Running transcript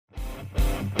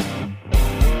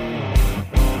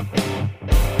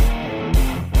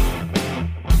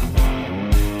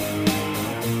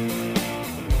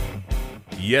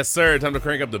Yes, sir. Time to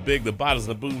crank up the big, the bottles,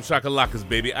 and the boom shakalakas,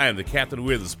 baby. I am the captain.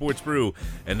 We're the Sports Brew.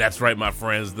 And that's right, my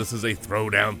friends. This is a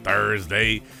Throwdown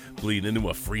Thursday, bleeding into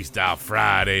a Freestyle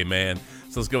Friday, man.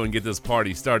 So let's go and get this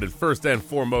party started. First and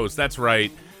foremost, that's right,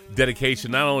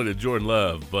 dedication not only to Jordan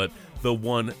Love, but the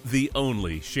one, the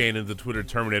only, Shannon, the Twitter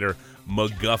Terminator,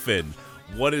 McGuffin.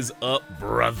 What is up,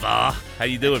 brother? How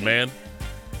you doing, man?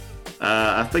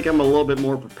 I think I'm a little bit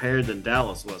more prepared than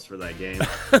Dallas was for that game.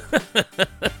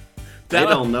 They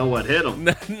don't know what hit them.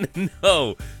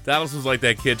 No. Dallas was like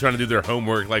that kid trying to do their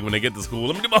homework, like when they get to school.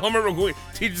 Let me do my homework real quick.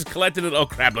 Teacher's collected it. Oh,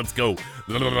 crap, let's go.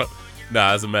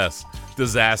 Nah, it's a mess.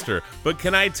 Disaster. But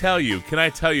can I tell you,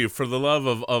 for the love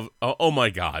of oh my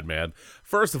God, man.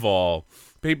 First of all,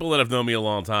 people that have known me a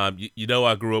long time, you know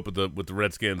I grew up with the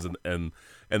Redskins and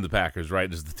the Packers, right?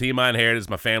 There's the team I inherited, it's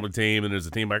my family team, and there's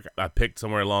a team I picked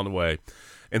somewhere along the way.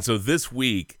 And so this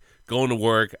week, going to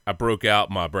work, I broke out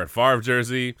my Brett Favre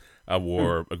jersey. I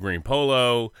wore a green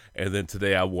polo, and then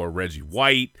today I wore Reggie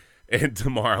White, and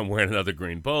tomorrow I'm wearing another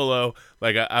green polo.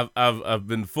 Like I've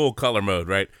been full color mode,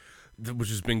 right? Which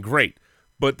has been great.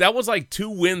 But that was like 2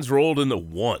 wins rolled into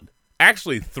one.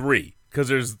 Actually 3, because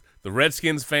there's the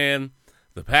Redskins fan,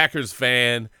 the Packers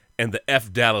fan, and the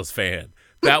F Dallas fan.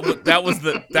 That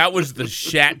was the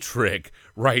Shat trick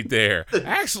right there.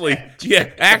 Actually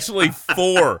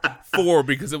 4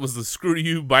 because it was the screw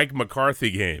you Mike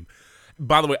McCarthy game.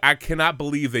 By the way, I cannot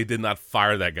believe they did not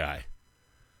fire that guy.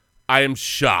 I am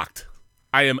shocked.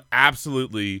 I am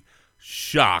absolutely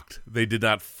shocked they did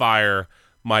not fire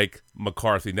Mike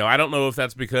McCarthy. Now, I don't know if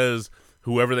that's because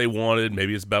whoever they wanted,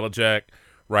 maybe it's Belichick,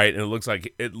 right? And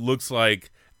it looks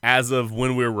like as of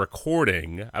when we're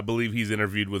recording, I believe he's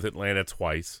interviewed with Atlanta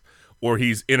twice, or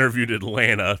he's interviewed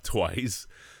Atlanta twice,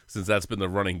 since that's been the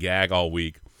running gag all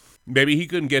week. Maybe he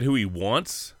couldn't get who he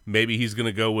wants. Maybe he's going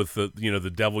to go with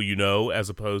the devil as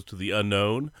opposed to the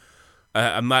unknown.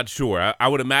 I'm not sure. I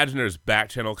would imagine there's back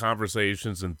channel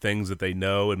conversations and things that they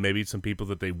know, and maybe some people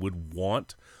that they would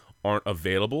want aren't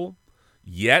available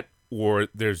yet, or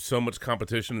there's so much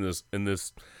competition in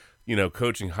this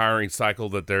coaching hiring cycle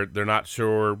that they're not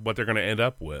sure what they're going to end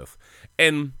up with.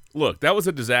 And look, that was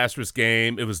a disastrous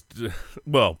game. It was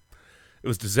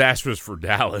disastrous for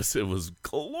Dallas. It was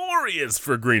glorious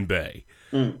for Green Bay,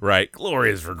 right?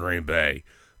 Glorious for Green Bay.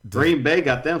 Green Bay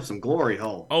got them some glory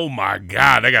hole. Oh, my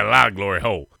God. They got a lot of glory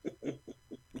hole.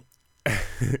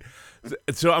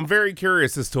 So I'm very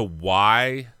curious as to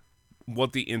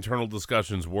what the internal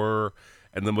discussions were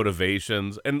and the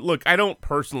motivations. And look, I don't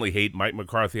personally hate Mike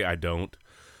McCarthy. I don't.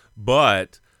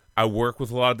 But I work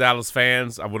with a lot of Dallas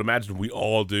fans. I would imagine we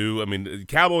all do. I mean,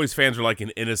 Cowboys fans are like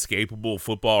an inescapable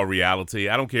football reality.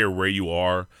 I don't care where you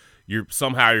are. You're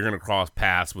going to cross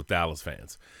paths with Dallas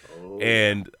fans. Oh.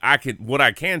 And what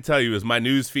I can tell you is my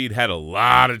news feed had a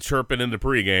lot of chirping in the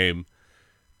pregame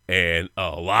and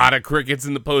a lot of crickets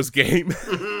in the postgame.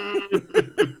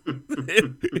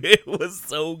 It was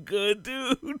so good,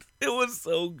 dude. It was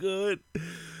so good.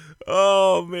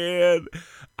 Oh, man.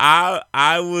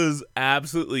 I was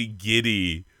absolutely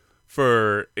giddy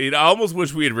I almost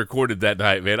wish we had recorded that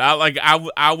night, man.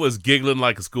 I was giggling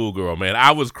like a schoolgirl, man.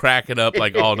 I was cracking up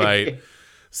like all night.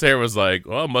 Sarah was like,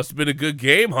 "Well, it must have been a good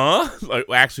game, huh?" Like,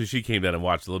 actually, she came down and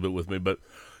watched a little bit with me, but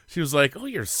she was like, "Oh,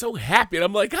 you're so happy." And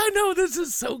I'm like, "I know, this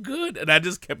is so good." And I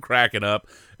just kept cracking up.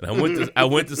 And I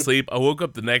went to sleep. I woke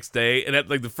up the next day, and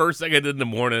the first thing I did in the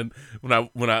morning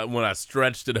when I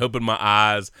stretched and opened my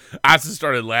eyes, I just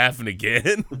started laughing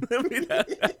again. I mean,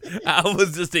 I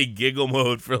was just in giggle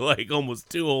mode for like almost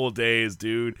 2 whole days,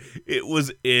 dude. It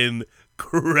was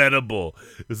incredible.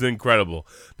 It was incredible.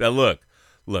 Now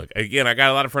look, again, I got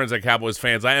a lot of friends that are Cowboys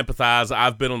fans. I empathize.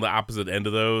 I've been on the opposite end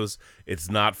of those. It's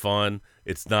not fun.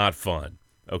 It's not fun,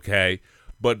 okay?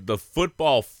 But the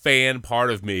football fan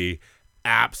part of me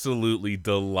absolutely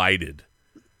delighted.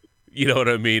 You know what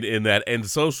I mean? In that, and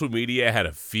social media had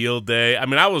a field day. I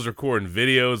mean, I was recording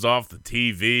videos off the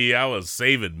TV. I was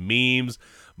saving memes.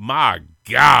 My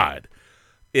God,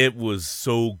 it was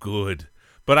so good.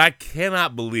 But I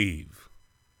cannot believe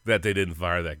that they didn't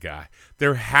fire that guy.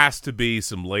 There has to be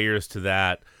some layers to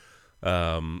that.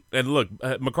 And look,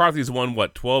 McCarthy's won,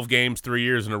 12 games, 3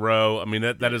 years in a row. I mean,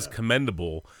 that is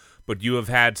commendable. But you have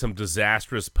had some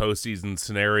disastrous postseason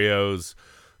scenarios.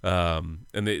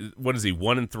 And what is he,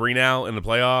 1-3 now in the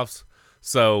playoffs?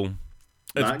 So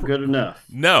it's not good enough.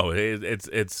 No,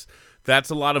 it's that's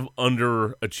a lot of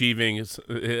underachieving.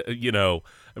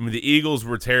 I mean, the Eagles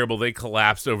were terrible. They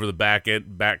collapsed over the back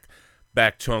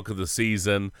chunk of the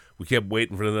season. We kept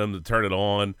waiting for them to turn it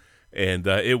on, and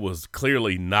it was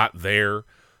clearly not there.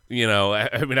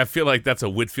 I mean, I feel like that's a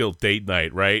Whitfield date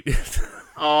night, right?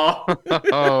 Oh,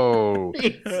 Oh,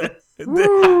 Jesus.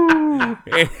 woo!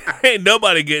 Ain't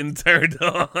nobody getting turned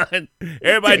on.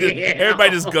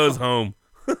 Everybody just goes Damn. home.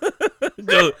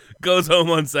 Goes home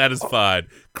unsatisfied.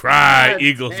 Cry, God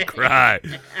Eagles, cry.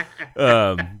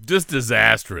 damn. Just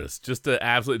disastrous. Just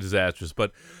absolutely disastrous.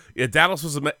 But yeah, Dallas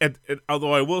was.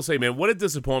 Although I will say, man, what a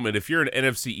disappointment if you're an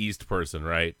NFC East person,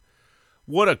 right?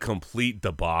 What a complete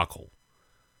debacle.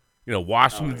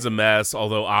 Washington's a mess,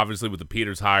 although obviously with the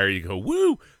Peters hire, you go,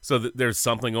 woo! So there's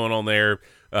something going on there.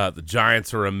 The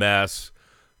Giants are a mess.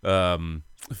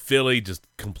 Philly just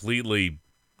completely,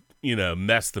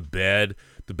 messed the bed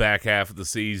the back half of the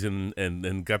season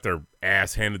and got their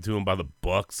ass handed to them by the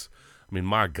Bucks. I mean,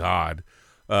 my God.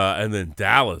 And then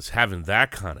Dallas having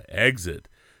that kind of exit,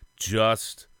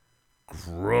 just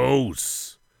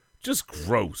gross. Just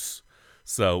gross.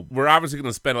 So we're obviously going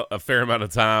to spend a fair amount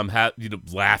of time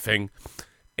laughing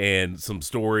and some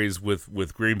stories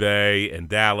with Green Bay and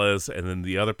Dallas and then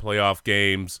the other playoff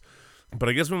games. But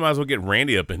I guess we might as well get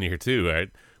Randy up in here too, right?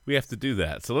 We have to do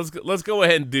that. So let's go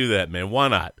ahead and do that, man. Why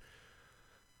not?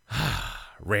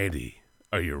 Randy,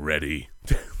 are you ready?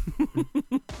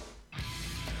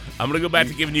 I'm going to go back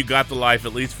to giving you Got the Life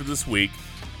at least for this week,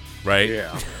 right?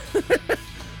 Yeah.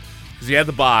 Because you had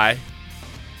the bye,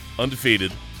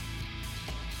 undefeated.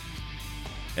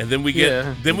 And then we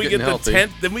get the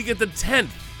 10th. Then we get the 10th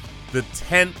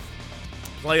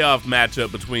playoff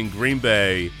matchup between Green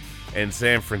Bay and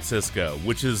San Francisco,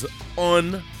 which is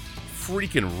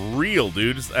unfreaking real,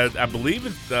 dude. I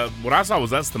believe what I saw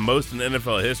was that's the most in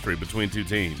NFL history between two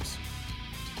teams.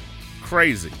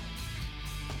 Crazy.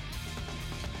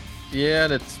 Yeah,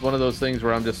 and it's one of those things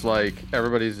where I'm just like,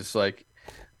 everybody's just like,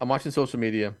 I'm watching social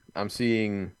media. I'm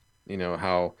seeing,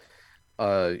 how,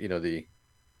 the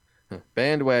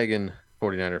bandwagon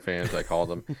 49er fans, I call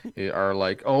them, are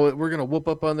like, oh, we're going to whoop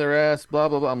up on their ass, blah,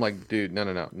 blah, blah. I'm like, dude,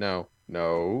 no.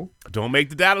 Don't make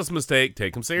the Dallas mistake.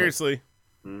 Take them seriously.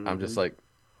 I'm just like,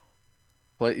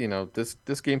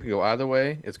 this game could go either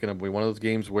way. It's going to be one of those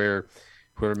games where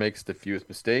whoever makes the fewest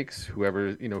mistakes,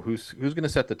 whoever, who's going to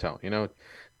set the tone,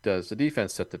 does the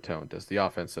defense set the tone? Does the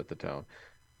offense set the tone?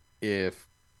 If,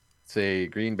 say,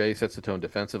 Green Bay sets the tone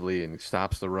defensively and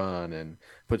stops the run and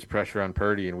puts pressure on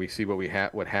Purdy, and we see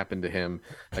what happened to him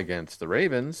against the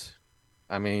Ravens,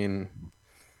 I mean,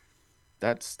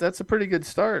 that's a pretty good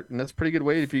start, and that's a pretty good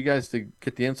way for you guys to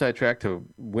get the inside track to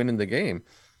winning the game.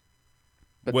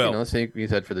 But let's say you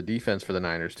said for the defense for the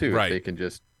Niners too, right. If they can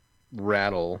just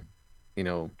rattle,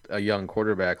 a young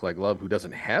quarterback like Love who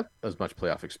doesn't have as much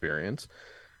playoff experience.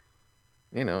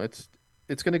 It's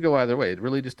going to go either way. It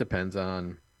really just depends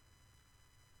on,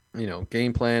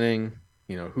 game planning,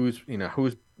 who's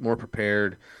more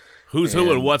prepared. Who's who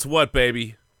and what's what,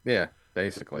 baby. Yeah,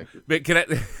 basically. But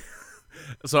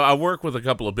so I work with a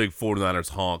couple of big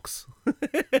 49ers honks.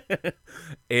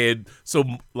 And so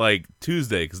like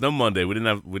Tuesday, because no Monday, we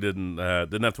didn't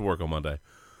have to work on Monday.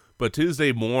 But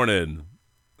Tuesday morning,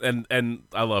 and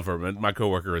I love her. My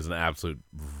coworker is an absolute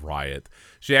riot.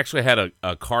 She actually had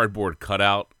a cardboard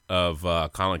cutout of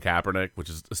Colin Kaepernick,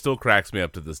 which still cracks me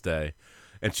up to this day.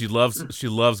 And she loves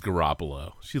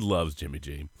Garoppolo. She loves Jimmy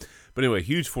G. But anyway,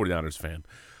 huge 49ers fan.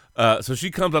 So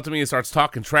she comes up to me and starts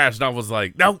talking trash, and I was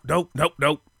like, no.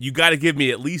 You got to give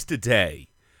me at least a day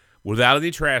without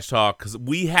any trash talk because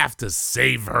we have to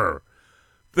save her.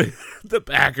 The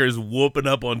Packers whooping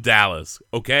up on Dallas,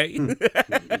 okay?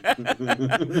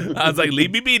 I was like,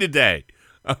 leave me be today.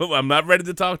 I'm not ready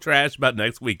to talk trash about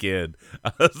next weekend.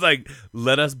 I was like,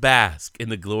 let us bask in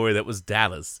the glory that was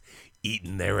Dallas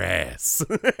eating their ass.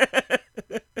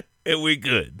 And we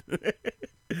good.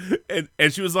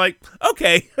 And she was like,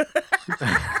 okay.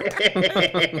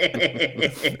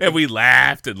 And we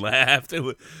laughed and laughed.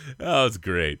 It was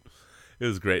great. It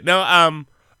was great. Now,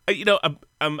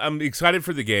 I'm excited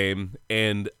for the game,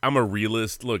 and I'm a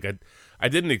realist. Look, I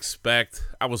didn't expect.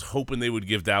 I was hoping they would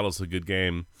give Dallas a good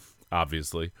game.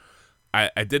 Obviously, I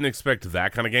didn't expect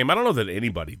that kind of game. I don't know that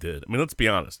anybody did. I mean, let's be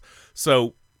honest.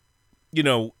 So,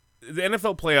 the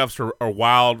NFL playoffs are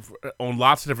wild on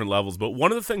lots of different levels. But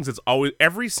one of the things that's always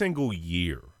every single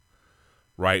year,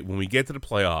 right? When we get to the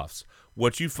playoffs,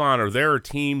 what you find are there are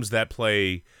teams that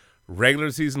play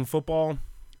regular season football,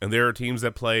 and there are teams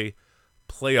that play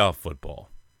playoff football.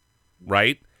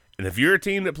 Right? And if you're a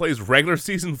team that plays regular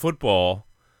season football,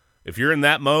 if you're in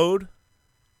that mode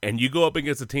and you go up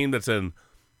against a team that's in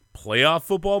playoff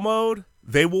football mode,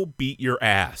 they will beat your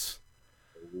ass.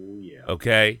 Oh, yeah.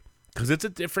 Okay? Because it's a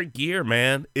different gear,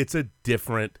 man. It's a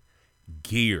different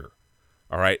gear.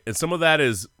 All right? And some of that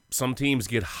is some teams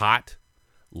get hot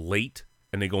late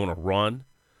and they go on a run.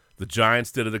 The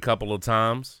Giants did it a couple of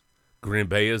times. Green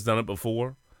Bay has done it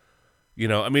before. You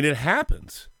know, I mean, it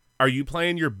happens. Are you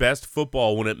playing your best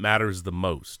football when it matters the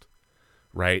most?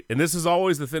 Right? And this is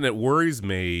always the thing that worries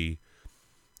me.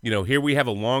 You know, here we have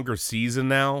a longer season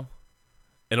now,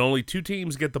 and only 2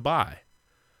 teams get the bye.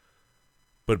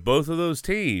 But both of those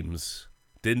teams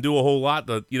didn't do a whole lot.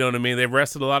 You know what I mean? They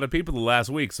rested a lot of people the last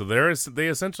week. So they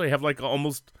essentially have like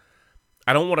almost,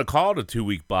 I don't want to call it a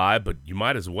 2-week bye, but you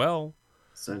might as well.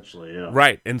 Essentially, yeah.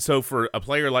 Right. And so for a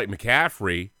player like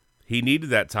McCaffrey, he needed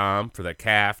that time for that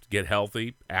calf to get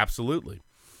healthy. Absolutely.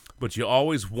 But you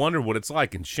always wonder what it's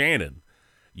like. And Shannon,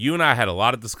 you and I had a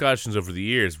lot of discussions over the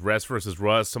years, rest versus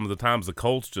rust. Some of the times the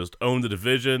Colts just owned the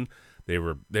division. They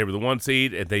were the 1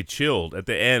 seed, and they chilled at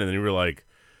the end, and they were like,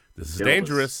 this is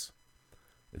dangerous.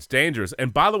 It's dangerous.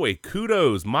 And by the way,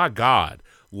 kudos, my God,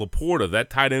 Laporta, that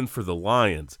tight end for the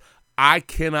Lions. I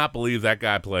cannot believe that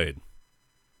guy played.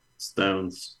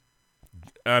 Stones.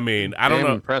 I mean, I don't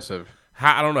know. Impressive.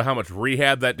 I don't know how much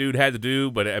rehab that dude had to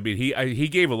do, but I mean, he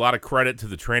gave a lot of credit to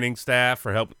the training staff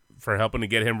for helping to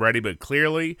get him ready. But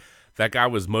clearly, that guy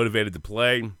was motivated to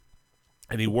play,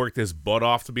 and he worked his butt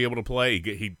off to be able to play.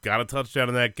 He got a touchdown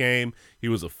in that game. He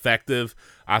was effective.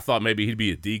 I thought maybe he'd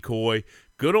be a decoy.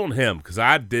 Good on him, because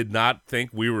I did not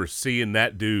think we were seeing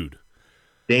that dude.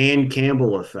 Dan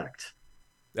Campbell effect.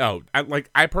 Oh,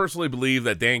 I personally believe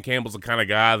that Dan Campbell's the kind of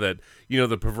guy that, you know,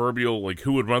 the proverbial, like,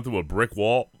 who would run through a brick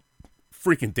wall?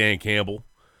 Freaking Dan Campbell.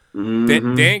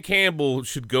 Mm-hmm. Dan Campbell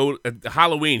should go at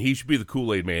Halloween. He should be the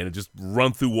Kool-Aid man and just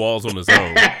run through walls on his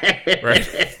own. Right?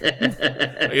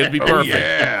 It'd be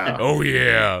perfect. Oh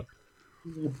yeah.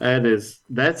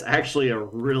 That's actually a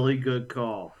really good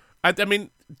call. I mean,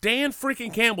 Dan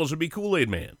freaking Campbell should be Kool-Aid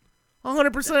man.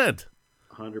 100%.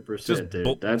 100%,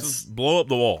 dude. Just blow up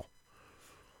the wall.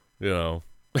 You know.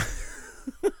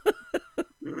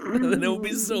 And it would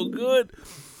be so good.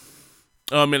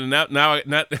 Oh, man, now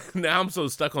I'm so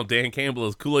stuck on Dan Campbell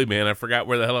as Kool-Aid man, I forgot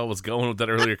where the hell I was going with that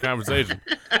earlier conversation.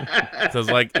 So it's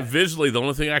like, visually, the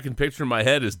only thing I can picture in my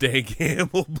head is Dan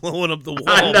Campbell blowing up the wall.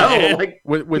 I know. Like,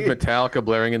 with Metallica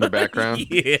blaring in the background.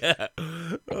 Yeah.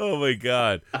 Oh, my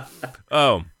God.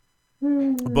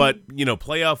 But, you know,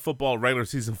 playoff football, regular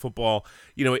season football,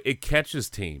 you know, it catches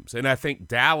teams. And I think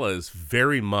Dallas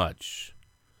very much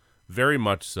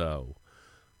so,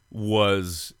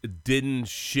 didn't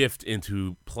shift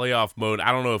into playoff mode.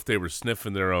 I don't know if they were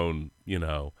sniffing their own, you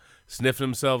know, sniffing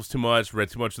themselves too much, read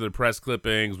too much of their press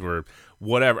clippings or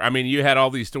whatever. I mean, you had all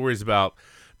these stories about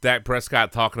Dak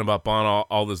Prescott talking about buying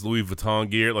all this Louis Vuitton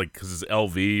gear, like, because it's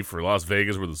LV for Las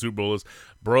Vegas where the Super Bowl is.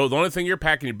 Bro, the only thing you're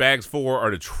packing your bags for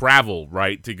are to travel,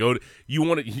 right? To go to, you're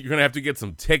going to have to get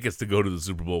some tickets to go to the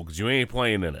Super Bowl because you ain't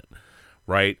playing in it,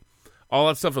 right? All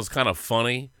that stuff is kind of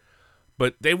funny,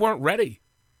 but they weren't ready.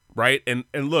 Right, and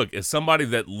look, as somebody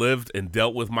that lived and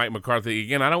dealt with Mike McCarthy,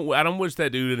 again, I don't wish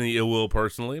that dude any ill will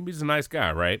personally. He's a nice guy,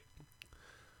 right?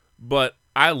 But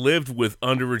I lived with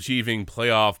underachieving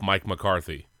playoff Mike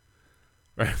McCarthy.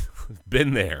 Right,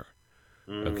 been there,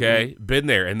 okay, been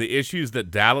there, and the issues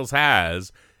that Dallas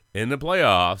has in the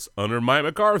playoffs under Mike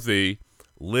McCarthy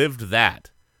lived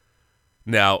that.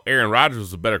 Now, Aaron Rodgers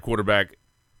was a better quarterback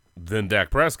than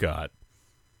Dak Prescott.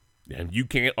 And you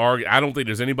can't argue. I don't think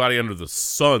there's anybody under the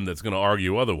sun that's going to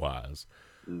argue otherwise.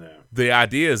 No. The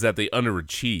idea is that they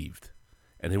underachieved,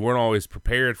 and they weren't always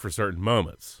prepared for certain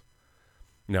moments.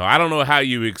 Now, I don't know how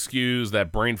you excuse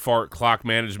that brain fart clock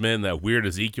management, that weird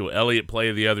Ezekiel Elliott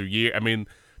play the other year. I mean,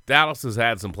 Dallas has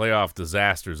had some playoff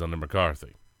disasters under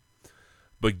McCarthy.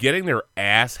 But getting their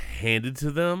ass handed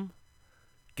to them,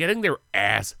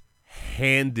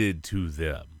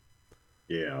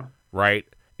 Yeah. right?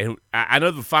 And I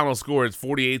know the final score is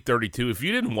 48-32. If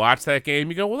you didn't watch that game,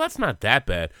 you go, well, that's not that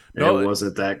bad. No, it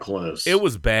wasn't that close. It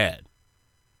was bad.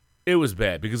 It was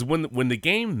bad because when the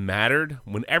game mattered,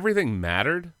 when everything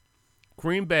mattered,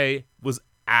 Green Bay was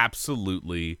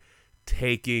absolutely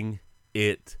taking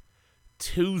it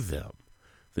to them.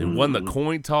 They won the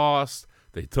coin toss.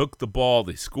 They took the ball.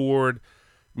 They scored.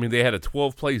 I mean, they had a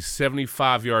 12-play,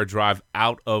 75-yard drive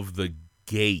out of the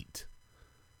gate.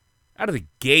 Out of the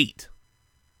gate.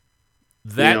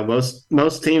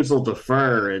 Most teams will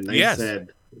defer, and they said,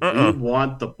 we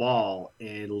want the ball,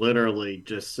 and literally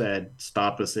just said,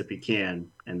 stop us if you can,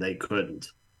 and they couldn't.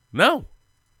 No.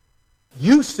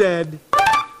 You said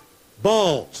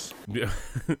balls.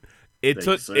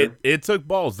 It took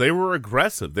balls. They were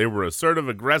aggressive. They were assertive,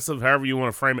 aggressive, however you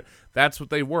want to frame it. That's what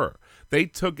they were. They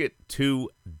took it to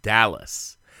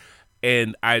Dallas.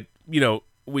 And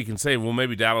we can say, well,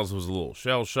 maybe Dallas was a little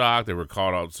shell-shocked. They were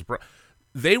caught out surprise.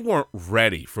 They weren't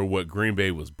ready for what Green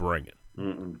Bay was bringing.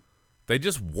 Mm-mm. They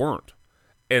just weren't.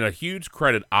 And a huge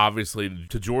credit, obviously,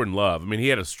 to Jordan Love. I mean, he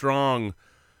had a strong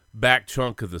back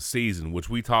chunk of the season, which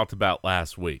we talked about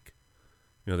last week.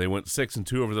 You know, they went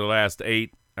 6-2 over the last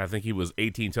 8. I think he was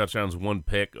 18 touchdowns, 1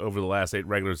 pick over the last 8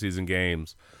 regular season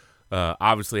games.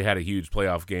 Obviously had a huge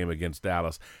playoff game against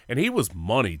Dallas. And he was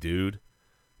money, dude.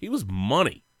 He was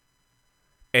money.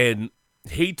 And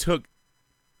he took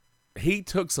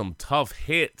some tough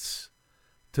hits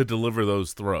to deliver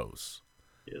those throws.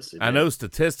 Yes, I know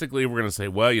statistically we're going to say,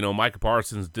 well, you know, Micah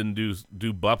Parsons didn't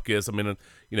do bupkis. I mean,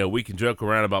 you know, we can joke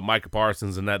around about Micah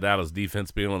Parsons and that Dallas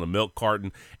defense being on a milk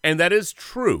carton, and that is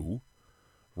true,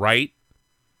 right?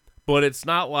 But it's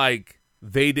not like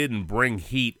they didn't bring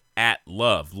heat at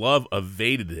Love. Love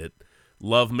evaded it.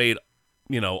 Love made,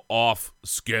 you know, off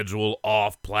schedule,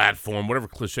 off platform, whatever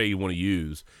cliche you want to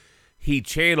use. He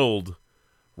channeled,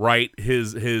 right,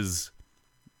 his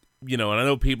you know, and I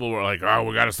know people were like, oh,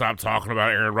 we got to stop talking about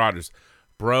Aaron Rodgers.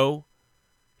 Bro,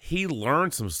 he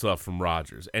learned some stuff from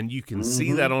Rodgers, and you can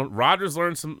see that on Rodgers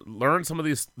learned some of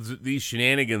these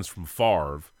shenanigans from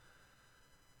Favre.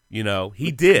 You know,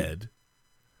 he did.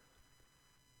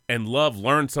 And Love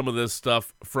learned some of this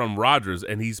stuff from Rodgers,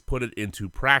 and he's put it into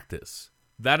practice.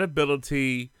 That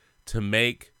ability to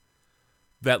make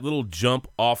that little jump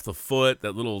off the foot,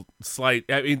 that little slight,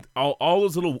 I mean, all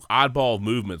those little oddball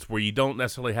movements where you don't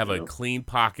necessarily have a clean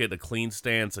pocket, a clean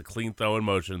stance, a clean throwing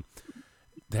motion,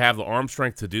 to have the arm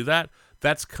strength to do that,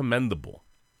 that's commendable.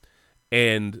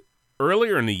 And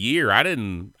earlier in the year, I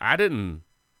didn't,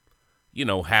 you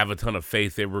know, have a ton of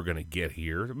faith they were going to get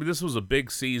here. I mean, this was a big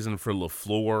season for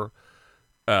LaFleur,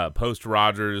 post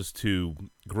Rodgers, to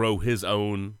grow his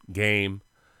own game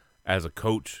as a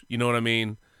coach. You know what I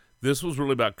mean? This was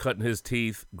really about cutting his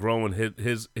teeth, growing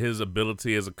his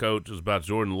ability as a coach. It was about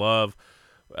Jordan Love,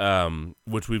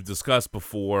 which we've discussed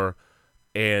before.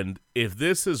 And if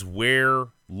this is where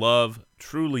Love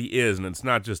truly is, and it's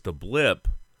not just a blip,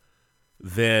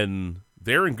 then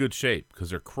they're in good shape because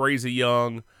they're crazy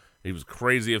young. He was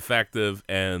crazy effective,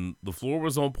 and LaFleur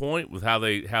was on point with how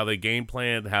they game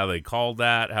planned, how they called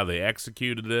that, how they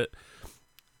executed it.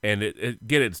 And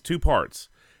it's 2 parts.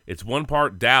 It's 1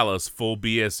 part Dallas, full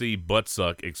BSE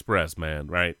buttsuck express, man,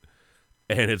 right?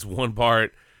 And it's 1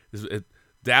 part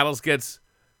Dallas gets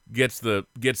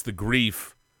the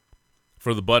grief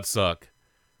for the buttsuck,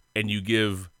 and you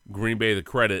give Green Bay the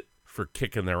credit for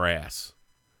kicking their ass,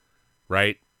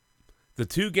 right? The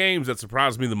 2 games that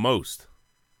surprised me the most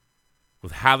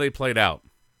with how they played out: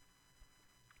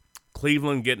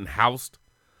 Cleveland getting housed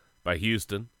by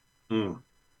Houston.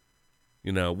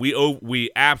 You know,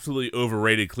 we absolutely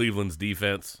overrated Cleveland's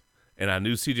defense, and I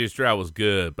knew C.J. Stroud was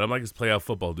good, but I'm like, it's playoff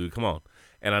football, dude. Come on.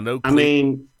 And I know. Go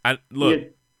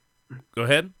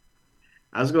ahead.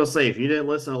 I was going to say, if you didn't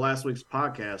listen to last week's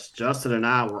podcast, Justin and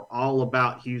I were all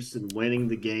about Houston winning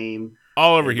the game.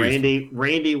 All over Houston.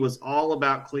 Randy was all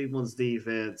about Cleveland's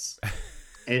defense.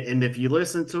 and if you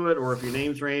listen to it, or if your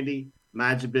name's Randy,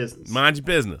 mind your business. Mind your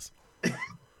business.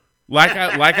 Like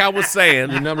I was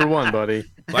saying, you're number 1, buddy.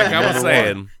 Like I was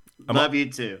saying, love you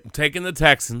too. I'm taking the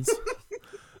Texans.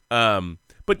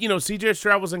 But you know, C.J.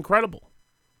 Stroud was incredible.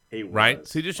 He was. Right?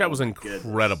 C.J. Stroud was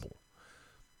incredible. Goodness.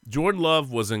 Jordan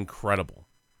Love was incredible,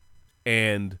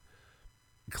 and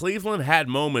Cleveland had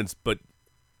moments, but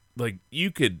like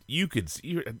you could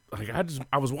see, like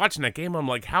I was watching that game. I'm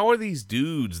like, how are these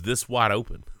dudes this wide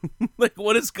open? Like,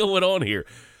 what is going on here?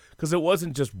 Because it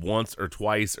wasn't just once or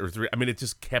twice or 3. I mean, it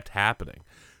just kept happening.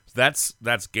 That's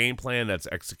game plan, that's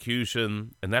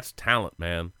execution, and that's talent,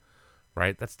 man.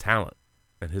 Right? That's talent,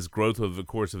 and his growth over the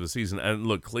course of the season. And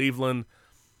look, Cleveland,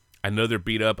 I know they're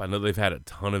beat up. I know they've had a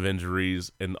ton of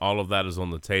injuries, and all of that is on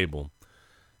the table.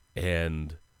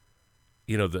 And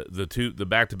you know, the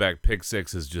back-to-back pick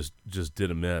sixes just did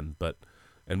them in.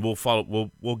 And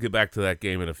we'll get back to that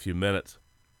game in a few minutes.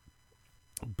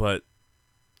 But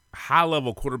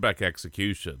high-level quarterback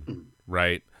execution,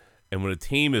 right? And when a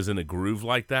team is in a groove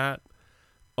like that,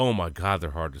 oh my God,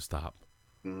 they're hard to stop.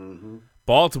 Mm-hmm.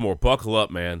 Baltimore, buckle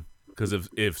up, man. Because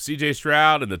if C.J.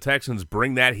 Stroud and the Texans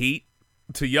bring that heat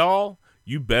to y'all,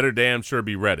 you better damn sure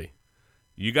be ready.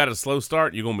 You got a slow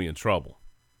start, you're going to be in trouble.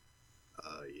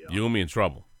 Yeah. You're going to be in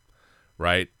trouble,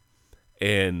 right?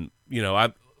 And, you know,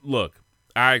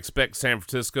 I expect San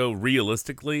Francisco,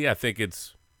 realistically, I think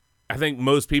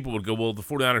most people would go, well, the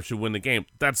 49ers should win the game.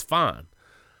 That's fine.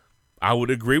 I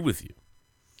would agree with you.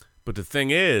 But the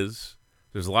thing is,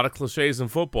 there's a lot of cliches in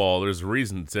football. There's a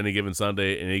reason it's any given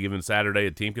Sunday, any given Saturday,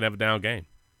 a team can have a down game.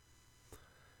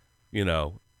 You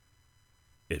know,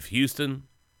 if Houston,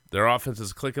 their offense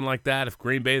is clicking like that, if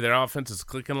Green Bay, their offense is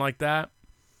clicking like that,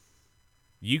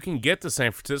 you can get to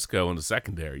San Francisco in the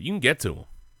secondary. You can get to them.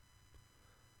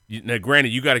 Now,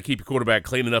 granted, you got to keep your quarterback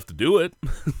clean enough to do it,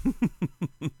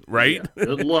 right? Yeah,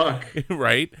 good luck.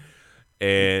 Right?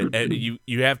 And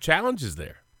you have challenges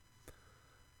there.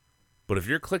 But if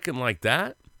you're clicking like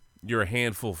that, you're a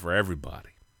handful for everybody.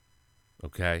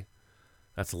 Okay?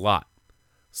 That's a lot.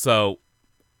 So,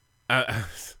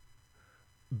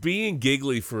 being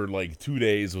giggly for like 2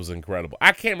 days was incredible.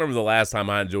 I can't remember the last time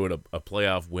I enjoyed a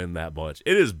playoff win that much.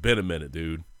 It has been a minute,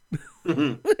 dude.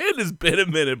 It has been a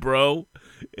minute, bro.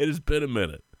 It has been a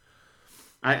minute.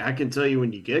 I can tell you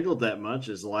when you giggled that much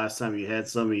is the last time you had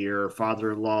some of your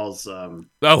father-in-law's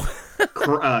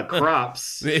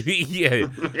crops. Yeah,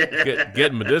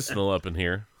 getting medicinal up in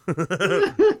here.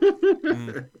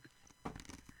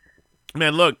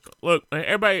 Man, look,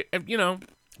 everybody,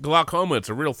 glaucoma, it's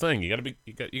a real thing. You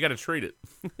gotta treat it.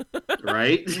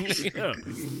 Right? Yeah.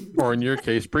 Or in your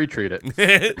case, pre-treat it.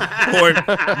 Or in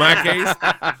my case,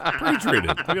 pre-treat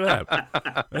it. Look at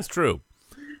that. That's true.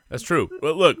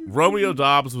 But look, Romeo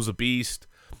Doubs was a beast,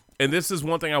 and this is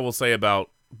one thing I will say about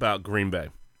Green Bay.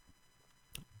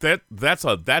 That's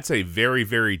a very,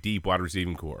 very deep wide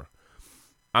receiving core.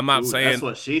 I'm not saying that's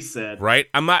what she said. Right?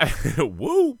 I'm not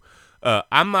woo.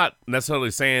 I'm not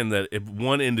necessarily saying that if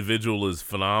one individual is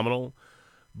phenomenal,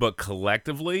 but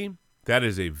collectively, that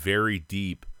is a very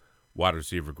deep wide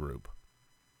receiver group.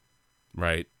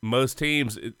 Right? Most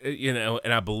teams,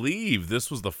 and I believe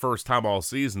this was the first time all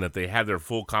season that they had their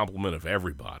full complement of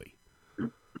everybody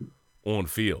on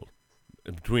field.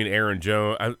 Between Aaron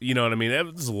Jones, you know what I mean?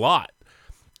 That was a lot.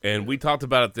 And we talked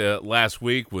about it last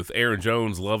week with Aaron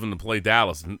Jones loving to play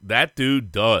Dallas. And that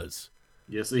dude does.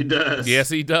 Yes, he does. Yes,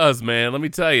 he does, man. Let me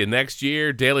tell you, next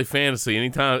year, daily fantasy,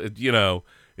 anytime,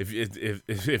 if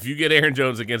you get Aaron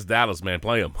Jones against Dallas, man,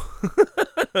 play him.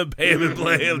 Pay him and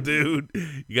play him, dude.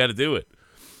 You got to do it.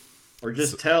 Or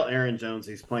just tell Aaron Jones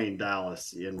he's playing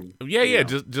Dallas. And,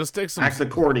 just stick some. Act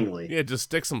accordingly. Yeah, just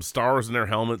stick some stars in their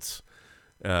helmets,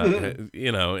 and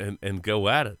go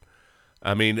at it.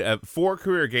 I mean, 4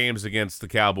 career games against the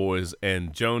Cowboys,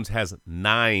 and Jones has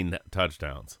 9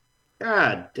 touchdowns.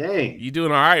 God dang. You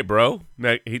doing all right, bro?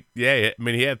 He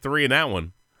had 3 in that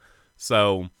one.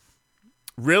 So,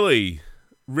 really,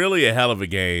 really a hell of a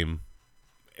game.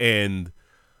 And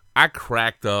I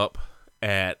cracked up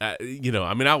at, I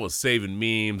was saving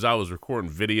memes. I was recording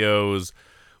videos.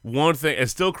 One thing, it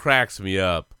still cracks me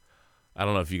up. I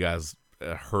don't know if you guys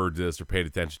heard this or paid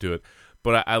attention to it,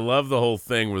 but I love the whole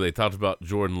thing where they talked about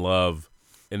Jordan Love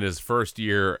in his first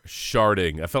year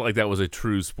sharding. I felt like that was a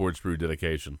true Sports Brew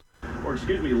dedication.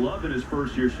 Love in his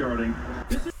first year sharding.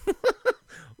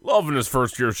 Love in his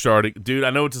first year sharding. Dude,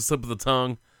 I know it's a slip of the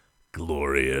tongue.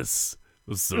 Glorious. It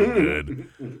was so good.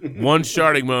 One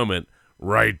sharding moment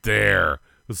right there. It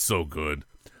was so good.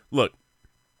 Look,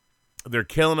 they're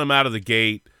killing him out of the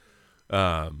gate.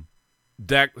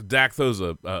 Dak throws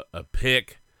a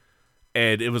pick,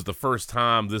 and it was the first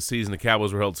time this season the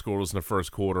Cowboys were held scoreless in the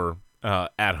first quarter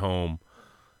at home.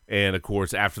 And, of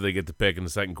course, after they get the pick in the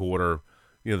second quarter,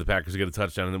 the Packers get a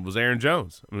touchdown, and it was Aaron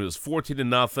Jones. I mean, it was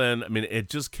 14-0. I mean, it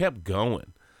just kept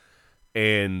going.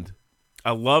 And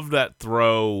I love that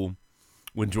throw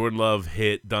when Jordan Love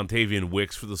hit Dontavian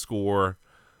Wicks for the score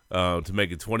to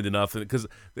make it 20-0. Because,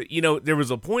 there was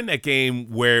a point in that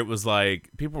game where it was like,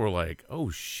 people were like,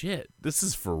 oh, shit, this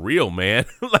is for real, man.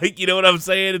 Like, you know what I'm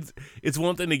saying? It's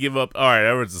one thing to give up. All right,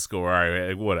 that was the score. All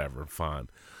right, whatever, fine.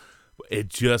 It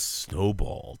just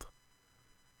snowballed.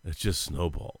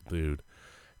 Dude.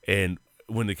 And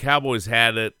when the Cowboys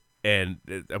had it, and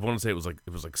I want to say it was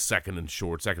like second and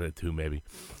 2 maybe,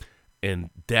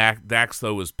 and Dak's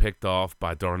throw was picked off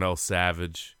by Darnell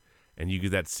Savage, and you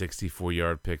get that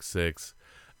 64-yard pick six.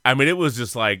 I mean, it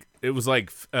was like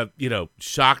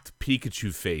shocked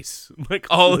Pikachu face, like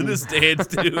all in the stands,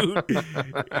 dude.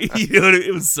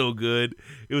 It was so good.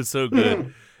 It was so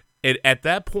good. And at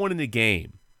that point in the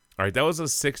game, all right, that was a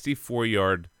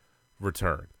 64-yard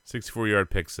return,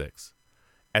 64-yard pick six.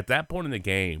 At that point in the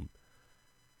game,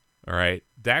 all right,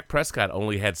 Dak Prescott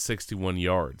only had 61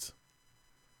 yards.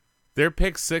 Their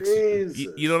pick six,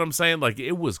 you know what I'm saying? Like,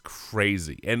 it was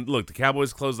crazy. And look, the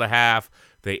Cowboys closed the half.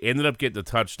 They ended up getting the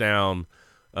touchdown,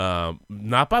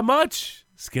 not by much.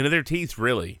 Skin of their teeth,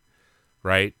 really,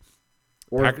 right?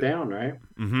 Fourth down, right?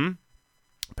 Mm-hmm.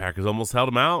 Packers almost held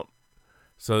them out.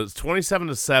 So it's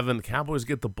 27-7. Cowboys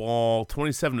get the ball,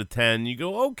 27-10. You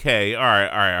go, okay, all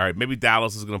right. Maybe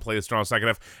Dallas is going to play a strong second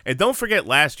half. And don't forget,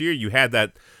 last year you had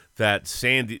that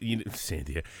Sandy.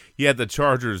 You had the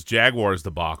Chargers-Jaguars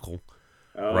debacle,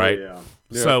 right? Yeah.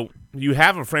 So you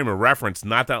have a frame of reference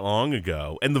not that long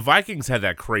ago, and the Vikings had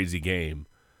that crazy game.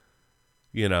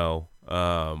 What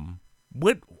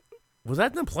was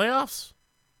that in the playoffs?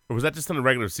 or was that just in the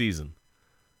regular season?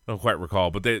 I don't quite recall,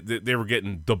 but they were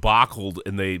getting debacled,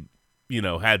 and they,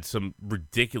 had some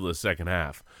ridiculous second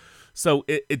half. So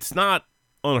it's not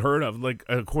unheard of. Like,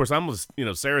 of course,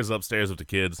 Sarah's upstairs with the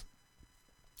kids,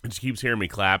 and she keeps hearing me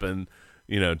clapping,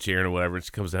 cheering or whatever. And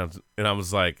she comes down, and I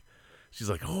was like, she's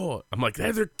like, oh, I'm like,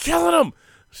 hey, they're killing them.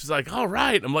 She's like, all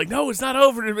right. I'm like, no, it's not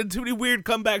over. There's been too many weird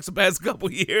comebacks the past couple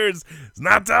of years. It's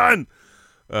not done.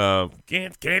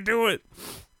 Can't do it.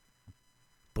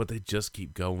 But they just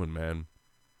keep going, man.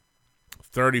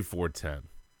 34-10.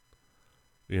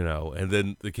 And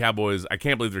then the Cowboys, I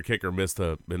can't believe their kicker missed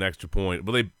an extra point.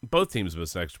 But both teams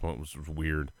missed an extra point, which was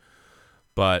weird.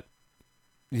 But,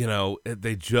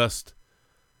 they just,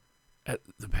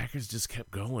 the Packers just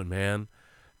kept going, man.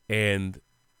 And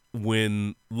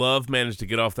when Love managed to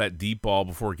get off that deep ball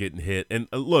before getting hit, and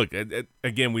look,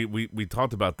 again, we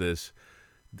talked about this.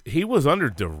 He was under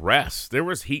duress. There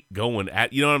was heat going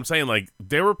at, you know what I'm saying? Like,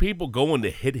 there were people going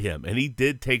to hit him, and he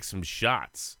did take some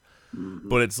shots. Mm-hmm.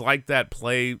 But it's like that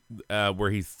play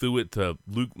where he threw it to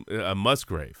Luke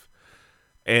Musgrave,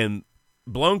 and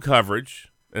blown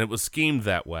coverage, and it was schemed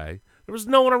that way. There was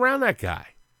no one around that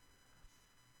guy.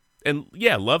 And,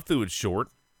 yeah, Love threw it short.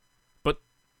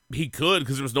 He could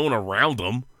because there was no one around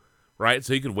him, right?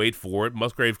 So he could wait for it.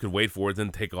 Musgrave could wait for it, then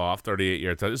take off 38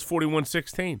 yards. It's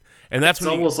 41-16. And that's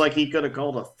almost like he could have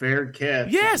called a fair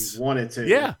catch if he wanted to.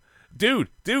 Yeah. Dude.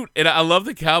 And I love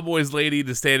the Cowboys lady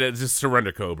to stand at just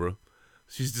surrender Cobra.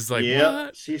 She's just like,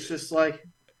 what? She's just like...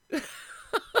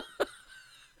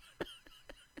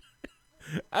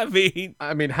 I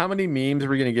mean, how many memes are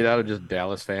we going to get out of just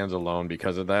Dallas fans alone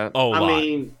because of that?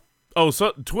 Oh,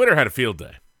 so Twitter had a field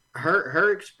day.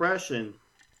 Her expression,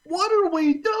 what are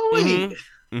we doing?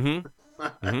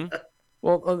 Mm-hmm.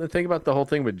 Well, the thing about the whole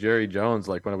thing with Jerry Jones,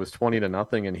 like when it was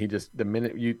 20-0, and he just, the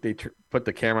minute they put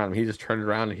the camera on him, he just turned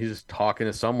around and he's just talking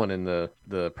to someone in the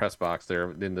press box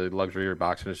there, in the luxury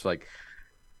box, and it's like,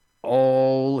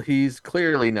 oh, he's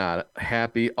clearly not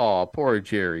happy. Oh, poor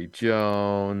Jerry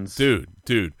Jones.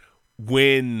 Dude,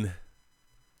 when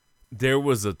there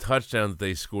was a touchdown that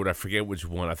they scored, I forget which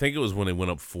one. I think it was when they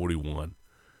went up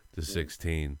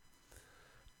 41-16,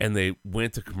 and they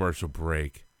went to commercial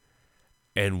break.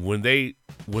 And when they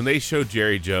showed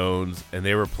Jerry Jones and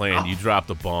they were playing You Dropped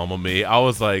a Bomb on Me, I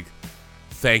was like,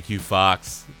 thank you,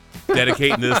 Fox.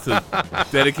 Dedicating this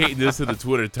to the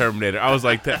Twitter Terminator. I was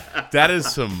like, that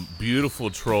is some beautiful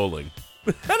trolling.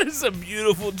 That is some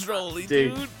beautiful trolling,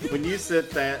 dude. When you said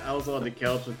that, I was on the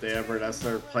couch with Amber and I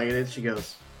started playing it. She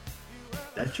goes,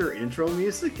 that's your intro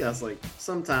music? I was like,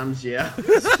 sometimes, yeah.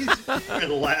 She's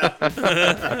been laughing.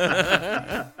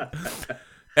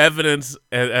 Evidence,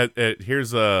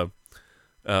 here's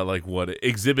like what,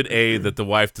 Exhibit A that the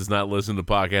wife does not listen to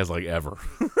podcasts like ever.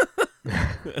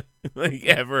 Like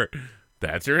ever.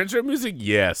 That's your intro music?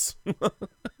 Yes.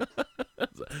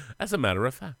 As a matter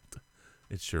of fact,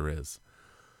 it sure is.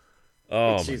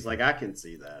 Oh, she's like, I can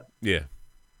see that. Yeah.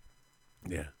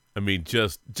 I mean,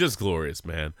 just glorious,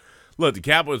 man. Look, the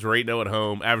Cowboys were 8-0 at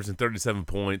home, averaging 37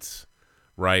 points,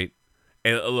 right?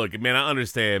 And look, man, I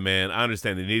understand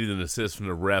they needed an assist from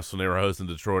the refs when they were hosting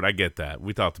Detroit. I get that.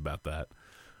 We talked about that,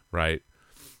 right?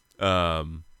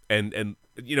 And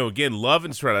again, Love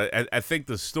and Stroud, I think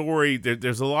the story,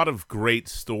 there's a lot of great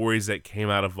stories that came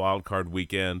out of Wildcard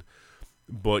weekend,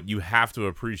 but you have to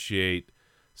appreciate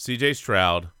C.J.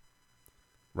 Stroud,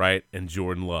 right, and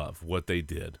Jordan Love, what they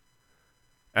did.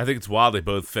 I think it's wild they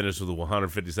both finished with a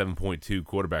 157.2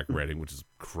 quarterback rating, which is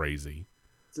crazy.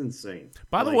 It's insane.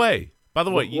 By the way,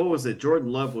 what was it?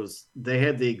 Jordan Love they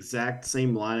had the exact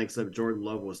same line, except Jordan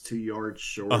Love was 2 yards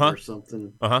short or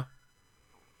something. And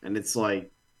it's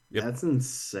like, that's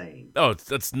insane. Oh,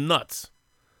 that's nuts.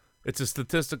 It's a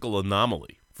statistical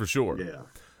anomaly, for sure. Yeah.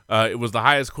 It was the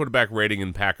highest quarterback rating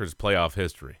in Packers playoff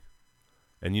history.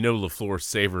 And LaFleur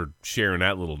savored sharing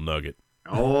that little nugget.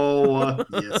 Oh,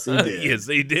 yes, he did. Yes,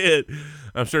 he did.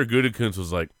 I'm sure Gutekunst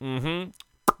was like, mm-hmm.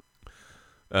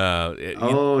 Oh,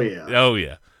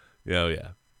 yeah.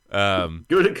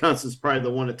 Gutekunst is probably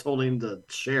the one that told him to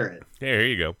share it. Hey, here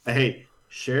you go. Hey,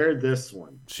 share this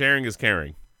one. Sharing is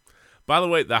caring. By the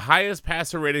way, the highest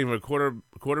passer rating of a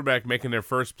quarterback making their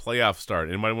first playoff start.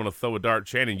 Anybody want to throw a dart?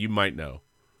 Shannon, you might know.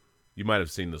 You might have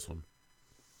seen this one.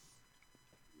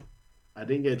 I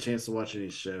didn't get a chance to watch any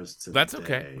shows today. That's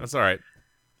okay. That's all right.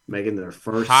 Making their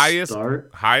first start.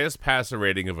 Highest passer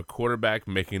rating of a quarterback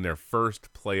making their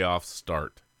first playoff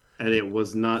start. And it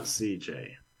was not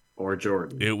CJ or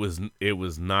Jordan. It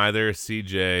was neither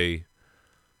CJ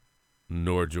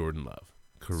nor Jordan Love.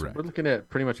 Correct. So we're looking at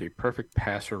pretty much a perfect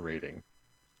passer rating.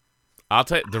 I'll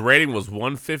tell you, the rating was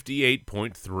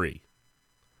 158.3.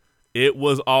 It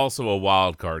was also a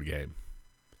wild card game.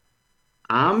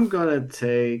 I'm going to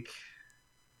take,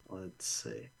 let's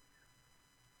see.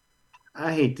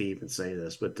 I hate to even say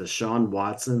this, but Deshaun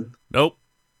Watson? Nope.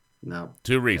 No.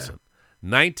 Too recent.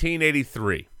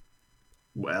 1983.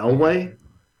 Elway?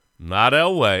 Not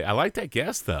Elway. I like that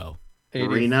guess, though.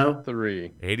 Marino?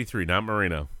 83, not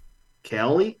Marino.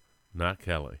 Kelly? Not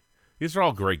Kelly. These are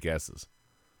all great guesses.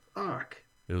 Fuck.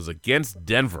 It was against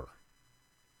Denver.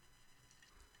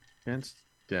 Against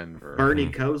Denver. Bernie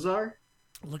Kosar?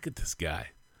 Look at this guy.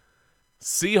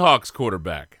 Seahawks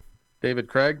quarterback. David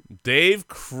Craig? Dave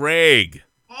Craig.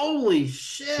 Holy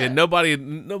shit. Yeah, nobody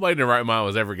in their right mind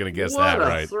was ever going to guess that, What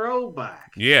right? a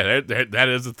throwback. Yeah, that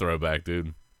is a throwback,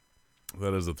 dude.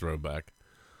 That is a throwback.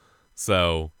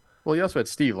 So... Well, you also had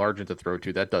Steve Largent to throw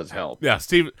to. That does help. Yeah,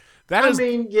 Steve...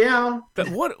 Yeah.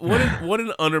 What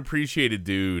an unappreciated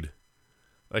dude.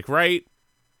 Like, right?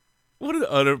 What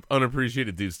an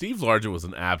unappreciated dude. Steve Largent was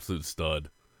an absolute stud.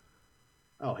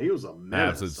 Oh, he was a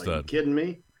menace. Absolute stud. Are you kidding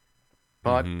me?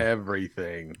 Caught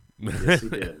everything. Yes, he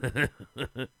did.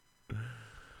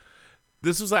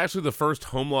 This was actually the first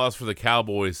home loss for the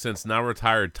Cowboys since now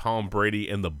retired Tom Brady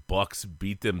and the Bucks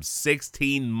beat them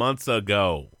 16 months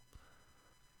ago.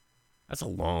 That's a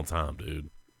long time,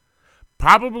 dude.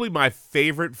 Probably my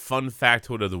favorite fun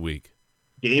factoid of the week.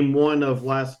 Game 1 of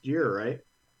last year, right?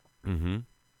 Mm-hmm.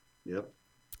 Yep.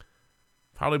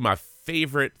 Probably my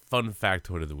favorite fun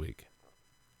factoid of the week.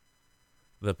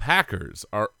 The Packers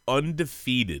are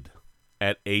undefeated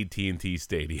at AT&T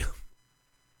Stadium.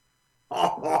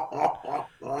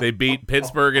 They beat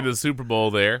Pittsburgh in the Super Bowl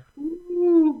there.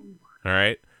 All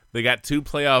right. They got 2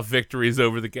 playoff victories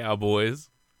over the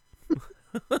Cowboys.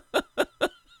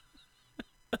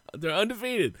 They're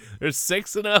undefeated. They're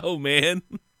 6-0, man.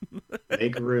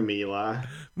 Make room, Eli.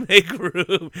 Make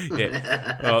room.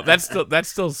 Yeah. Oh, that's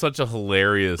still such a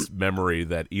hilarious memory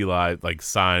that Eli like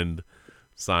signed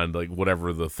like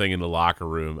whatever the thing in the locker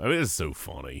room. I mean, it's so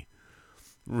funny.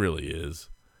 It really is.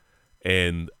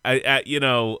 And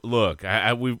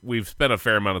we've spent a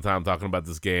fair amount of time talking about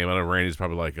this game. I know Randy's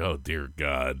probably like, "Oh dear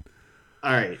God."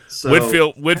 All right, so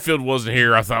Whitfield wasn't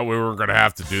here. I thought we were going to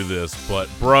have to do this, but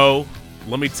bro,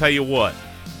 let me tell you what.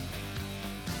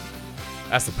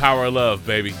 That's the power of love,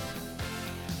 baby.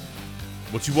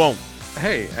 What you want?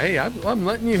 Hey, I'm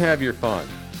letting you have your fun.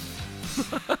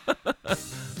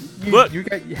 Look, you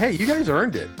guys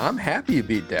earned it. I'm happy you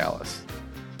beat Dallas.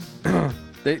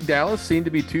 Dallas seemed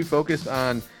to be too focused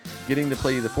on getting to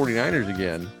play the 49ers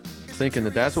again, thinking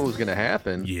that that's what was going to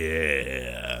happen.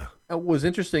 Yeah. What was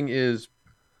interesting is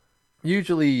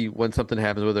usually when something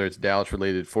happens, whether it's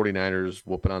Dallas-related, 49ers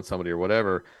whooping on somebody or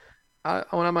whatever,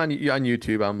 when I'm on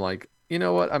YouTube, I'm like, you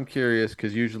know what? I'm curious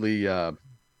because usually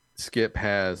Skip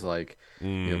has like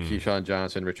Keyshawn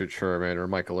Johnson, Richard Sherman, or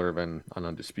Michael Irvin on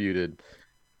Undisputed.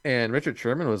 And Richard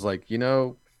Sherman was like,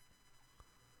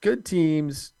 good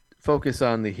teams focus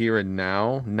on the here and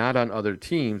now, not on other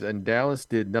teams. And Dallas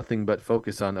did nothing but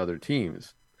focus on other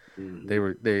teams.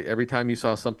 Mm-hmm. They every time you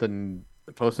saw something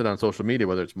posted on social media,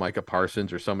 whether it's Micah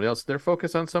Parsons or somebody else, they're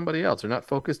focused on somebody else. They're not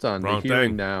focused on the here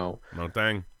and now. Wrong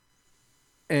thing.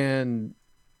 And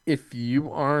if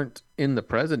you aren't in the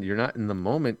present, you're not in the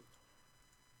moment,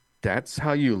 that's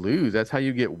how you lose. That's how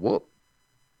you get whooped.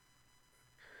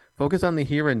 Focus on the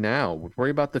here and now. Worry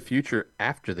about the future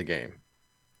after the game.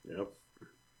 Yep.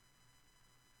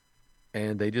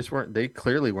 And they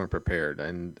clearly weren't prepared.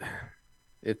 And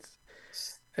it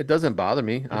doesn't bother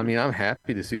me. I mean, I'm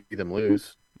happy to see them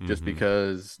lose just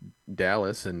because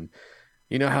Dallas, and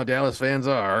you know how Dallas fans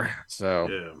are. So,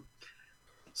 yeah.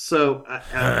 So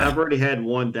I've already had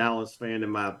one Dallas fan in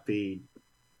my feed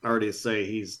already say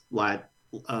he's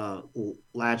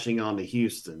latching on to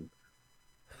Houston,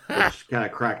 which kind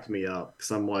of cracked me up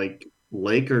because I'm like,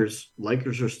 Lakers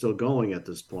are still going at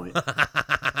this point.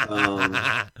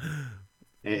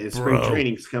 And spring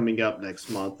training's coming up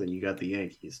next month, and you got the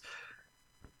Yankees.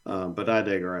 But I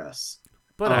digress.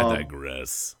 Let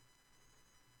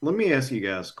me ask you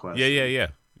guys a question.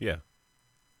 Yeah.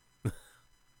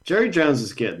 Jerry Jones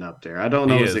is getting up there. I don't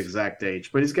know his exact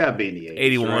age, but he's got to be in the 80s.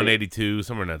 81, right? 82,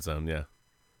 somewhere in that zone, yeah.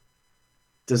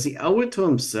 Does he owe it to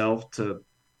himself to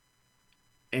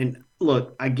 – and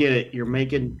look, I get it. You're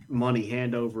making money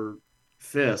hand over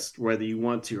fist, whether you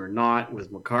want to or not,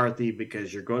 with McCarthy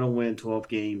because you're going to win 12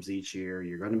 games each year.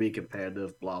 You're going to be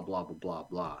competitive, blah, blah, blah, blah,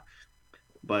 blah.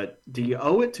 But do you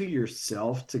owe it to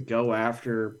yourself to go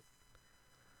after –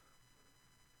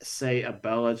 say a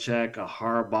Belichick, a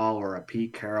Harbaugh, or a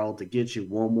Pete Carroll to get you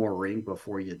one more ring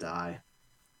before you die?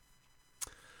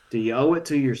 Do you owe it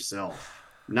to yourself?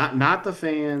 Not the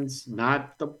fans,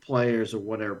 not the players or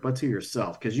whatever, but to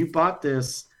yourself, because you bought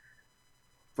this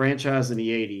franchise in the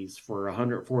 '80s for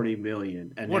 140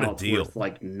 million, and What a now it's deal. worth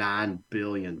like $9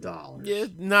 billion. Yeah,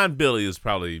 $9 billion is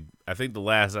probably. I think the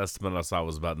last estimate I saw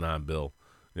was about $9 billion.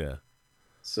 Yeah.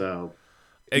 So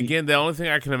Again, the only thing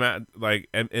I can imagine, like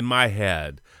in my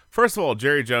head, first of all,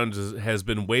 Jerry Jones has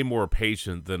been way more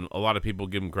patient than a lot of people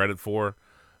give him credit for.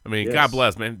 I mean, yes. God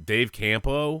bless, man. Dave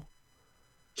Campo.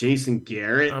 Jason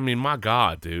Garrett. I mean, my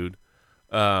God, dude.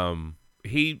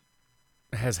 He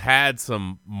has had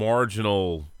some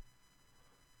marginal,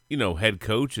 head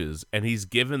coaches, and he's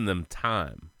given them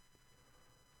time.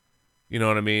 You know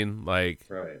what I mean? Like,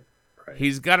 Right.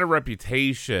 he's got a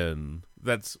reputation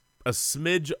that's a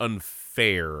smidge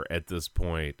unfair at this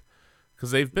point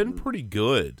because they've been pretty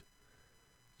good,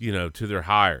 to their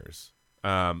hires.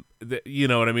 You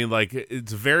know what I mean? Like,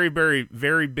 it's a very, very,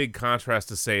 very big contrast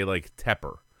to say like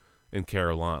Tepper in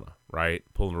Carolina, right?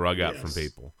 Pulling the rug out from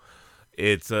people.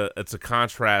 It's a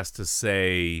contrast to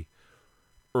say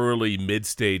early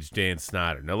mid-stage Dan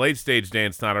Snyder. Now, late-stage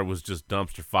Dan Snyder was just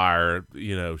dumpster fire,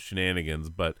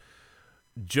 shenanigans, but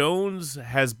Jones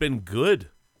has been good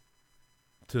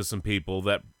to some people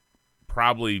that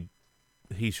probably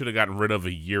he should have gotten rid of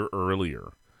a year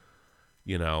earlier.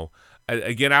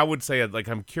 Again, I would say, like,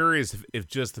 I'm curious if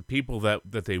just the people that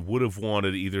they would have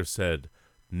wanted either said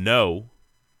no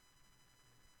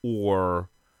or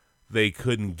they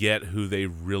couldn't get who they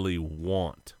really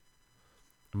want.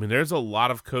 I mean, there's a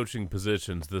lot of coaching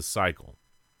positions this cycle.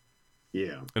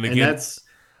 Yeah. And again, that's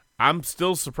I'm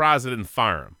still surprised they didn't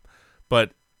fire him.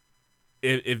 But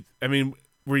if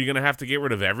were you going to have to get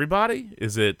rid of everybody?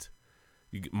 Is it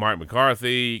Mark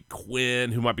McCarthy,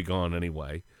 Quinn, who might be gone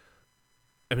anyway?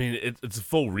 I mean, it's a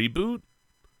full reboot?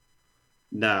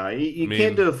 no, you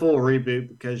can't do a full reboot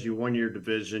because you won your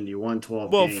division, you won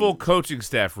 12 games. Full coaching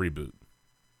staff reboot.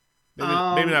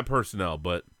 Maybe not personnel,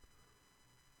 but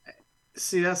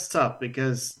see, that's tough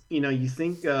because you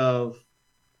think of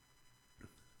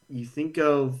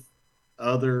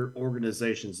other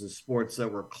organizations in sports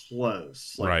that were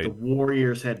close. Like right. the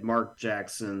Warriors had Mark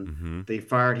Jackson. Mm-hmm. They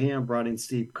fired him, brought in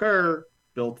Steve Kerr,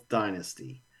 built the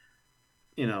dynasty.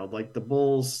 Like the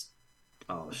Bulls.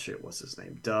 Oh shit, what's his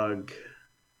name? Doug.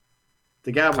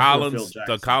 The guy before Phil Jackson.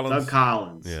 Doug Collins. Doug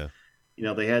Collins. Yeah.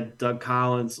 They had Doug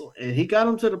Collins, and he got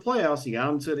them to the playoffs. He got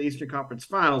them to the Eastern Conference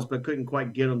Finals, but couldn't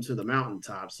quite get them to the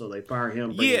mountaintop. So they fired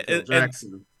him, bring in Phil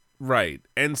Jackson. Right,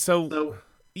 and so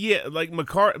yeah, like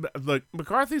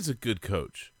McCarthy's a good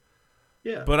coach.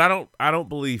 Yeah, but I don't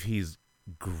believe he's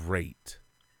great.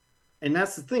 And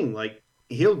that's the thing. Like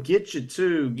he'll get you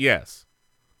to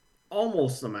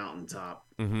almost the mountaintop.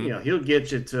 Mm-hmm. He'll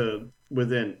get you to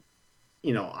within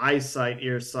eyesight,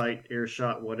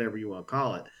 earshot, whatever you want to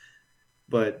call it.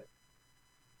 But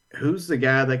who's the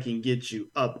guy that can get you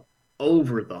up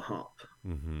over the hump?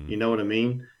 Mm-hmm. You know what I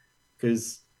mean?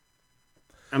 Because,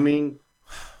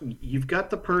 you've got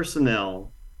the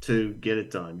personnel to get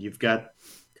it done.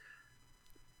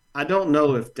 I don't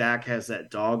know if Dak has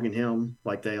that dog in him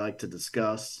like they like to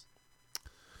discuss.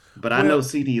 But I know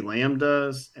CeeDee Lamb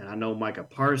does, and I know Micah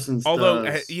Parsons does. Although,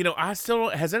 I still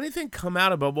don't, has anything come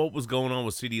out about what was going on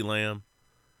with CeeDee Lamb?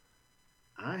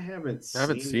 I haven't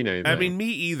seen anything. I mean, me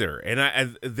either.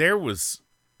 And they were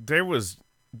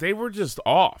just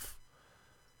off.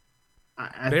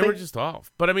 They were just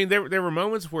off. But I mean, there were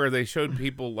moments where they showed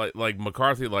people like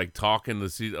McCarthy talking to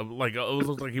see it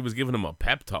looked like he was giving him a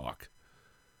pep talk.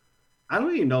 I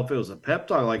don't even know if it was a pep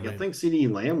talk. I think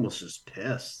CeeDee Lamb was just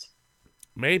pissed.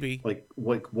 Maybe. Like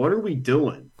what are we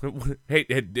doing? Hey,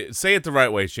 say it the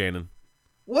right way, Shannon.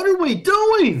 What are we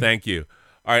doing? Thank you.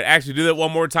 All right, actually, do that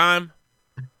one more time.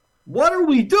 What are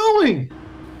we doing?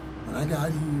 When I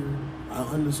got here, I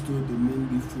understood the men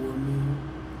before me.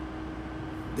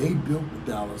 They built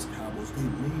the Dallas Cowboys. They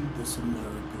made this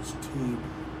America's team.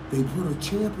 They put a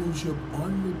championship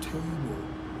on the table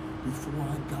before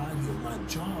I got here. My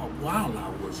job while I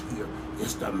was here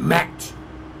is to match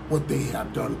what they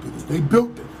have done because they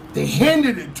built it. They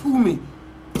handed it to me.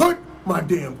 Put my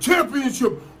damn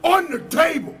championship on the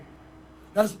table.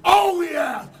 That's all we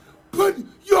ask. Put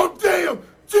your damn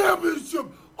championship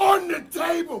on the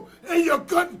table and you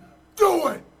couldn't do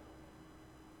it.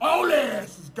 All their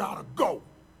asses gotta go.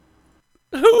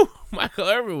 Ooh, Michael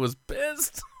Irvin was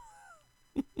pissed.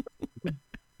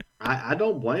 I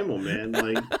don't blame him, man.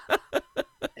 Like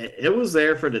it was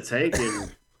there for the taking.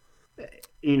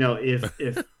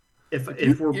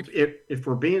 If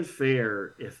we're being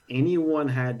fair, if anyone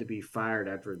had to be fired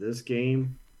after this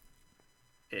game,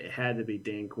 it had to be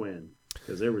Dan Quinn.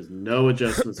 because there was no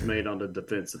adjustments made on the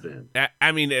defensive end.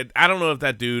 I mean, I don't know if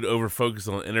that dude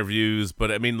overfocused on interviews,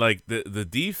 but I mean, like the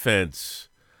defense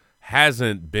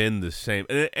hasn't been the same.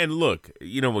 And look,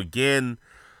 again,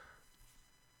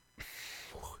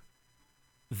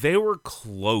 they were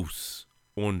close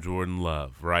on Jordan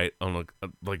Love, right? On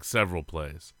like several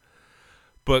plays,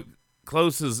 but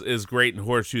close is great in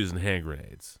horseshoes and hand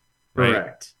grenades, right?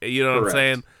 Correct. You know what Correct. I'm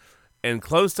saying? And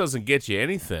close doesn't get you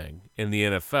anything in the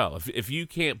NFL. If you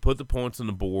can't put the points on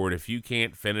the board, if you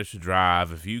can't finish a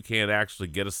drive, if you can't actually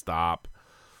get a stop,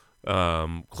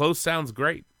 close sounds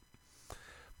great.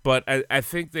 But I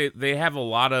think they have a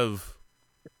lot of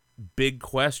big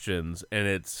questions, and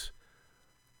it's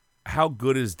how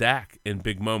good is Dak in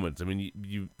big moments? I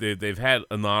mean, they've had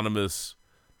anonymous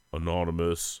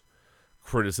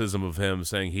criticism of him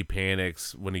saying he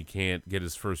panics when he can't get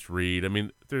his first read. I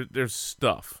mean, there's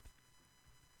stuff.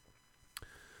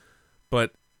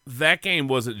 But that game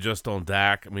wasn't just on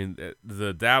Dak. I mean,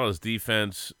 the Dallas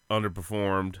defense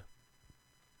underperformed.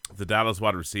 The Dallas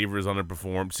wide receivers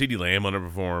underperformed. CeeDee Lamb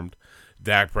underperformed.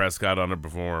 Dak Prescott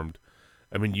underperformed.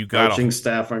 I mean, you got coaching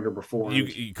staff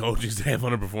underperformed. Coaching staff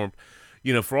underperformed.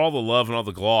 For all the love and all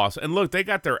the gloss. And look, they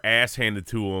got their ass handed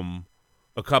to them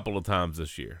a couple of times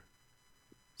this year.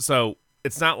 So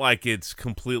it's not like it's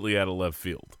completely out of left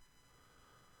field.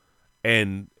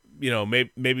 And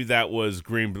maybe that was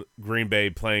Green Bay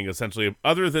playing essentially,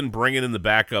 other than bringing in the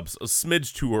backups, a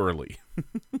smidge too early.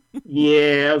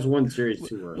 Yeah, that was one series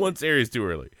too early. One series too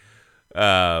early.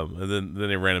 And then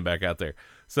they ran him back out there.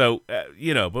 So, but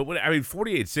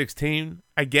 48-16,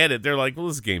 I get it. They're like, well,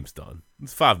 this game's done.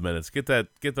 It's 5 minutes. Get that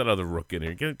other rook in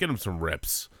here. Get him some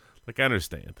reps. Like, I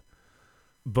understand.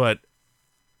 But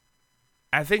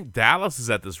I think Dallas is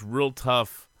at this real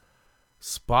tough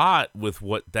spot with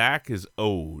what Dak is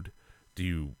owed. Do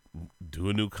you do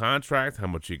a new contract? How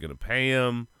much are you going to pay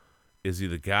him? Is he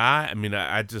the guy? I mean,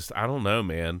 I don't know,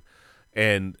 man.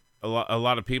 And a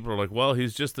lot of people are like, well,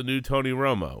 he's just the new Tony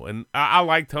Romo. And I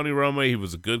like Tony Romo. He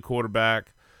was a good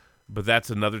quarterback. But that's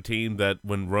another team that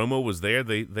when Romo was there,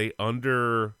 they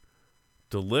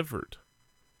under-delivered.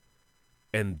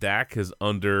 And Dak has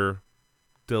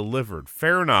under-delivered.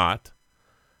 Fair or not.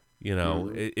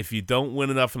 If you don't win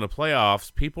enough in the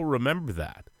playoffs, people remember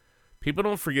that. People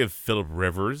don't forgive Phillip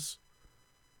Rivers,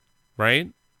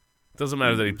 right? It doesn't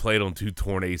matter that he played on 2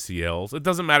 torn ACLs. It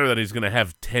doesn't matter that he's going to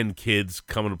have 10 kids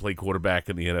coming to play quarterback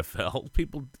in the NFL.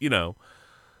 People,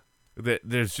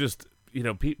 there's just,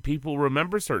 people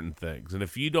remember certain things. And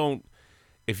if you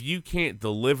can't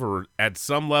deliver at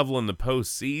some level in the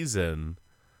postseason,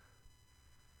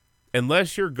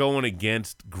 unless you're going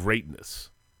against greatness,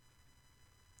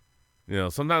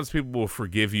 sometimes people will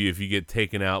forgive you if you get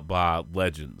taken out by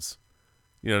legends.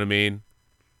 You know what I mean?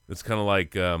 It's kind of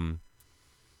like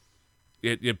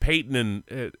Peyton and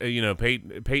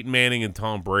Peyton Manning and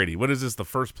Tom Brady. What is this? The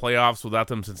first playoffs without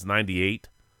them since '98,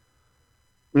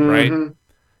 right?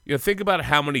 Think about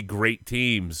how many great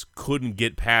teams couldn't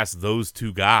get past those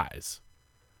two guys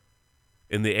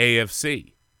in the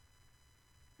AFC.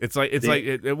 It's like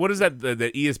what is that?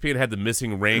 The ESPN had the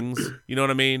missing rings. You know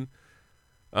what I mean?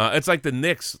 It's like the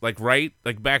Knicks, right?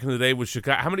 Like back in the day with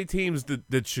Chicago. How many teams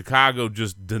did Chicago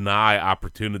just deny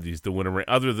opportunities to win a ring,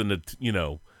 other than the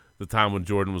time when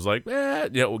Jordan was like,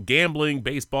 gambling,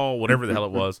 baseball, whatever the hell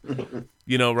it was, right?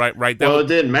 It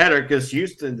didn't matter because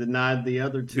Houston denied the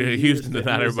other two. Yeah, Houston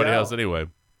denied everybody else anyway.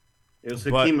 It was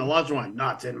Hakeem Olajuwon,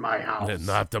 not in my house.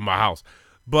 Not in my house.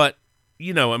 But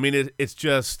it's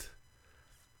just.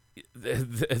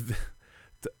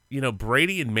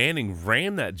 Brady and Manning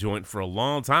ran that joint for a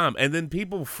long time, and then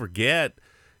people forget.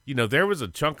 There was a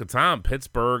chunk of time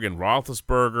Pittsburgh and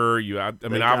Roethlisberger.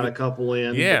 They got a couple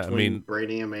in. Yeah, between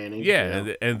Brady and Manning.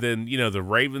 Yeah, and then the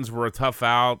Ravens were a tough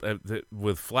out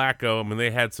with Flacco. I mean,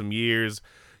 they had some years.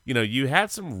 You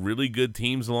had some really good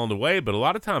teams along the way, but a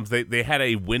lot of times they had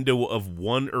a window of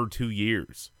 1 or 2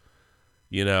 years.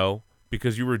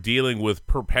 Because you were dealing with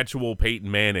perpetual Peyton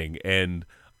Manning and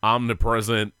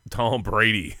omnipresent Tom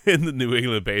Brady in the New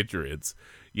England Patriots,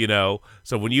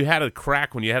 So when you had a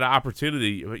crack, when you had an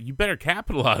opportunity, you better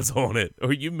capitalize on it,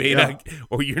 or you may not,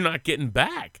 or you're not getting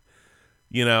back,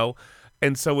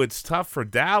 And so it's tough for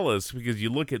Dallas because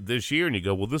you look at this year and you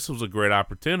go, well, this was a great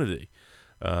opportunity.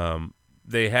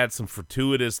 They had some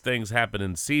fortuitous things happen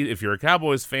in season. If you're a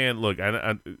Cowboys fan, look,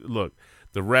 look,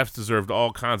 the refs deserved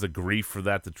all kinds of grief for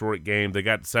that Detroit game. They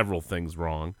got several things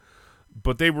wrong.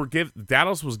 But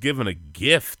Dallas was given a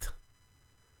gift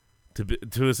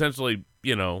to essentially,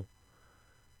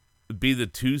 be the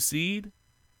 2 seed.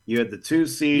 You had the 2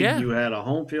 seed. Yeah. You had a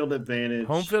home field advantage.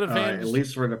 Home field advantage. At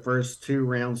least for the first 2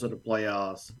 rounds of the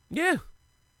playoffs. Yeah.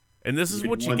 And this is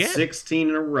what you won get. 16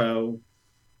 in a row,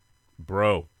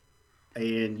 Bro.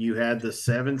 and you had the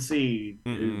 7 seed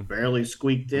who barely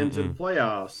squeaked into the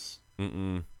playoffs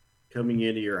coming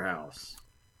into your house.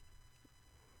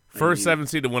 First 7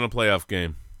 seed to win a playoff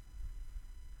game.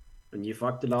 And you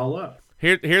fucked it all up.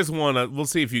 Here's one. We'll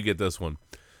see if you get this one.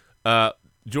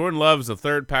 Jordan Love is the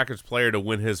third Packers player to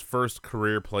win his first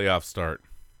career playoff start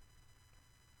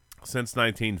since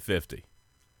 1950.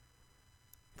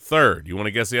 Third. You want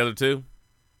to guess the other two?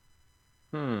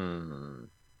 Favre.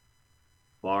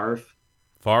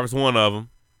 Favre's one of them.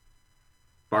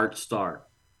 Bart Starr.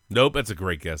 Nope, that's a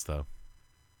great guess, though.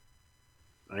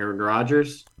 Aaron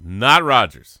Rodgers. Not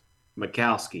Rodgers.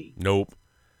 Mikowski. Nope.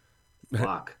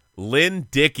 Fuck. Lynn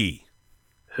Dickey.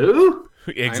 Who?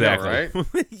 Exactly. I know,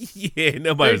 right? Yeah,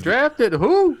 nobody. They drafted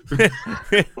who?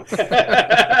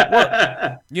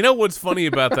 You know what's funny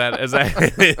about that is I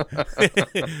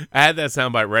had that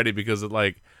soundbite ready because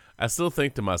I still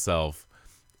think to myself,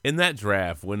 in that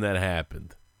draft when that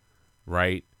happened,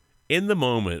 right? In the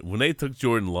moment when they took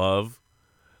Jordan Love,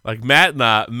 like Matt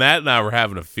and I were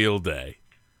having a field day.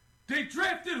 They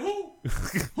drafted who? Who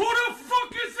the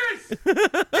fuck is this?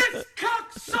 This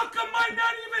cocksucker might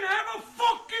not even have a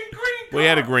fucking green card. Well, he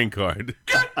had a green card.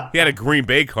 He had a Green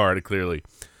Bay card, clearly.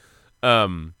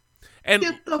 And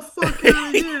Get the fuck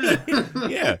out of here.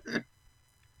 yeah.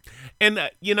 And,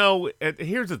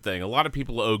 here's the thing. A lot of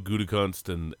people owe Gutekunst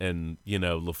and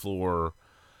LaFleur,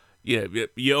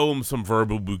 you owe them some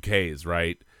verbal bouquets,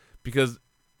 right? Because,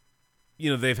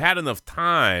 they've had enough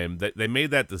time that they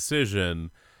made that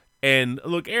decision. And,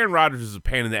 look, Aaron Rodgers is a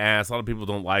pain in the ass. A lot of people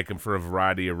don't like him for a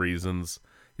variety of reasons.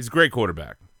 He's a great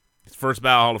quarterback. He's first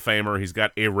ballot Hall of Famer. He's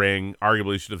got a ring.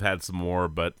 Arguably should have had some more,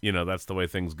 but, that's the way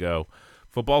things go.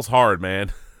 Football's hard,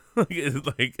 man.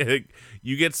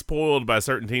 You get spoiled by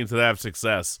certain teams that have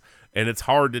success, and it's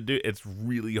hard to do. It's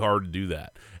really hard to do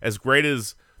that. As great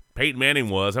as Peyton Manning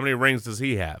was, how many rings does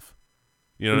he have?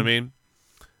 You know what I mean?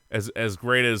 As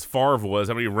great as Favre was,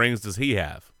 how many rings does he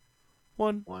have?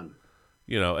 One.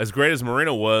 As great as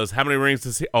Marino was, how many rings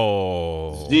does he?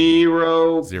 Oh,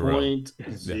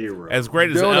 0.0. As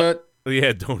great as Donut.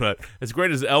 Donut. As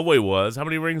great as Elway was, how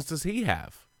many rings does he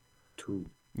have? 2.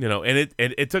 And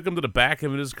it took him to the back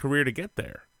of his career to get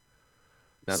there.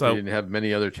 Not that he didn't have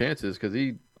many other chances because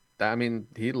he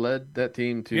led that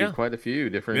team to quite a few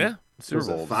different Super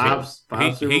Bowls.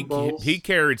 Five Super Bowls? He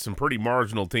carried some pretty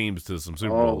marginal teams to some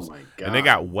Super Bowls. Oh, my God. And they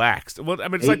got waxed. Well, I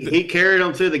mean, he carried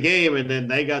them to the game, and then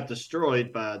they got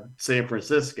destroyed by San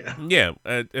Francisco. Yeah.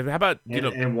 How about,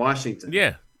 and Washington.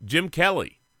 Yeah. Jim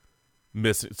Kelly.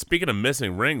 Speaking of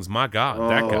missing rings, my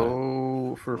God, that guy.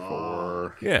 Oh, for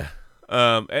 4. Yeah.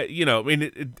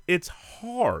 It's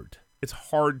hard. It's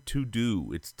hard to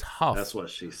do. It's tough. That's what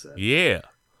she said. Yeah.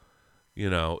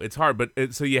 It's hard. But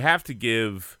so you have to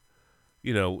give,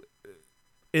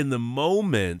 in the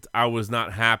moment, I was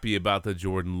not happy about the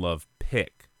Jordan Love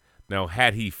pick. Now,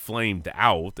 had he flamed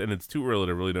out, and it's too early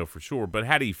to really know for sure, but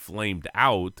had he flamed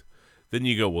out, then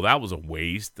you go, well, that was a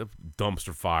waste, a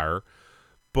dumpster fire.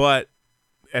 But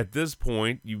at this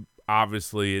point, you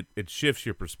obviously it shifts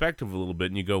your perspective a little bit,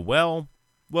 and you go, well,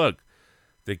 look,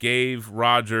 they gave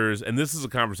Rodgers, and this is a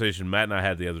conversation Matt and I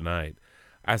had the other night.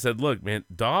 I said, look, man,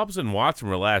 Dobbs and Watson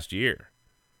were last year.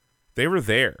 They were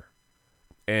there.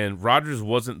 And Rodgers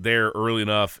wasn't there early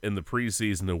enough in the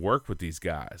preseason to work with these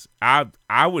guys.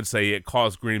 I would say it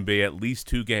cost Green Bay at least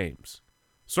 2 games.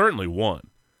 Certainly 1.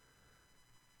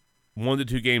 1 to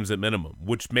 2 games at minimum,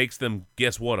 which makes them,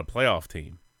 guess what, a playoff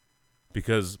team.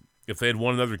 Because if they had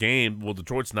won another game, well,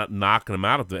 Detroit's not knocking them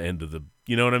out at the end of the,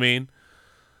 you know what I mean?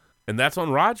 And that's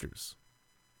on Rodgers,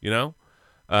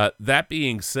 That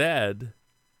being said,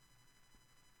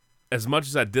 as much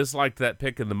as I disliked that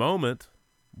pick in the moment,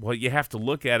 well, you have to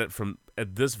look at it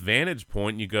at this vantage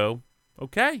point, and you go,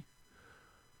 okay,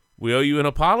 we owe you an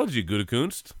apology,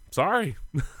 Gutekunst. Sorry.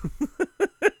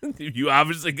 You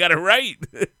obviously got it right.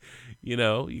 You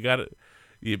got it.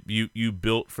 You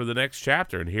built for the next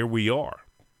chapter, and here we are.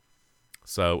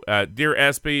 So, dear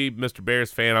SB, Mr.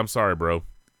 Bears fan, I'm sorry, bro.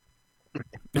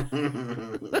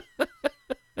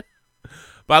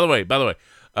 By the way,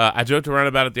 I joked around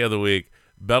about it the other week.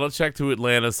 Belichick to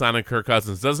Atlanta signing Kirk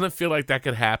Cousins. Doesn't it feel like that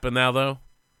could happen now, though?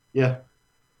 Yeah,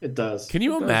 it does. Can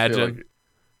you imagine?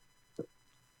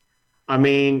 I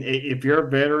mean, if you're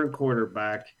a veteran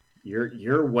quarterback,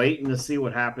 you're waiting to see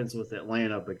what happens with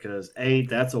Atlanta because A,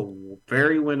 that's a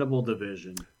very winnable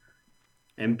division,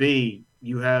 and B,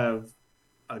 you have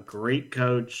a great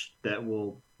coach that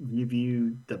will give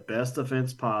you the best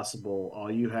defense possible.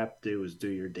 All you have to do is do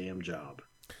your damn job.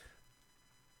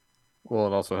 Well,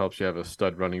 it also helps you have a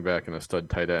stud running back and a stud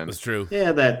tight end. That's true. Yeah,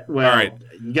 All right.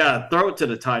 you gotta throw it to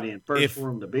the tight end first for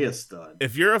him to be a stud.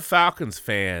 If you're a Falcons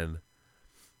fan,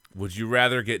 would you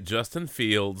rather get Justin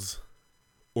Fields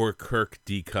or Kirk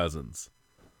D. Cousins?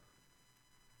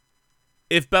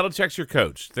 If Belichick's your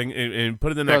coach, and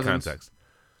put it in that context.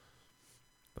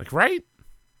 Like, right?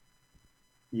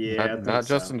 Yeah, not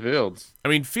Justin Fields. I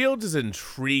mean, Fields is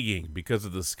intriguing because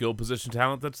of the skill position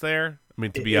talent that's there. I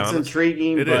mean, to be honest. It's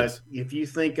intriguing, it but is. if you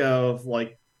think of,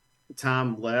 like,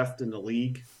 time left in the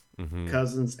league,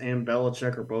 Cousins and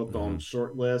Belichick are both on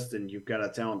short list, and you've got a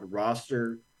talented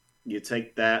roster, you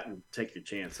take that and take your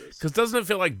chances. Because doesn't it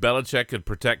feel like Belichick could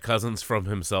protect Cousins from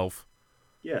himself?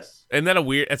 Yes. And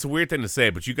that's a weird thing to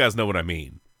say, but you guys know what I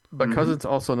mean. But Cousins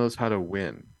also knows how to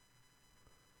win.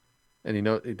 And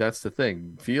that's the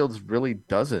thing. Fields really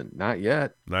doesn't. Not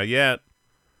yet. Not yet.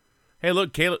 Hey,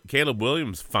 look, Caleb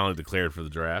Williams finally declared for the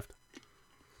draft.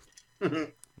 How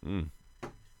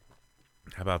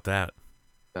about that?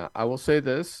 I will say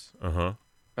this Uh-huh.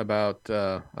 about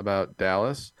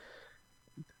Dallas.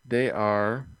 They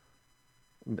are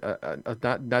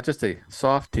not just a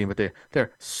soft team, but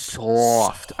they're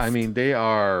soft. I mean, they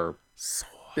are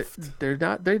soft. They're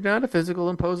not a physical,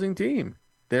 imposing team.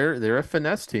 They're a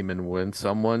finesse team, and when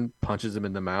someone punches them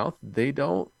in the mouth, they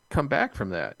don't come back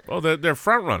from that. Well, they're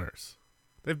front runners.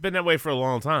 They've been that way for a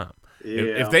long time. Yeah.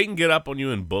 If they can get up on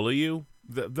you and bully you,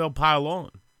 they'll pile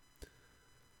on.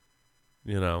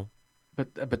 You know.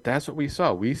 But that's what we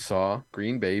saw. We saw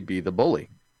Green Bay be the bully,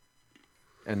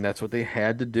 and that's what they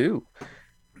had to do.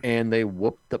 And they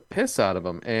whooped the piss out of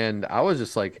them. And I was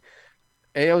just like,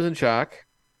 A, I was in shock.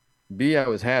 B, I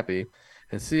was happy.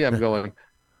 And C, I'm going,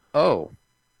 oh,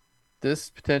 this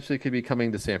potentially could be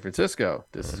coming to San Francisco.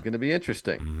 This is going to be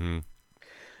interesting. Mm-hmm.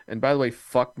 And by the way,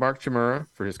 fuck Mark Chmura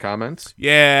for his comments.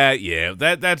 Yeah.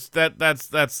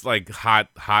 That's like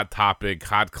hot topic,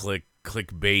 hot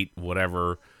clickbait,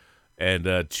 whatever. And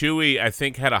Chewy, I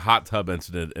think, had a hot tub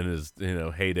incident in his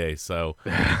heyday. So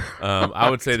I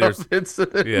would say there's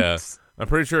yeah. I'm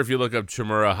pretty sure if you look up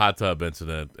Chmura hot tub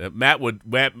incident, Matt would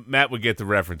get the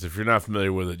reference. If you're not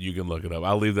familiar with it, you can look it up.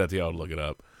 I'll leave that to y'all to look it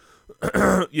up.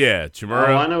 Yeah, Chmura.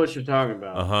 Oh, I know what you're talking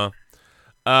about.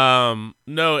 No,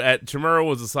 Chmura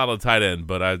was a solid tight end,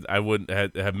 but I wouldn't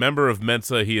have member of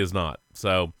Mensa. He is not.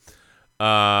 So,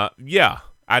 yeah,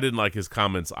 I didn't like his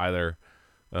comments either.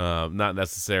 Not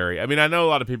necessary. I mean, I know a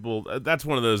lot of people. That's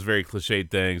one of those very cliched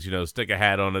things. Stick a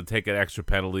hat on it, take an extra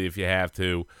penalty if you have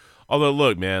to. Although,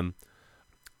 look, man,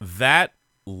 that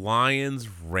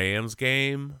Lions-Rams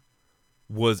game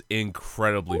was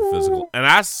incredibly physical, and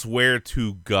I swear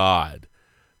to God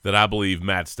that I believe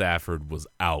Matt Stafford was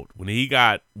out when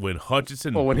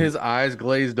Hutchinson. Well, when his eyes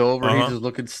glazed over, he's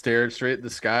just stared straight at the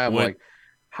sky. I'm like,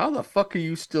 how the fuck are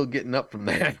you still getting up from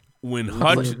that? When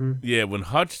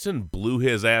Hutchinson blew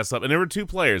his ass up, and there were two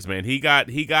players, man. He got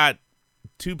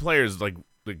two players like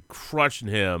crushing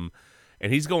him,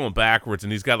 and he's going backwards,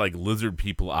 and he's got like lizard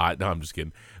people eyes. No, I'm just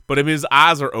kidding. But I mean, his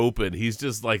eyes are open. He's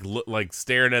just like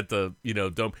staring at the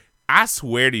dome. I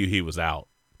swear to you, he was out.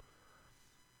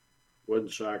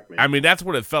 Wouldn't shock me. I mean, that's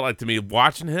what it felt like to me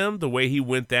watching him, the way he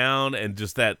went down, and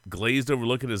just that glazed over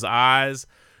look in his eyes.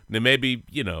 And then maybe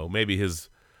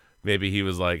he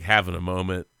was like having a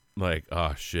moment. Like,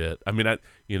 oh shit. I mean,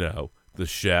 the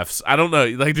chefs. I don't know.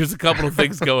 Like, there's a couple of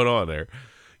things going on there,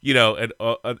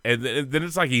 and then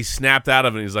it's like he snapped out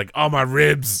of it. And he's like, oh, my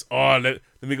ribs. Oh, let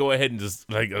me go ahead and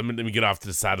just let me get off to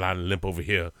the sideline and limp over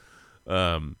here.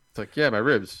 It's like, yeah, my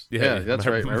ribs. Yeah, that's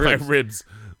right, my ribs. My ribs.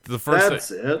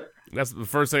 That's the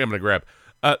first thing I'm gonna grab.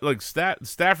 Like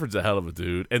Stafford's a hell of a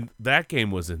dude, and that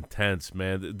game was intense,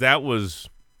 man. That was,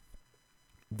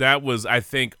 I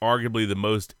think, arguably the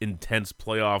most intense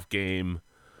playoff game.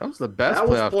 That was the best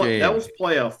playoff game. That was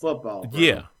playoff football, bro.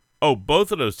 Yeah. Oh,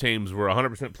 both of those teams were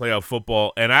 100% playoff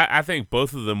football, and I think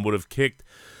both of them would have kicked.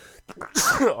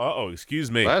 Excuse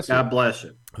me. God bless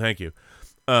you. Thank you.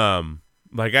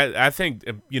 I think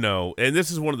and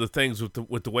this is one of the things with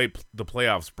the way the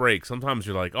playoffs break. Sometimes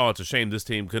you're like, oh, it's a shame this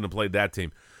team couldn't have played that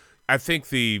team. I think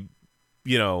the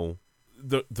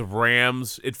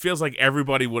Rams, it feels like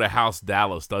everybody would have housed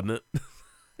Dallas, doesn't it?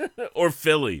 Or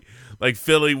Philly. Like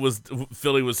Philly was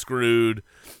screwed.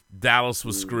 Dallas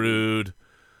was screwed.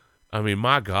 I mean,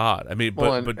 my God. I mean,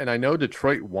 but I know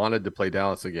Detroit wanted to play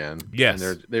Dallas again. Yes,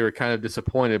 and they were kind of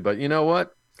disappointed. But you know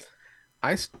what?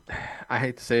 I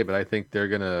hate to say it, but I think they're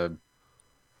gonna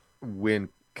win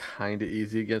kind of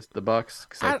easy against the Bucks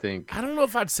because I don't know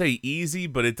if I'd say easy,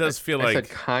 but it does feel like I said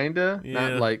kinda,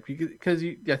 not like because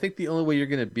I think the only way you're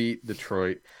gonna beat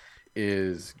Detroit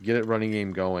is get a running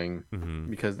game going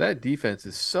because that defense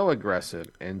is so aggressive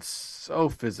and so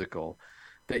physical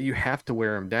that you have to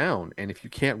wear them down. And if you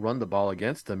can't run the ball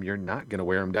against them, you're not going to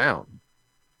wear them down.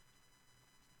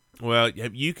 Well,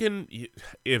 you can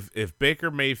if Baker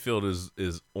Mayfield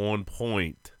is on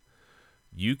point,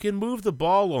 you can move the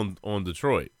ball on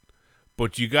Detroit,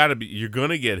 but you're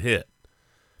gonna get hit.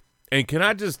 And can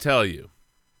I just tell you,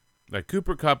 that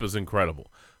Cooper Kupp is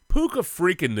incredible. Puka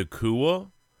freaking Nacua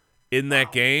in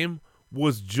that game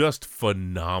was just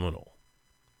phenomenal.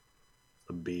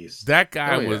 A beast. That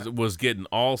guy was getting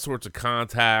all sorts of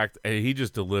contact, and he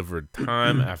just delivered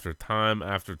time after time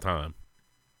after time.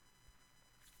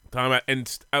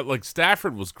 And like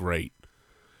Stafford was great.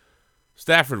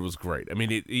 I mean,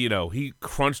 he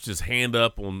crunched his hand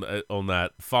up on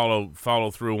that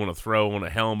follow through on a throw on a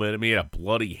helmet. I mean, he had a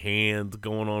bloody hand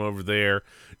going on over there.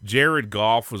 Jared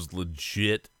Goff was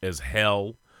legit as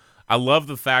hell. I love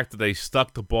the fact that they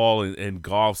stuck the ball in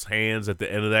Goff's hands at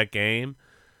the end of that game.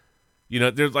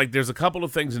 There's a couple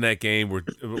of things in that game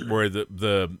where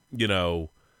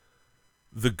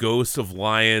the ghost of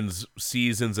Lions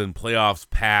seasons and playoffs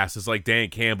past is like Dan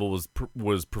Campbell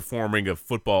was performing a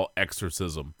football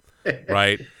exorcism,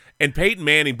 right? And Peyton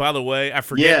Manning, by the way, I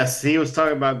forget. Yes, he was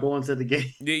talking about going to the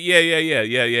game.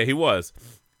 Yeah, he was.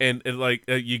 And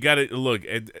you got to look.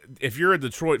 If you're a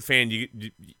Detroit fan, you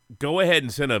go ahead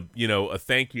and send a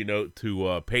thank you note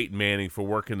to Peyton Manning for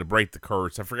working to break the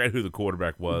curse. I forgot who the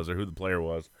quarterback was or who the player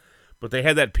was, but they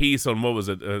had that piece on what was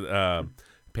it?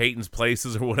 Peyton's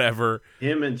Places or whatever.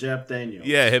 Him and Jeff Daniels.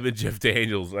 Yeah, him and Jeff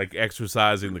Daniels, like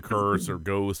exercising the curse or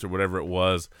ghost or whatever it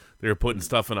was. They were putting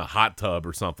stuff in a hot tub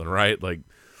or something, right? Like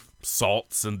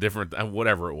salts and different,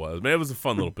 whatever it was. Man, it was a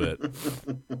fun little bit.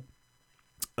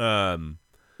 I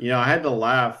had to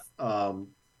laugh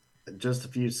just a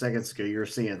few seconds ago. You're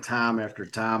seeing time after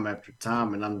time after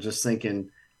time, and I'm just thinking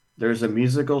there's a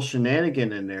musical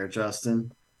shenanigan in there,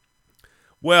 Justin.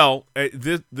 Well,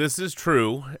 this is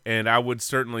true, and I would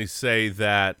certainly say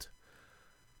that,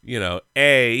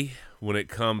 when it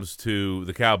comes to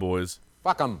the Cowboys,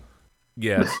 Fuck them.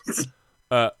 yes,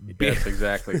 Yes,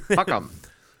 exactly. Fuck them.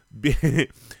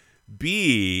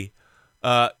 B,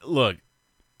 look,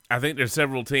 I think there's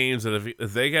several teams that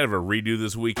if they got to redo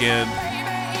this weekend,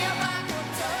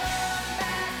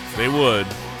 they would.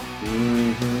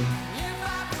 Mm-hmm.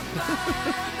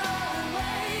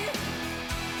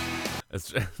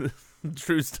 That's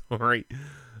true story.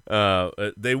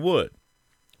 They would,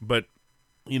 but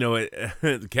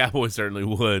the Cowboys certainly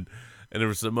would. And there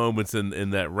were some moments in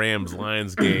that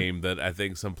Rams-Lions game that I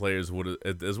think some players would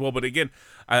as well. But again,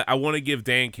 I want to give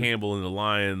Dan Campbell and the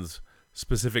Lions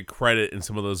specific credit in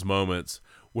some of those moments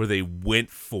where they went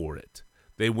for it.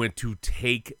 They went to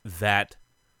take that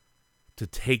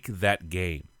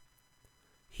game.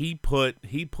 He put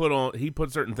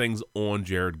certain things on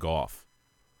Jared Goff.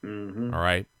 Mm-hmm. All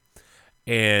right.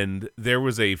 And there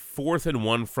was a 4th and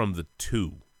 1 from the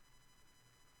 2.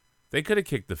 They could have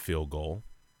kicked the field goal.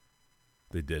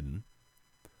 They didn't.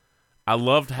 I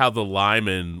loved how the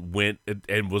lineman went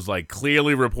and was like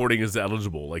clearly reporting as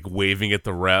eligible, like waving at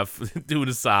the ref, doing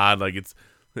a sign like it's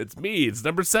me, it's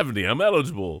number 70, I'm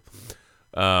eligible.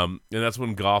 And that's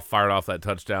when Goff fired off that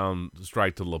touchdown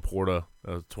strike to Laporta,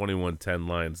 21-10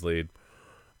 Lions lead.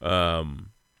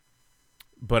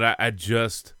 But I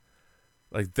just,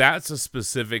 like, that's a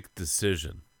specific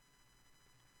decision.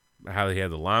 How they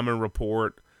had the lineman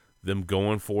report, them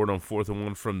going for it on 4th and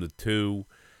 1 from the 2,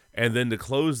 and then to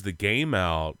close the game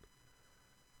out,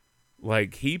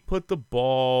 like, he put the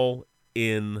ball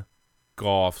in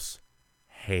Goff's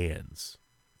hands.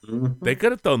 Mm-hmm. They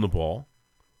could have thrown the ball.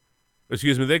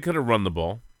 Excuse me, they could have run the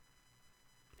ball.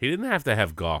 He didn't have to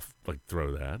have Goff, like,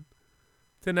 throw that.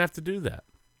 Didn't have to do that.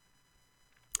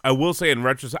 I will say in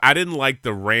retrospect, I didn't like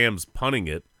the Rams punting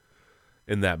it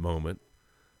in that moment.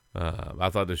 I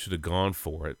thought they should have gone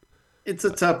for it. It's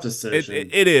a tough decision.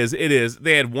 It is.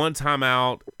 They had one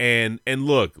timeout, and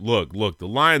look. The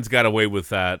Lions got away with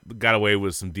that. Got away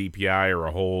with some DPI or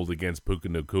a hold against Puka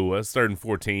Nacua. 3rd and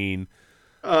 14.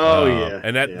 Oh yeah,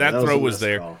 and that throw was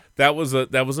there. Call. That was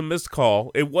a missed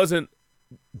call. It wasn't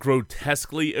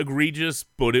grotesquely egregious,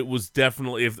 but it was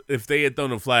definitely, if they had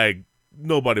thrown a flag,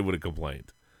 nobody would have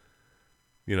complained.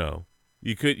 You know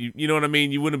what I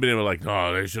mean? You wouldn't have been able to, like,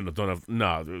 no, they shouldn't have thrown a,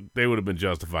 no, they would have been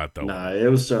justified though. No, it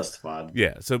was justified.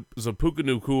 Yeah, so Puka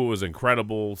Nacua was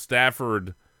incredible.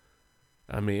 Stafford,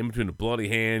 I mean, in between the bloody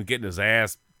hand, getting his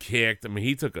ass kicked. I mean,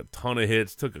 he took a ton of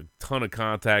hits, took a ton of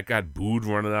contact, got booed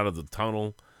running out of the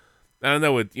tunnel. I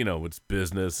know it's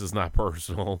business, it's not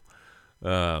personal.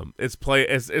 It's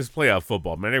playoff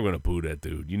football, man. They're going to boo that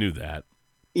dude. You knew that.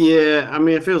 Yeah, I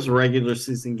mean, if it was a regular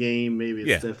season game, maybe it's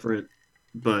Yeah. different.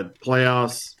 But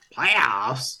playoffs,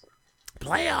 Playoffs.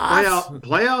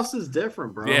 playoffs is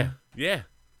different, bro. Yeah.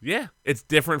 It's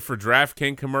different for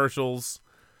DraftKings commercials.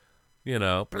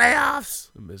 Playoffs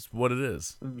is what it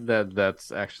is.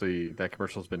 That's actually that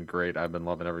commercial's been great. I've been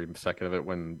loving every second of it.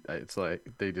 When it's like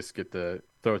they just get to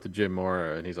throw it to Jim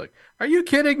Moore, and he's like, "Are you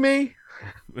kidding me?"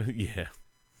 Yeah,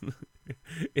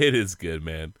 it is good,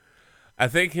 man. I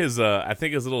think his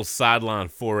little sideline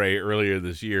foray earlier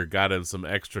this year got him some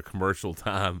extra commercial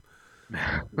time.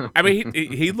 I mean,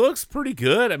 he looks pretty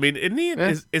good. I mean, isn't he?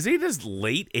 Yeah. Is he in his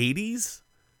late 80s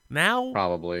now?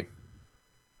 Probably.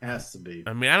 Has to be.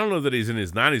 I mean, I don't know that he's in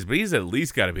his 90s, but he's at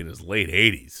least got to be in his late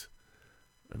 80s.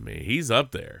 I mean, he's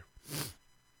up there.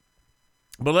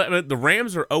 But the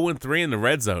Rams are 0-3 in the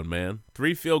red zone, man.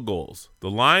 3 field goals. The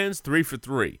Lions 3 for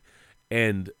 3,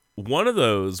 and one of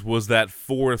those was that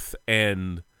 4th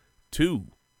and 2,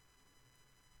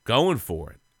 going for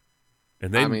it.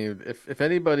 And I mean, if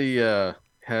anybody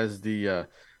has the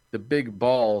big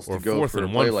balls to Or go 4th for a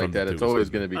and play 1 like from the that, two, it's always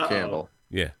excuse me. going to be Campbell.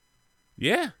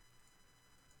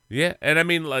 Yeah, and I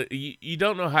mean, like you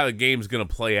don't know how the game's going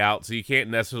to play out, so you can't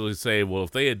necessarily say, well,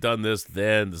 if they had done this,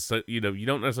 then you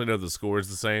don't necessarily know the score is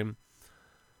the same.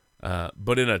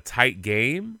 But in a tight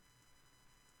game,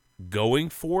 going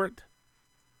for it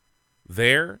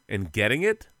there and getting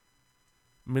it,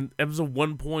 I mean, it was a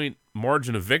 1-point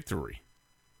margin of victory.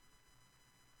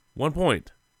 1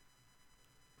 point.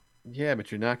 Yeah,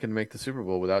 but you're not going to make the Super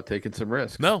Bowl without taking some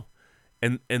risks. No,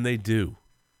 and they do.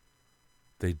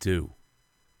 They do.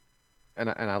 And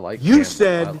I like You Campbell.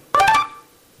 said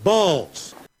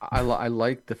balls. I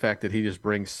like the fact that he just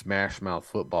brings smash mouth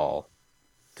football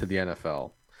to the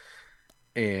NFL,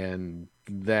 and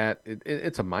that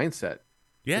it's a mindset.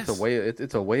 Yes.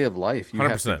 It's a way of life. You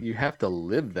 100%. you have to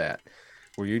live that,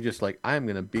 where you're just like, I'm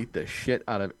gonna beat the shit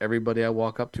out of everybody I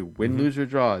walk up to. Win, lose or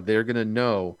draw, they're gonna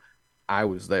know I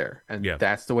was there, and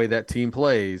that's the way that team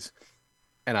plays.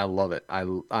 And I love it.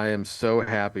 I am so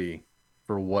happy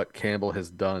for what Campbell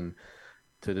has done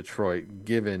to Detroit,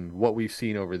 given what we've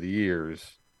seen over the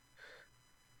years.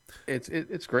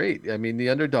 It's great. I mean, the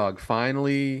underdog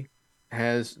finally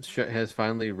has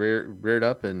finally reared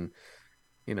up, and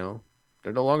they're no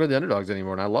longer the underdogs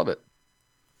anymore, and I love it.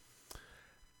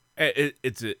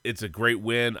 It's a great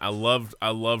win. I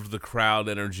loved the crowd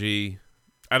energy.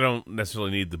 I don't necessarily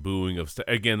need the booing of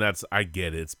again. I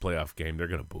get it. It's a playoff game. They're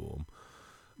gonna boo them.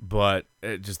 But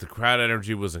just the crowd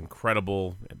energy was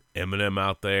incredible, and Eminem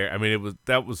out there. I mean,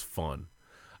 that was fun.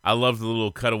 I loved the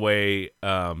little cutaway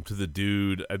to the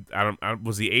dude.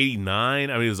 Was he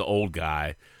 89? I mean, he was an old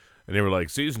guy, and they were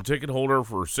like season ticket holder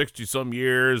for 60-some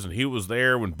years, and he was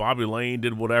there when Bobby Lane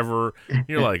did whatever. And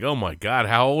you're like, oh my God,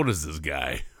 how old is this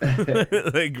guy?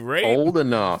 Like, great, Old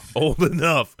enough. Good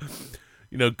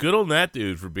on that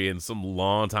dude for being some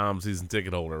long time season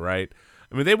ticket holder, right?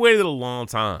 I mean, they waited a long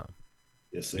time.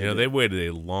 Yes, They waited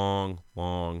a long,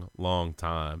 long, long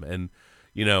time, and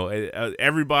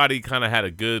everybody kind of had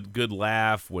a good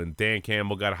laugh when Dan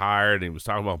Campbell got hired, and he was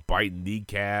talking about biting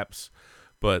kneecaps,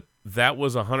 but that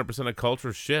was 100% a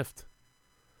culture shift,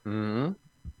 and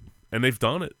they've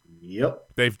done it.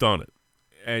 Yep, They've done it,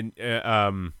 and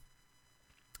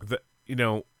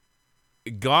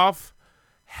Goff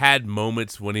had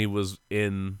moments when he was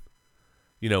in,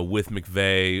 with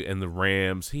McVay and the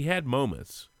Rams. He had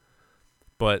moments.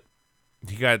 But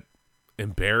he got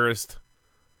embarrassed,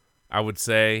 I would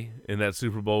say, in that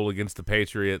Super Bowl against the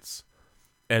Patriots.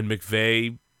 And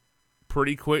McVay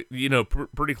pretty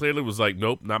clearly was like,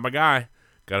 nope, not my guy.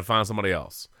 Got to find somebody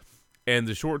else. And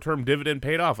the short-term dividend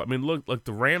paid off. I mean, look,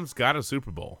 the Rams got a Super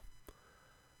Bowl.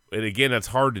 And again, that's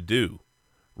hard to do,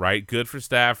 right? Good for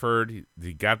Stafford.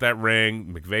 He got that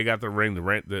ring. McVay got the ring.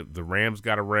 The Rams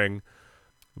got a ring.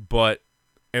 But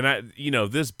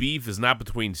this beef is not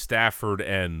between Stafford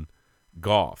and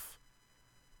Goff,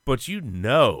 but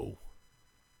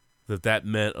that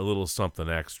meant a little something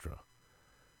extra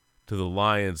to the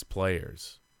Lions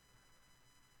players,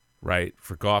 right?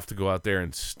 For Goff to go out there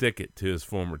and stick it to his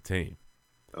former team.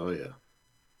 Oh yeah.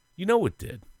 It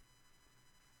did.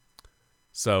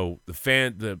 So the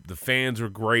fans were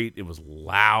great. It was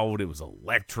loud. It was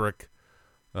electric.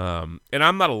 And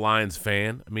I'm not a Lions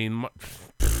fan. I mean,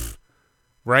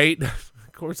 right?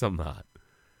 Of course I'm not.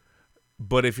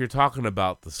 But if you're talking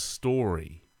about the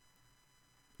story,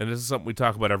 and this is something we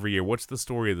talk about every year, what's the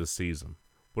story of the season?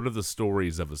 What are the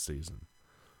stories of a season?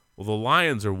 Well, the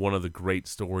Lions are one of the great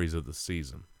stories of the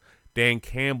season. Dan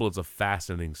Campbell is a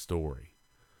fascinating story,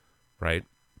 right?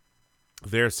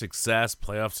 Their success,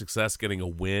 playoff success, getting a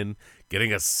win,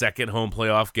 getting a second home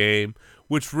playoff game,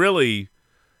 which really,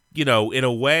 in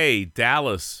a way,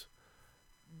 Dallas,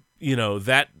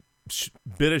 that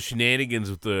bit of shenanigans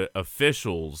with the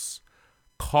officials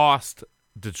cost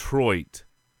Detroit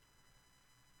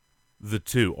the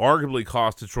 2. Arguably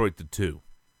cost Detroit the 2.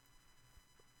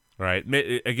 Right?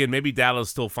 Again, maybe Dallas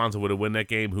still finds a way to win that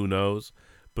game. Who knows?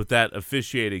 But that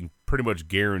officiating pretty much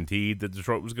guaranteed that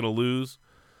Detroit was going to lose.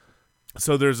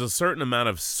 So there's a certain amount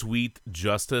of sweet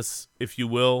justice, if you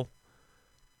will,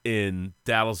 in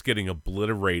Dallas getting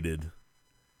obliterated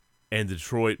and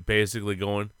Detroit basically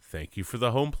going, thank you for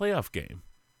the home playoff game.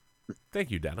 Thank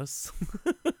you, Dallas.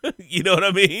 You know what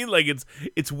I mean? Like,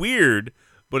 it's weird,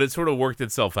 but it sort of worked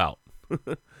itself out.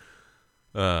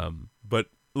 But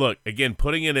look, again,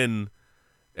 putting it in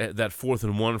that 4th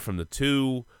and 1 from the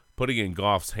 2, putting it in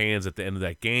Goff's hands at the end of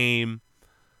that game,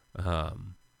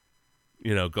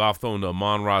 Goff throwing to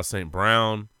Amon-Ra St.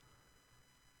 Brown.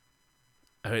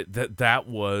 I mean, that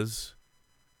was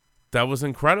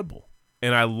incredible,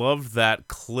 and I loved that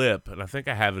clip. And I think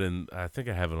I have it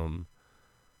on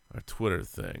our Twitter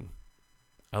thing.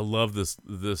 I love this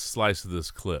slice of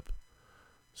this clip.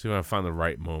 See if I can find the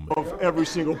right moment. Of every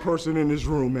single person in this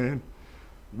room, man,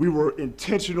 we were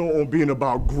intentional on being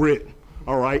about grit.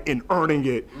 All right, and earning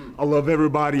it. I love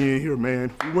everybody in here,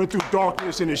 man. We went through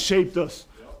darkness and it shaped us.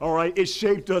 All right, it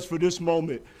shaped us for this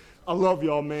moment. I love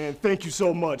y'all, man. Thank you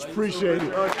so much. Appreciate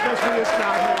it. Especially this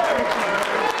time,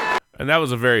 man. And that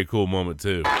was a very cool moment,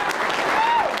 too.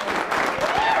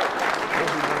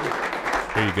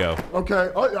 Here you go.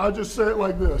 Okay, I'll just say it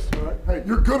like this. All right? Hey,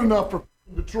 you're good enough for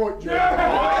Detroit, Jay.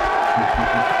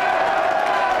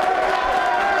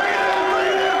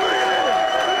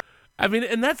 I mean,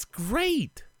 and that's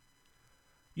great.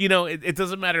 It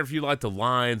doesn't matter if you like the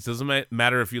Lions. Doesn't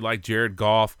matter if you like Jared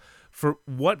Goff. For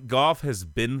what Goff has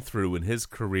been through in his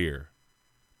career,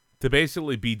 to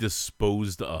basically be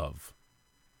disposed of,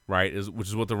 right, which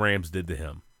is what the Rams did to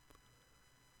him.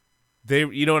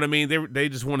 You know what I mean? They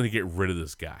just wanted to get rid of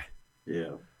this guy.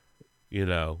 Yeah.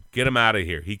 Get him out of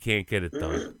here. He can't get it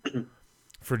done.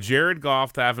 For Jared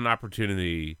Goff to have an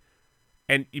opportunity,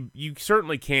 and you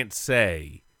certainly can't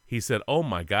say, he said, oh,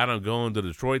 my God, I'm going to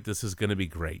Detroit. This is going to be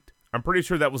great. I'm pretty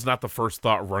sure that was not the first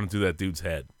thought running through that dude's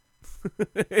head.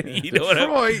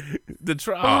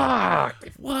 Detroit. Oh,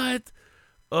 what?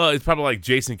 It's probably like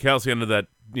Jason Kelsey under that,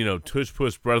 tush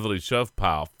push brotherly shove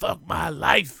pile. Fuck my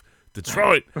life,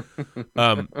 Detroit.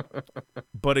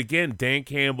 But again, Dan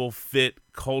Campbell fit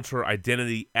culture,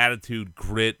 identity, attitude,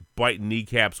 grit, biting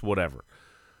kneecaps, whatever.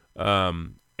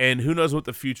 And who knows what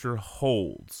the future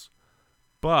holds.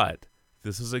 But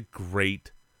this is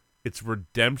it's a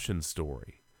redemption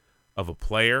story of a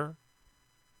player,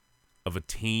 of a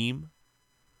team,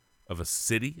 of a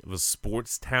city, of a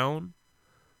sports town.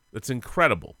 That's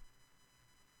incredible,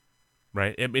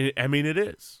 right? I mean, it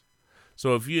is.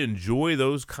 So if you enjoy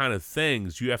those kind of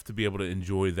things, you have to be able to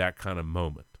enjoy that kind of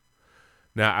moment.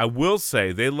 Now, I will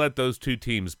say they let those two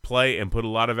teams play and put a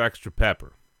lot of extra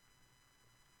pepper.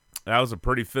 That was a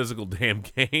pretty physical damn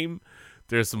game.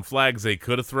 There's some flags they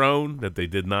could have thrown that they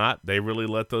did not. They really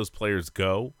let those players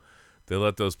go. They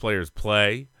let those players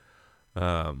play.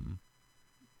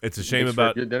 It's a shame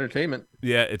about good entertainment.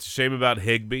 Yeah, it's a shame about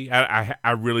Higbee.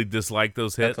 I really dislike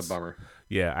those hits. That's a bummer.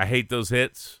 Yeah, I hate those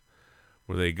hits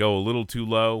where they go a little too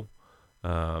low.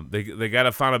 They got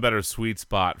to find a better sweet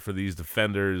spot for these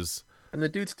defenders. And the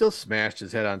dude still smashed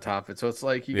his head on top of it, so it's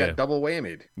like you got double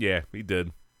whammied. Yeah, he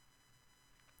did.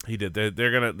 He did. They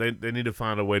need to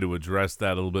find a way to address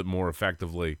that a little bit more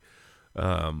effectively.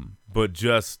 But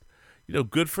just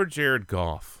good for Jared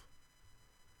Goff.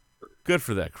 Good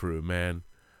for that crew, man.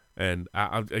 And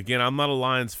I'm not a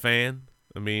Lions fan.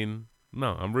 I mean,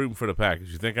 no, I'm rooting for the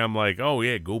Packers. You think I'm like, oh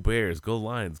yeah, go Bears, go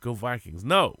Lions, go Vikings?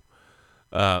 No,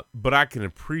 but I can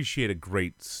appreciate a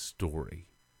great story,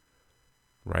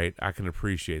 right? I can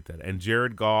appreciate that. And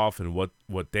Jared Goff and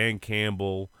what Dan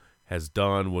Campbell has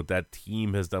done, what that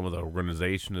team has done, what the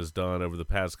organization has done over the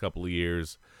past couple of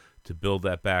years to build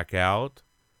that back out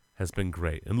has been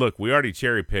great. And look, we already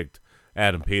cherry-picked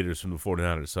Adam Peters from the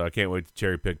 49ers, so I can't wait to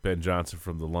cherry-pick Ben Johnson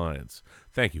from the Lions.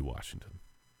 Thank you, Washington.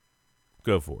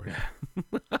 Go for it.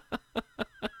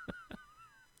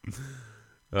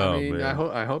 I mean, man.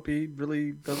 I hope he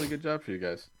really does a good job for you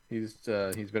guys. He's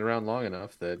been around long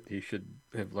enough that he should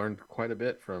have learned quite a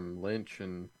bit from Lynch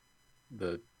and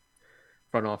the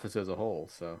front office as a whole.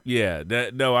 So yeah,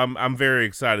 I'm very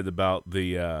excited about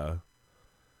the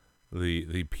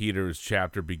Peters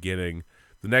chapter beginning.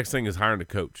 The next thing is hiring a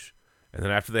coach, and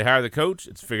then after they hire the coach,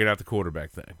 it's figuring out the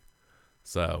quarterback thing.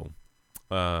 So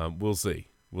we'll see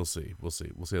how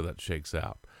that shakes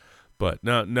out. But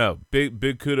no,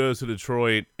 big kudos to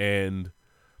Detroit, and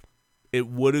it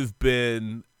would have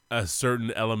been a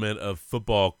certain element of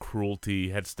football cruelty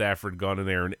had Stafford gone in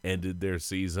there and ended their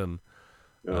season.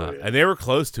 And they were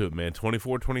close to it, man.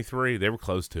 24-23, they were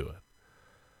close to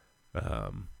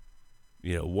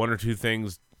it. One or two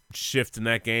things shift in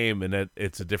that game, and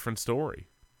it's a different story.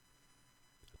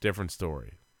 Different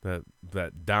story.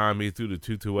 That dime he threw to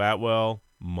Tutu Atwell,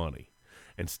 money.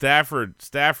 And Stafford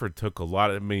took a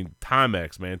lot of,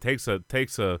 Timex, man, takes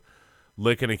a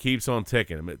licking and keeps on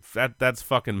ticking. I mean, that's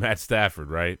fucking Matt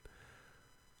Stafford, right?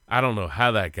 I don't know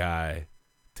how that guy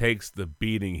takes the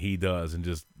beating he does and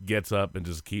just gets up and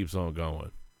just keeps on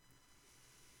going.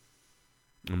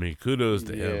 I mean, kudos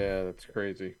to him. Yeah, that's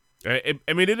crazy.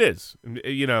 It is.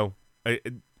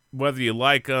 Whether you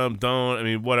like them,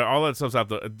 don't. All that stuff's out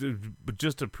there. But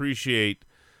just appreciate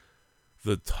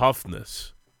the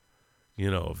toughness,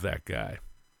 of that guy.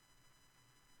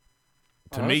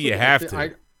 To me, you have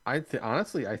to.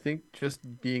 Honestly, I think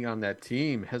just being on that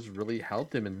team has really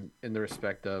helped him in the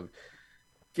respect of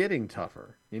getting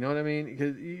tougher. You know what I mean?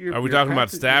 Because are we talking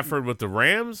about Stafford with the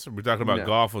Rams? Or are we talking about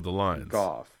Goff with the Lions?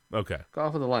 Goff. Okay.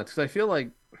 Goff with the Lions. Because I feel like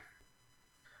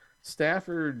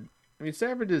Stafford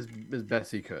did as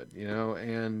best he could,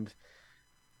 and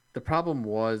the problem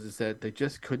is that they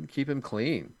just couldn't keep him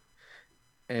clean.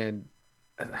 And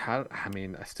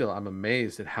I'm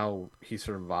amazed at how he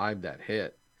survived that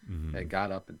hit and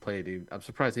got up and played. I'm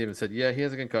surprised he even said, yeah, he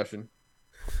has a concussion.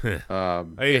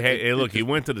 Hey, look, he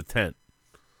went to the tent.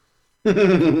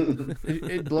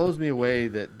 It blows me away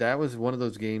that was one of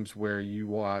those games where you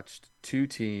watched two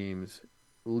teams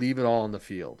leave it all on the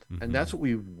field, and that's what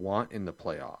we want in the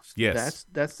playoffs. Yes,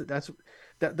 that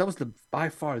was by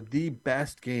far the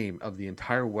best game of the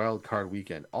entire wild card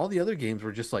weekend. All the other games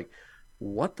were just like,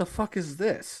 what the fuck is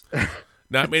this?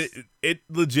 No, it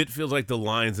legit feels like the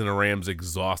Lions and the Rams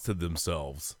exhausted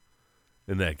themselves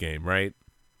in that game, right?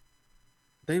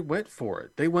 They went for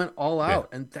it. They went all out,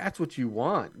 and that's what you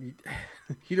want.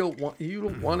 You don't want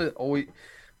to always.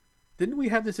 Didn't we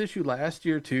have this issue last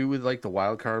year too with like the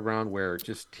wild card round where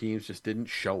teams just didn't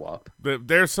show up?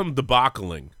 There's some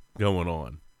debacling going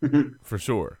on for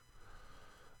sure.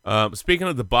 Speaking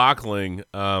of debacling,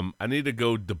 I need to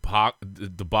go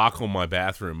debacle my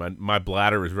bathroom. My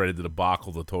bladder is ready to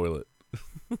debacle the toilet.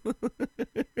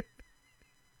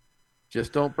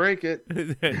 Just don't break it.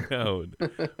 No,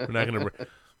 we're not gonna.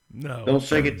 No, don't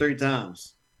shake it 3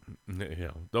 times.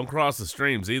 Don't cross the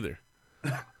streams either.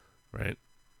 Right.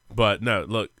 But no,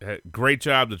 look, great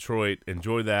job, Detroit.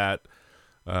 Enjoy that.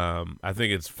 I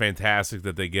think it's fantastic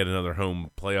that they get another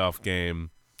home playoff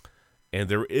game. And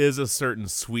there is a certain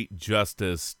sweet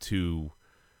justice to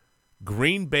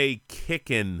Green Bay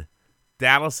kicking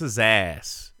Dallas's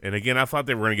ass. And again, I thought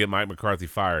they were going to get Mike McCarthy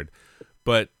fired.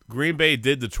 But Green Bay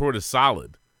did Detroit a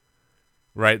solid.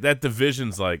 Right? That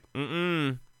division's like,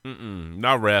 no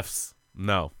refs.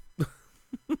 No.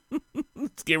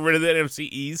 Let's get rid of that NFC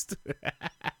East.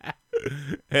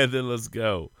 And then let's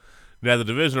go. Now, the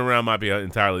divisional round might be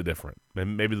entirely different.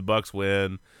 Maybe the Bucks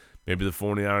win. Maybe the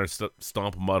 49ers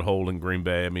stomp a mud hole in Green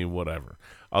Bay. Whatever.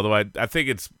 Although I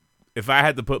think if I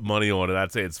had to put money on it,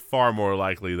 I'd say it's far more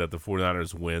likely that the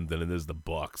 49ers win than it is the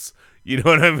Bucks. You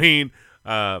know what I mean?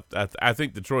 I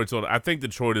think Detroit's on. I think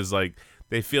Detroit is like,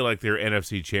 they feel like they're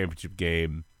NFC Championship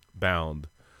game bound.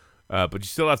 But you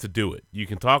still have to do it. You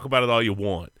can talk about it all you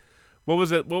want. What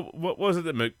was it? What was it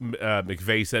that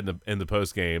McVay said in the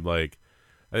post game? Like,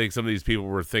 I think some of these people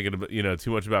were thinking about,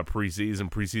 too much about preseason.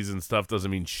 Preseason stuff doesn't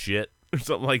mean shit or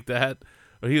something like that.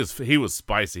 He was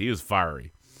spicy. He was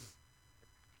fiery.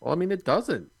 Well, it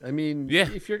doesn't.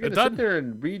 If you're going to sit there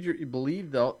and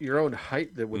believe your own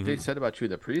hype that what they said about you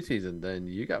in the preseason, then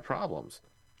you got problems.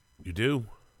 You do.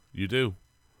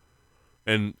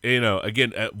 And,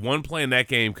 again, one play in that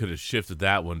game could have shifted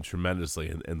that one tremendously,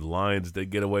 and the Lions did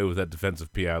get away with that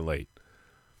defensive PI late.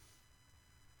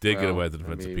 Get away with the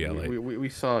defensive PI late. We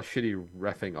saw shitty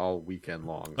reffing all weekend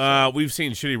long. So. We've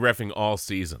seen shitty reffing all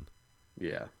season.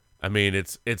 Yeah.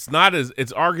 It's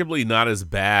arguably not as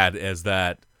bad as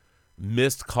that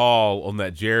missed call on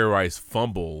that Jerry Rice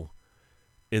fumble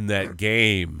in that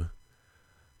game.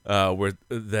 Where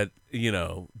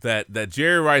that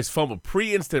Jerry Rice fumble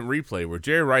pre-instant replay where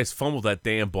Jerry Rice fumbled that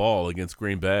damn ball against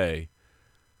Green Bay,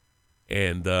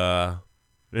 and they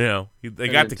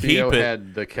got to keep it.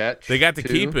 Had the catch. They got to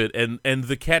keep it, and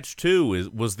the catch too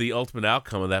was the ultimate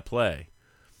outcome of that play.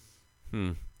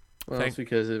 Well, it's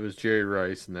because it was Jerry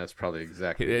Rice, and that's probably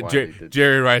exactly why they did.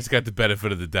 Jerry Rice got the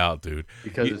benefit of the doubt, dude.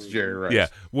 Because it's Jerry Rice. Yeah.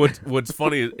 What's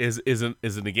funny is in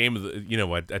the game of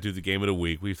the I do the game of the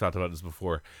week. We've talked about this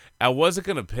before. I wasn't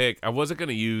gonna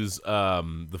use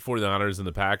the 49ers and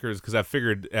the Packers because I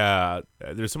figured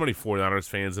there's so many 49ers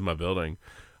fans in my building.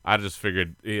 I just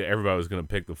figured everybody was gonna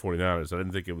pick the 49ers. I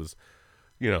didn't think it was,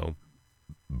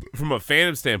 from a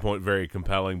fandom standpoint, very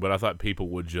compelling. But I thought people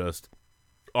would just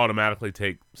automatically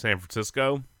take San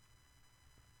Francisco.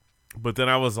 But then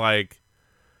I was like,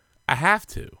 I have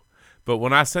to. But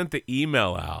when I sent the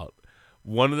email out,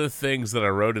 one of the things that I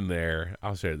wrote in there,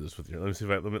 I'll share this with you. Let me see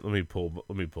if let me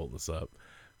pull this up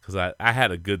because I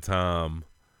had a good time.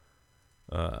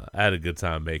 I had a good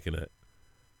time making it.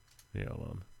 Here,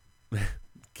 hold on.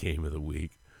 Game of the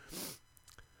week.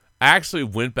 I actually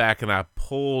went back and I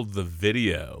pulled the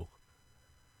video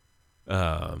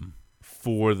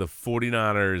for the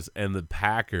 49ers and the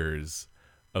Packers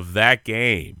of that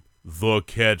game, the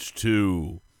catch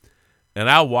 2. And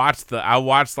I watched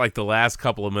like the last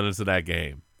couple of minutes of that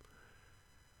game.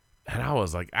 And I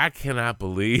was like, I cannot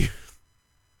believe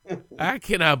I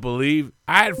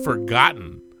had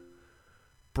forgotten.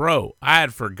 Bro, I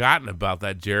had forgotten about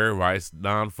that Jerry Rice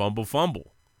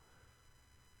fumble.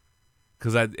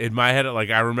 Cuz in my head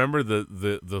I remember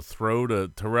the throw to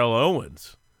Terrell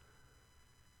Owens.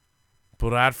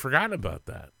 But I'd forgotten about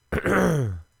that.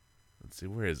 Let's see,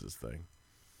 where is this thing?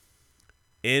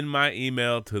 In my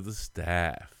email to the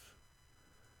staff.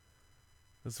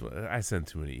 I sent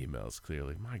too many emails,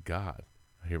 clearly. My God.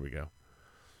 Here we go.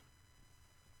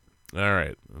 All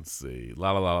right, let's see.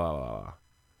 La la la la la.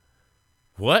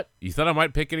 What? You thought I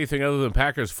might pick anything other than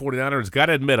Packers 49ers?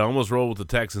 Gotta admit, I almost rolled with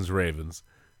the Texans Ravens.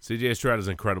 CJ Stroud is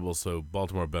incredible, so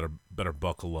Baltimore better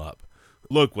buckle up.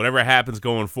 Look, whatever happens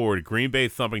going forward, Green Bay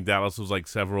thumping Dallas was like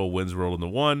several wins rolled into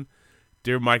one.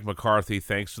 Dear Mike McCarthy,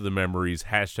 thanks for the memories.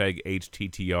 Hashtag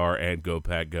HTTR and Go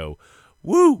Pack Go.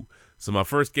 Woo! So my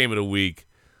first game of the week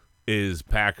is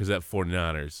Packers at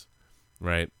 49ers,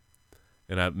 right?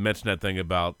 And I mentioned that thing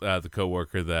about the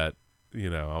coworker that,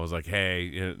 I was like,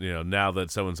 hey, now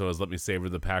that so-and-so has let me savor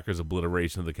the Packers'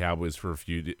 obliteration of the Cowboys for a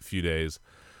few days,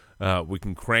 we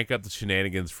can crank up the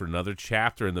shenanigans for another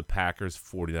chapter in the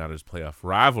Packers-49ers playoff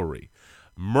rivalry.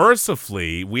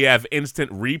 Mercifully, we have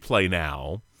instant replay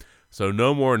now, so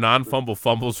no more non-fumble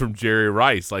fumbles from Jerry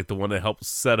Rice, like the one that helped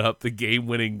set up the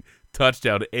game-winning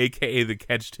touchdown, a.k.a. the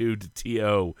catch-2 to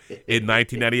T.O. in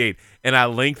 1998. And I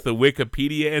linked the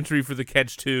Wikipedia entry for the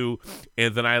catch-2,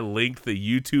 and then I linked the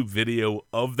YouTube video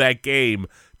of that game,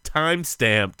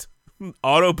 time-stamped,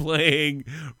 auto-playing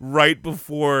right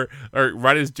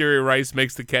as Jerry Rice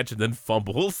makes the catch and then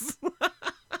fumbles.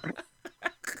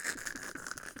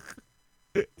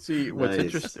 See, what's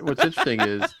interesting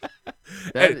is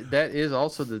that is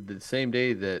also the same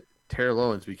day that Terrell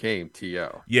Owens became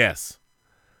T.O. Yes.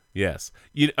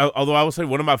 Although I will say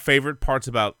one of my favorite parts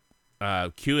about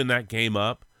queuing that game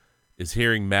up is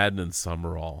hearing Madden and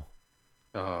Summerall.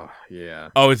 Oh,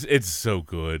 yeah. Oh, it's so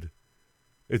good.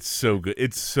 It's so good.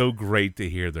 It's so great to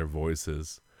hear their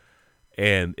voices.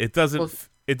 And it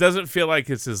doesn't feel like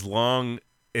it's as long.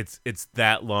 It's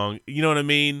that long. You know what I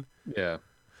mean? Yeah.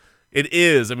 It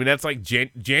is. I mean, that's like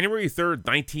January 3rd,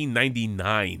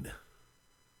 1999.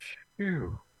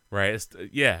 Phew. Right?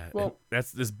 Yeah. Well,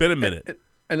 it's been a minute.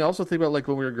 And also think about like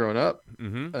when we were growing up,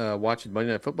 watching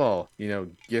Monday Night Football,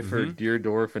 Gifford,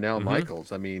 Deerdorf, and Al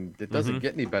Michaels. I mean, it doesn't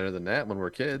get any better than that when we're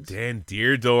kids. Dan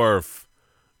Deerdorf.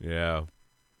 Yeah.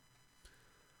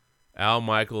 Al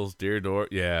Michaels, Deerdorf.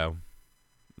 Yeah.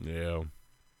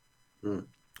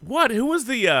 What? Who was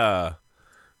the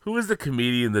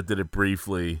comedian that did it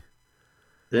briefly?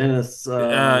 Dennis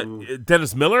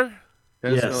Dennis Miller?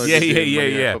 Yes. Miller Yeah. did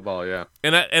Monday Night Football, yeah.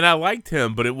 And I liked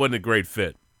him, but it wasn't a great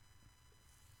fit.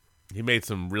 He made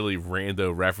some really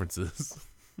rando references.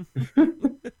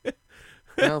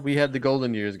 Well, we had the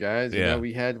golden years, guys. Yeah.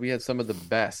 We had some of the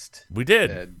best. We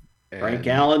did. Frank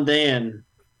Allen Dan.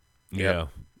 Yeah.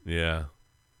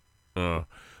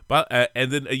 But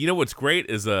and then what's great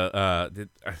is I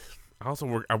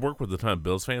work with a ton of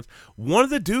Bills fans. One of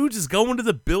the dudes is going to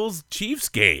the Bills Chiefs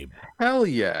game. Hell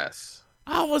yes.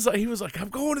 He was like, I'm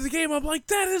going to the game. I'm like,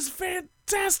 that is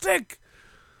fantastic.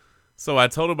 So I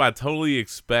told him I totally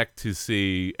expect to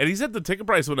see, and he said the ticket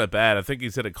price wasn't that bad. I think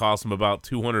he said it cost him about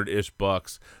 $200-ish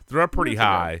bucks. They're up pretty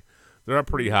high.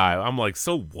 I'm like,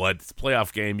 so what? It's a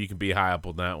playoff game. You can be high up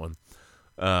on that one.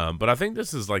 But I think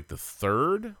this is like the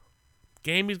third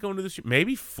game he's going to this year,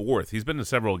 maybe fourth. He's been to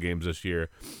several games this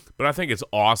year, but I think it's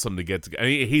awesome to get to. I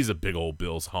mean, he's a big old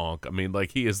Bills honk. I mean,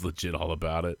 like he is legit all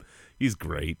about it. He's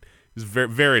great. He's a very,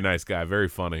 very nice guy, very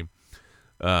funny.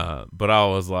 But I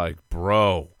was like,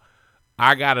 bro,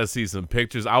 I got to see some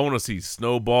pictures. I want to see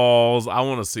snowballs. I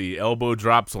want to see elbow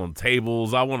drops on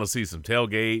tables. I want to see some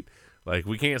tailgate. Like,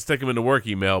 we can't stick them in the work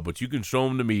email, but you can show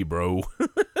them to me, bro.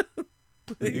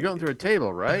 You're going through a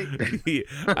table, right?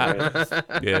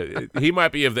 Yeah, he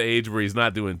might be of the age where he's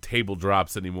not doing table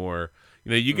drops anymore.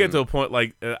 You know, you get to a point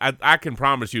like I can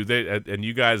promise you, and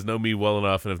you guys know me well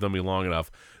enough and have known me long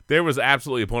enough. There was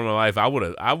absolutely a point in my life I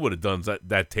would have done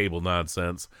that table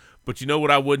nonsense. But you know what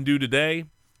I wouldn't do today?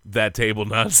 That table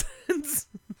nonsense.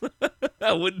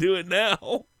 I wouldn't do it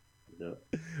now. No.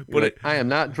 But I am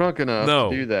not drunk enough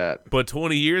to do that. But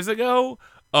 20 years ago,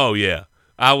 oh yeah.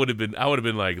 I would have been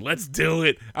like, let's do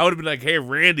it. I would have been like, hey,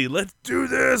 Randy, let's do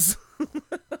this.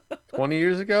 20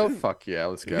 years ago? Fuck yeah,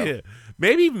 let's go. Yeah.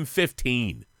 Maybe even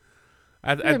 15.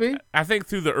 Maybe. I think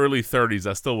through the early 30s,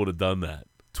 I still would have done that.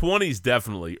 20s,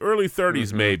 definitely. Early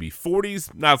 30s, maybe.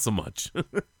 40s, not so much.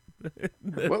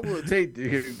 What will it take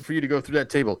for you to go through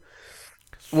that table?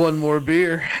 One more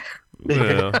beer.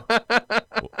 Yeah.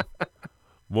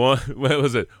 What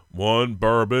was it? One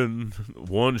bourbon,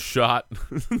 one shot,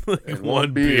 like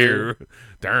one beer.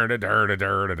 Or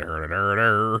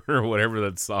whatever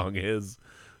that song is.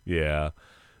 Yeah.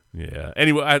 Yeah.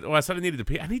 Anyway, I said I needed to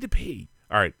pee. I need to pee.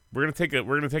 All right, we're gonna take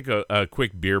a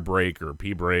quick beer break or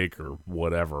pee break or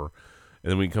whatever,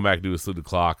 and then we can come back and do a salute the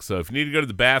clock. So if you need to go to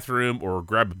the bathroom or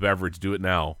grab a beverage, do it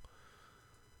now,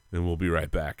 and we'll be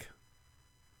right back.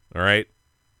 All right.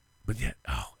 But yeah,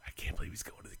 I can't believe he's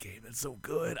going to the game. That's so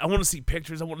good. I want to see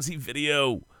pictures. I want to see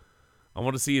video. I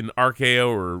want to see an RKO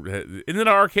or isn't it an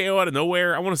RKO out of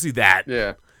nowhere? I want to see that.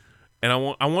 Yeah. And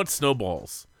I want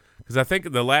snowballs because I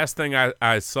think the last thing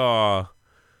I saw,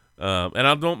 and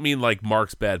I don't mean like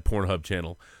Mark's bad Pornhub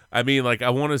channel. I mean like I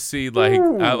want to see like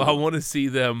I want to see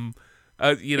them.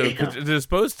 Cause they're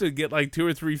supposed to get like 2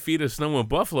 or 3 feet of snow in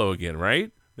Buffalo again, right?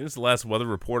 I think it's the last weather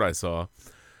report I saw.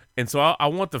 And so I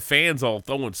want the fans all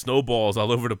throwing snowballs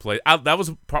all over the place. That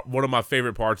was one of my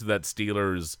favorite parts of that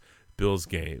Steelers-Bills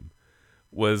game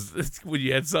was when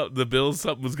you had something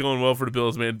was going well for the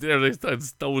Bills, man. They started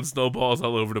throwing snowballs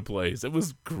all over the place. It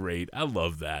was great. I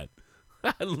love that.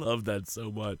 I love that so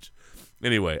much.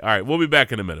 Anyway, all right, we'll be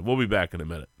back in a minute.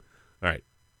 All right.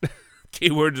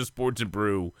 Keyword to Sports and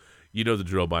Brew. You know the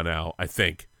drill by now, I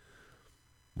think.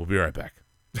 We'll be right back.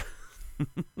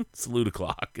 Salute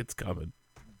o'clock. It's coming.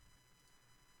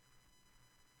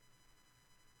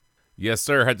 Yes,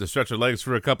 sir. Had to stretch our legs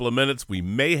for a couple of minutes. We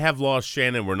may have lost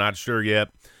Shannon. We're not sure yet.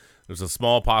 There's a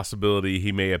small possibility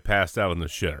he may have passed out in the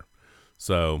shitter.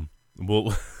 So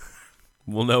we'll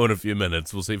know in a few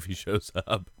minutes. We'll see if he shows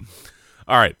up.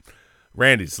 All right.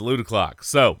 Randy, salute o'clock.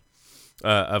 So,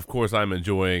 of course, I'm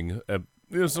enjoying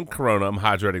some Corona. I'm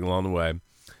hydrating along the way.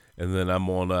 And then I'm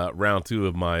on round 2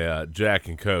 of my Jack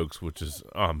and Cokes, which is,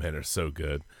 oh, man, they're so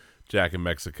good. Jack and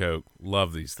Mexico.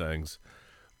 Love these things.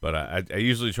 But I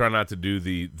usually try not to do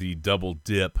the double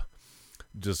dip,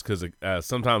 just because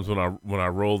sometimes when I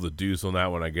roll the deuce on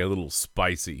that one, I get a little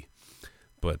spicy.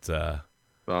 But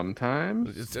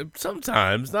sometimes,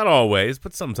 not always,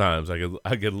 but sometimes I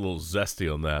get a little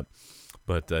zesty on that.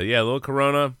 But yeah, a little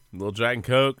Corona, a little Jack and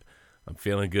Coke. I'm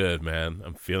feeling good, man.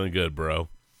 I'm feeling good, bro.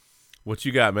 What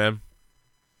you got, man?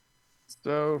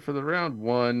 So for the round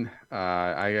 1,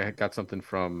 I got something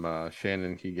from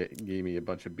Shannon. He gave me a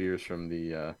bunch of beers from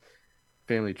the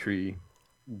Family Tree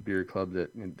Beer Club that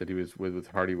he was with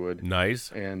Hardywood.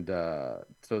 Nice. And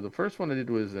so the first one I did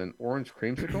was an orange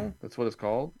creamsicle. That's what it's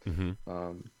called.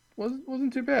 Mm-hmm.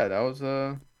 Wasn't too bad.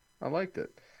 I liked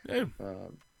it. Yeah. A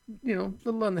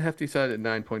little on the hefty side at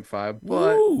 9.5,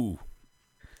 but Ooh.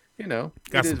 it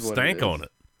Got some is what stank it is. on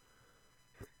it.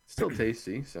 Still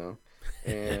tasty, so.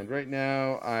 And right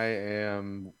now I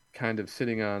am kind of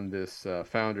sitting on this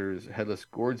Founder's Headless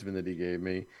Gourdsman that he gave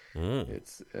me.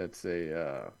 It's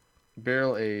a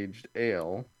barrel-aged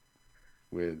ale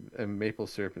with maple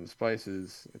syrup and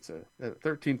spices. It's a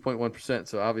 13.1%,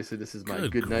 so obviously this is my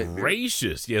good night beer.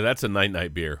 Gracious. Yeah, that's a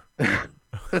night beer.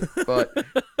 But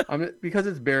because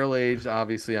it's barrel-aged,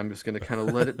 obviously I'm just going to kind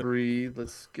of let it breathe.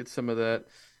 Let's get some of that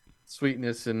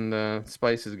sweetness and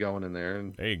spices going in there.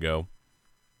 And there you go.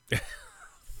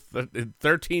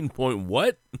 13 point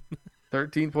what?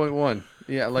 13.1.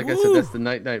 Yeah, like I said, that's the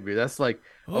night beer. That's like,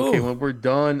 okay, when we're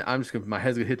done, my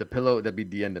head's gonna hit the pillow. That'd be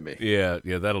the end of me. Yeah,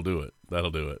 that'll do it.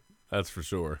 That's for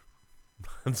sure.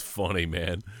 That's funny,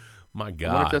 man. My God.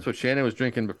 I wonder if that's what Shannon was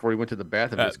drinking before he went to the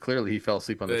bathroom. Because clearly he fell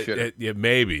asleep on the shitter. Yeah,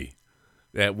 maybe.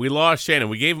 Yeah, we lost Shannon.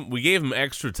 We gave him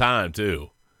extra time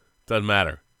too. Doesn't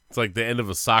matter. It's like the end of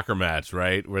a soccer match,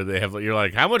 right? Where they have, you're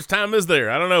like, how much time is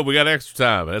there? I don't know. We got extra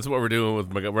time. That's what we're doing with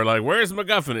McGuffin. We're like, where's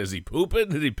McGuffin? Is he pooping?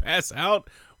 Did he pass out?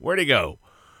 Where'd he go?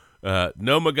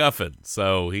 No McGuffin.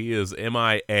 So he is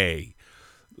MIA.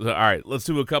 All right, let's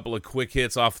do a couple of quick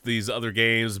hits off these other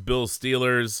games. Bills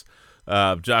Steelers.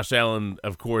 Josh Allen,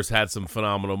 of course, had some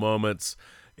phenomenal moments.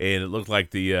 And it looked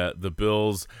like the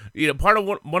Bills. Part of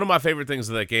one of my favorite things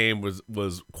of that game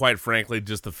was quite frankly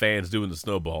just the fans doing the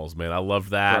snowballs. Man, I loved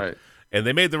that, Right. And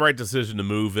they made the right decision to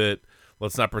move it.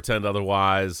 Let's not pretend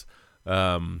otherwise.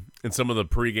 And some of the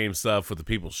pregame stuff with the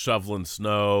people shoveling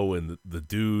snow and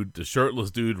the shirtless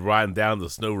dude riding down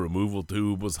the snow removal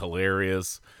tube was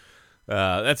hilarious.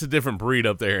 That's a different breed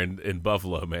up there in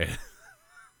Buffalo, man.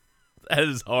 That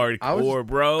is hardcore,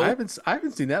 bro. I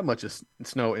haven't seen that much of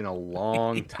snow in a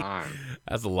long time.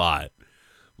 That's a lot.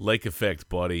 Lake effect,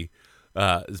 buddy.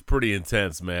 It's pretty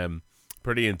intense, man.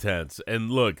 Pretty intense.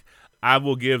 And look, I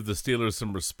will give the Steelers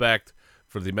some respect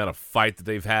for the amount of fight that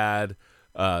they've had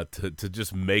to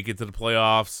just make it to the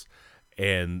playoffs.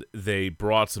 And they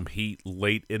brought some heat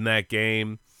late in that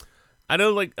game. I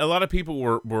know, like, a lot of people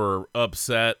were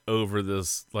upset over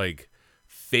this, like,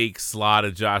 fake slot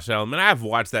of Josh Allen. Man, I've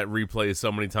watched that replay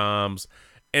so many times,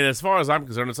 and as far as I'm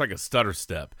concerned, it's like a stutter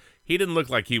step. He didn't look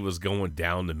like he was going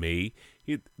down to me.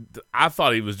 I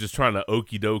thought he was just trying to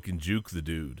okey doke and juke the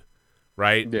dude,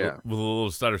 right? Yeah, with a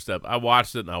little stutter step. I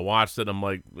watched it. I'm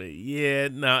like, yeah,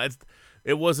 no,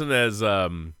 it wasn't as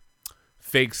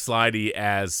fake slidey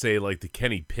as, say, like the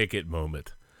Kenny Pickett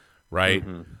moment, right?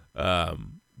 Mm-hmm.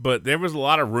 But there was a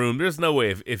lot of room. There's no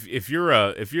way if you're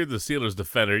the Steelers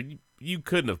defender, you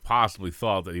couldn't have possibly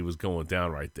thought that he was going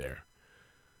down right there.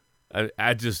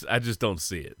 I just don't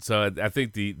see it. So I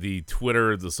think the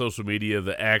Twitter, the social media,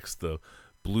 the X, the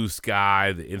blue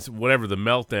sky, whatever the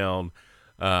meltdown,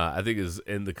 I think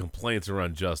and the complaints are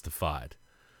unjustified.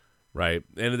 Right?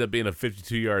 Ended up being a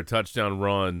 52-yard touchdown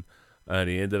run, and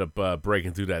he ended up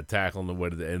breaking through that tackle on the way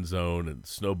to the end zone, and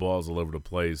snowballs all over the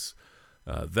place.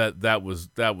 That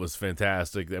was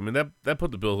fantastic. I mean, that put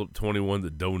the Bills up 21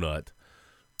 to donut.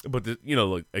 But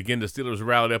look, again, the Steelers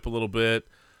rallied up a little bit.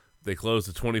 They closed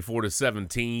to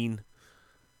 24-17.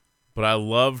 But I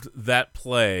loved that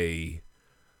play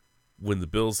when the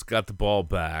Bills got the ball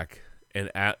back and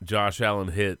Josh Allen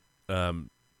hit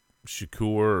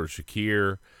Shakir,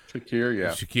 yeah.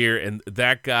 Shakir, and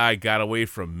that guy got away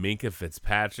from Minkah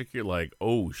Fitzpatrick. You're like,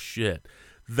 oh shit.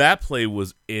 That play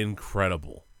was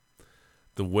incredible.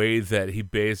 The way that he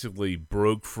basically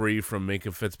broke free from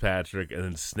Minkah Fitzpatrick and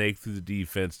then snaked through the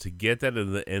defense to get that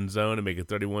in the end zone and make it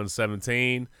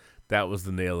 31-17, that was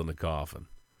the nail in the coffin.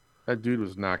 That dude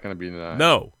was not going to be in that.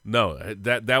 No.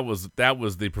 That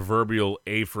was the proverbial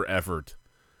A for effort.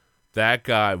 That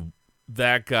guy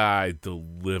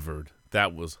delivered.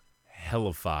 That was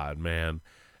hellified, man.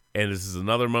 And this is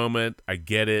another moment. I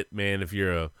get it, man. If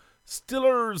you're a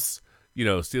Steelers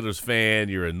fan,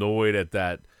 you're annoyed at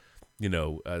that.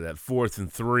 That 4th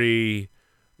and 3,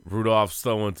 Rudolph's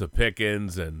throwing to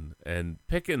Pickens, and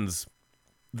Pickens,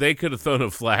 they could have thrown a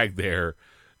flag there.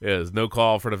 There's no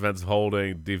call for defensive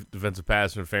holding, defensive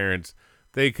pass interference.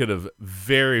 They could have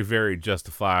very, very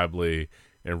justifiably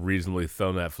and reasonably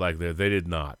thrown that flag there. They did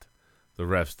not. The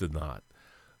refs did not.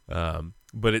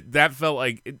 But that felt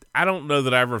like I don't know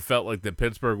that I ever felt like that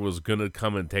Pittsburgh was going to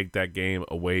come and take that game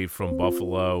away from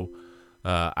Buffalo.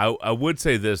 I would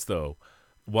say this, though.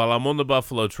 While I'm on the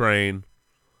Buffalo train,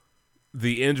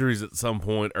 the injuries at some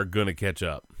point are going to catch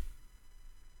up.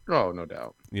 Oh, no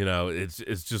doubt.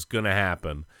 It's just going to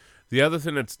happen. The other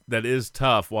thing that is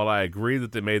tough, while I agree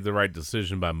that they made the right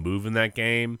decision by moving that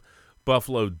game,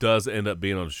 Buffalo does end up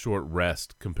being on short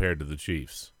rest compared to the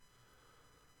Chiefs.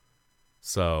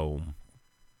 So,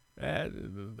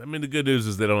 the good news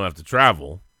is they don't have to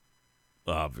travel,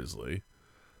 obviously.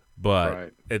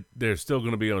 But they're still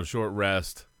going to be on short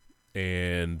rest.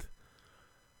 And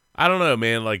I don't know,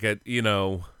 man. Like, it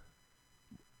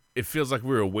feels like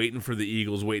we were waiting for the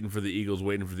Eagles.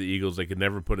 They could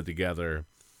never put it together.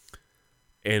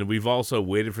 And we've also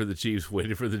waited for the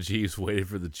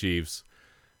Chiefs.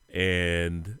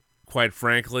 And quite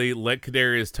frankly, let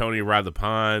Kadarius Toney ride the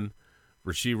pine.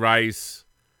 Rashee Rice,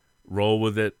 roll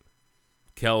with it.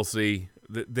 Kelsey.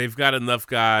 They've got enough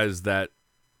guys that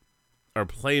are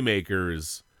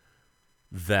playmakers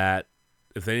that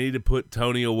if they need to put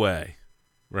Toney away,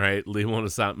 right, leave him on the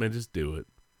side, man, just do it.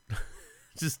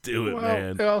 Just do it,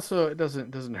 man. It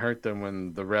doesn't hurt them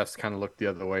when the refs kind of look the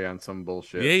other way on some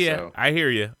bullshit. Yeah. So, I hear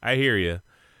you.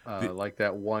 Like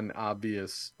that one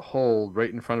obvious hold right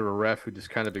in front of a ref who just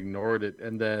kind of ignored it,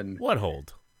 and then what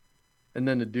hold? And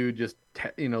then the dude just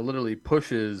literally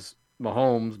pushes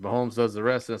Mahomes does the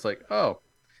rest, and it's like, oh,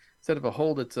 instead of a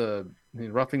hold, it's a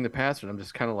roughing the passer. And I'm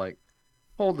just kind of like,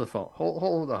 hold the phone,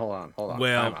 hold on,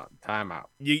 Well, time out.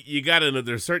 You got to know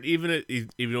there's certain even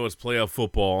though it's playoff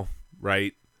football,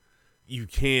 right? You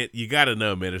got to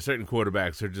know, man. There's certain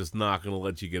quarterbacks are just not going to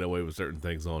let you get away with certain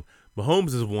things on.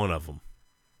 Mahomes is one of them.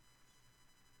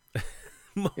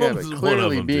 Yeah, but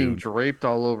clearly being draped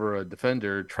all over a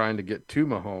defender trying to get to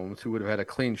Mahomes, who would have had a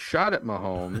clean shot at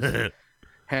Mahomes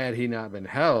had he not been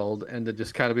held, and to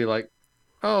just kind of be like,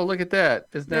 oh, look at that.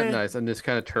 Isn't that nice? And just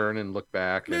kind of turn and look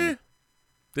back. And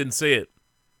didn't see it.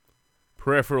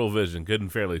 Peripheral vision. Couldn't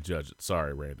fairly judge it.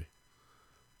 Sorry, Randy.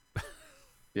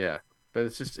 Yeah, but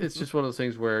it's just one of those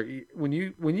things where when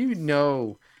you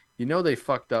know they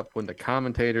fucked up when the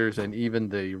commentators and even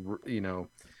the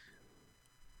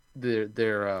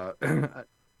their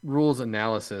rules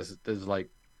analysis is like,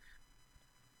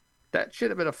 that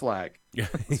should have been a flag.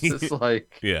 It's just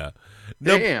like, yeah,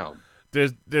 damn.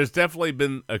 There's definitely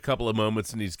been a couple of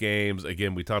moments in these games.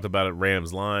 Again, we talked about it,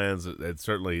 Rams Lions.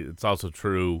 It's also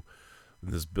true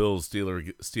in this Bills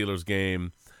Steelers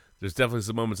game. There's definitely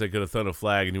some moments they could have thrown a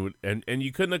flag and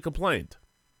you couldn't have complained.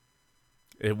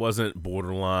 It wasn't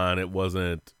borderline. It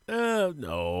wasn't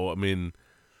no. I mean,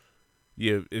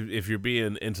 if you're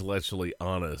being intellectually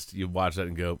honest, you watch that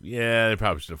and go, yeah, they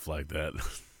probably should have flagged that.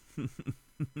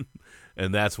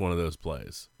 And that's one of those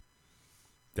plays.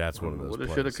 That's one of those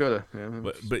plays. Shoulda, coulda.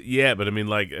 Yeah. But I mean,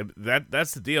 like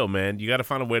that's the deal, man. You got to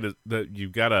find a way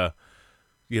you've got to,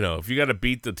 if you got to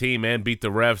beat the team and beat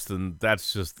the refs, then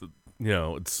that's just,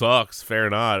 it sucks. Fair or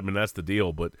not. I mean, that's the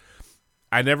deal. But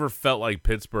I never felt like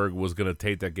Pittsburgh was going to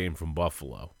take that game from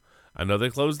Buffalo. I know they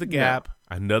closed the gap.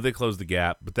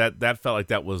 Yeah. But that felt like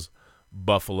that was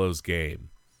Buffalo's game,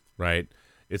 right?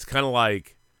 It's kind of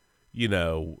like,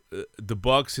 the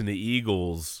Bucs and the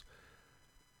Eagles.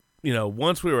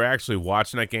 Once we were actually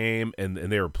watching that game and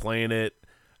they were playing it,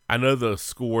 I know the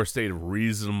score stayed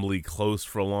reasonably close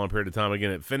for a long period of time.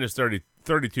 Again, it finished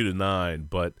 32-9,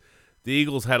 but the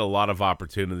Eagles had a lot of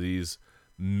opportunities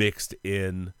mixed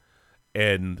in.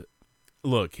 And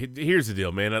look, here's the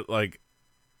deal, man. Like,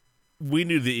 we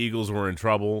knew the Eagles were in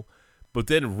trouble, but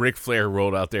then Ric Flair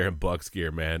rolled out there in Bucs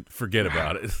gear, man. Forget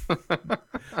about it.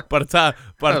 By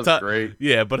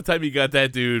the time you got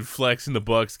that dude flexing the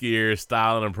Bucs gear,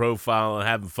 styling and profiling,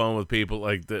 having fun with people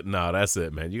like that, no, that's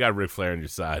it, man. You got Ric Flair on your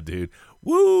side, dude.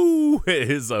 Woo! It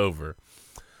is over.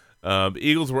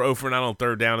 Eagles were 0 for 9 on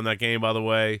third down in that game, by the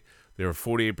way. They were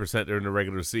 48% during the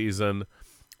regular season.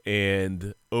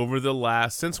 And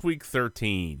since week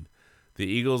 13, the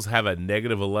Eagles have a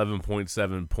negative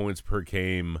 11.7 points per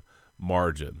game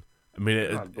margin. I mean,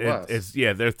 they're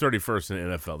 31st in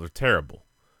the NFL. They're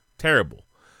terrible.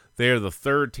 They are the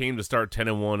third team to start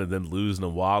 10-1 and then lose in a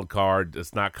wild card.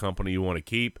 It's not company you want to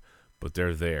keep, but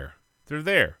they're there.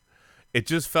 It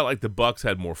just felt like the Bucs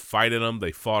had more fight in them.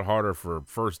 They fought harder for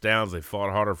first downs. They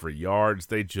fought harder for yards.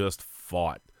 They just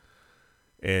fought.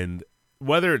 And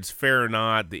whether it's fair or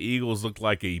not, the Eagles looked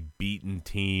like a beaten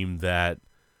team that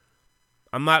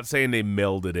I'm not saying they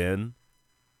melded in.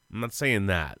 I'm not saying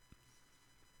that.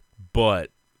 But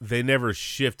they never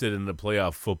shifted into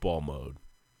playoff football mode,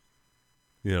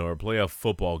 or playoff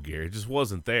football gear. It just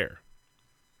wasn't there.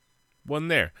 Wasn't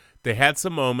there. They had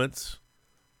some moments,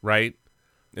 right?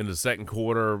 In the second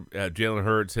quarter, Jalen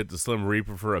Hurts hit the Slim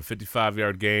Reaper for a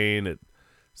 55-yard gain. It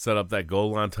set up that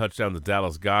goal line touchdown to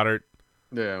Dallas Goedert.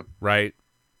 Yeah. Right?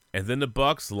 And then the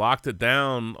Bucs locked it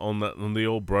down on the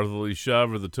old brotherly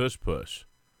shove or the tush push.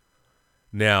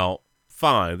 Now,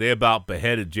 fine, they about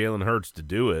beheaded Jalen Hurts to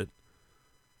do it.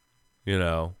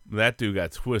 That dude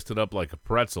got twisted up like a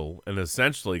pretzel and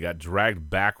essentially got dragged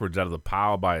backwards out of the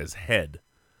pile by his head.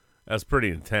 That's pretty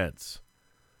intense.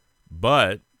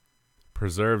 But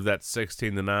preserve that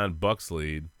 16-9 Bucs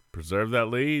lead. Preserve that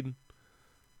lead.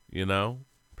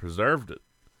 Preserved it.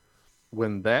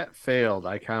 When that failed,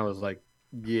 I kind of was like,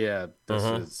 yeah,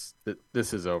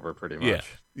 this is over pretty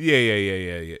much.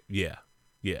 Yeah.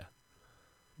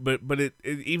 But it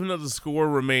even though the score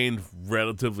remained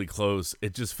relatively close,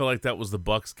 it just felt like that was the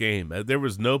Bucs game. There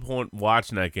was no point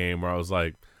watching that game where I was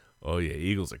like, oh yeah,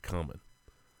 Eagles are coming.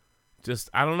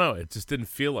 I don't know. It just didn't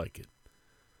feel like it.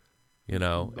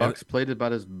 Bucs played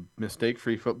about as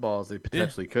mistake-free football as they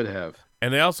potentially could have.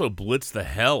 And they also blitzed the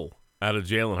hell out of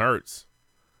Jalen Hurts.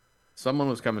 Someone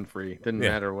was coming free. Didn't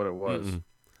matter what it was. Mm-mm.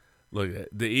 Look,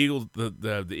 the Eagles,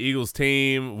 the Eagles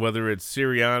team, whether it's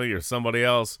Sirianni or somebody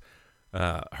else,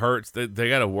 Hurts, they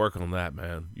got to work on that,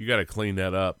 man. You got to clean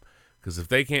that up, because if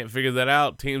they can't figure that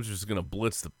out, teams are just going to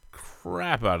blitz the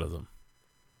crap out of them,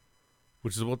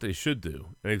 which is what they should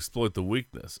do, and exploit the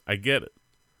weakness. I get it.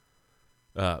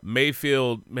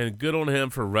 Mayfield, man, good on him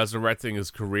for resurrecting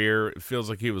his career. It feels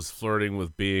like he was flirting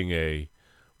with being a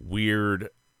weird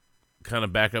kind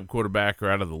of backup quarterback or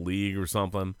out of the league or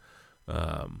something.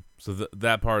 So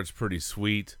that part's pretty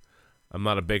sweet. I'm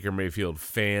not a Baker Mayfield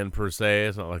fan per se.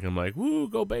 It's not like I'm like, woo,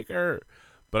 go Baker.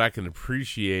 But I can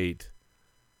appreciate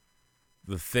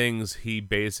the things he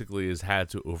basically has had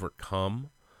to overcome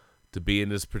to be in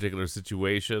this particular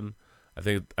situation. I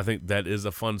think that is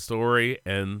a fun story,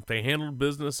 and they handled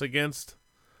business against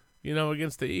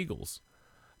the Eagles.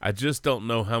 I just don't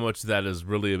know how much that is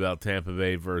really about Tampa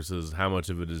Bay versus how much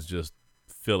of it is just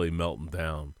Philly melting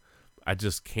down. I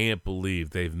just can't believe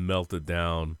they've melted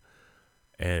down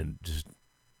and just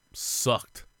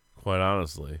sucked, quite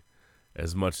honestly,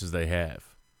 as much as they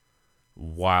have.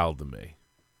 Wild to me.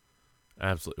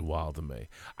 Absolutely wild to me.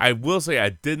 I will say I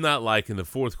did not like in the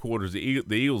fourth quarter, the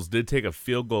Eagles did take a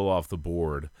field goal off the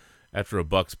board after a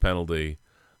Bucs penalty.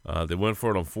 They went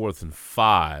for it on 4th and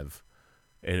 5,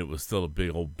 and it was still a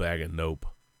big old bag of nope.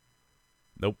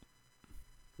 Nope.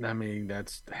 I mean,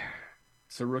 it's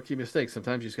a rookie mistake.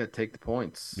 Sometimes you just got to take the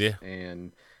points. Yeah.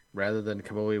 And rather than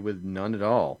come away with none at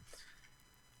all.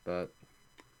 But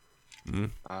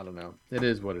I don't know. It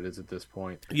is what it is at this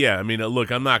point. Yeah, I mean,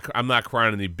 look, I'm not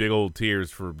crying any big old tears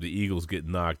for the Eagles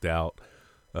getting knocked out.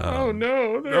 Oh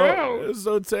no, they're out. It's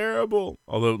so terrible.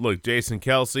 Although, look, Jason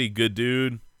Kelsey, good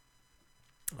dude.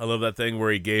 I love that thing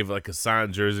where he gave like a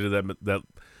signed jersey to that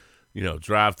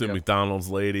drive-through McDonald's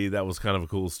lady. That was kind of a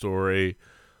cool story.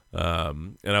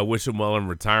 And I wish him well in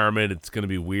retirement. It's going to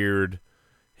be weird,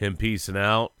 him peacing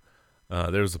out.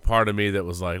 There was a part of me that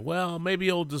was like, well, maybe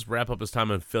he'll just wrap up his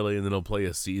time in Philly and then he'll play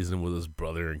a season with his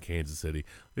brother in Kansas City.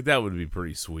 Like, that would be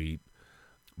pretty sweet.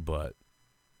 But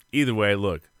either way,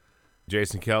 look,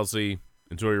 Jason Kelsey,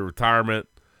 enjoy your retirement.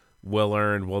 Well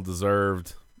earned, well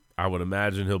deserved. I would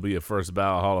imagine he'll be a first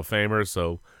ballot Hall of Famer,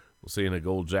 so we'll see in a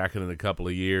gold jacket in a couple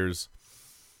of years.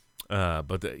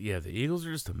 But the Eagles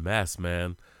are just a mess,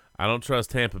 man. I don't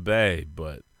trust Tampa Bay,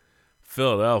 but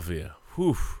Philadelphia,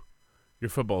 whew. Your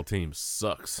football team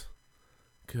sucks.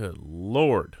 Good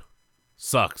Lord.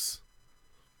 Sucks.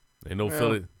 Ain't no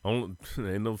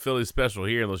Philly special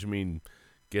here unless you mean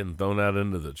getting thrown out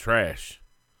into the trash.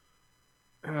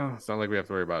 It's not like we have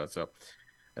to worry about it, so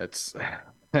it's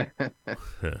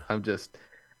I'm just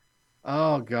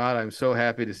oh God, I'm so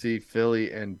happy to see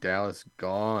Philly and Dallas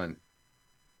gone.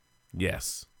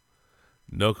 Yes.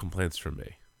 No complaints from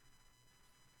me.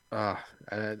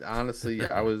 And honestly,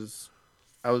 I was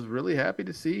really happy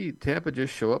to see Tampa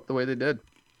just show up the way they did.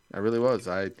 I really was.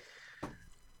 I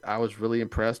was really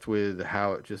impressed with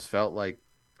how it just felt like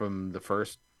from the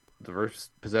first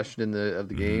possession of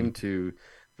the game to the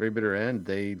very bitter end.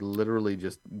 They literally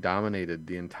just dominated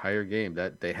the entire game.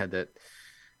 That they had that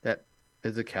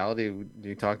physicality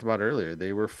you talked about earlier.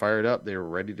 They were fired up. They were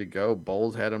ready to go.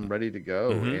 Bowles had them ready to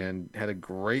go and had a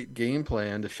great game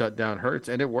plan to shut down Hurts,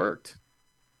 and it worked.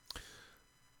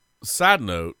 Side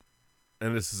note,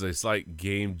 and this is a slight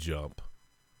game jump,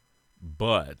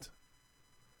 but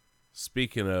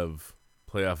speaking of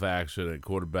playoff action and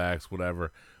quarterbacks,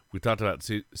 whatever, we talked about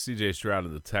C.J. Stroud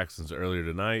and the Texans earlier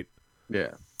tonight.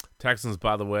 Yeah. Texans,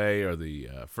 by the way, are the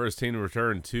first team to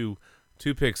return two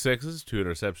pick sixes, 2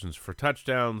 interceptions for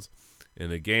touchdowns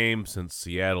in a game since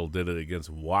Seattle did it against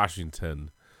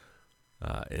Washington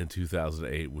in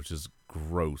 2008, which is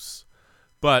gross.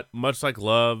 But much like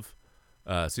Love,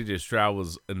 C.J. Stroud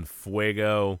was in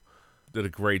fuego, did a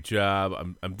great job.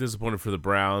 I'm disappointed for the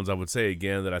Browns. I would say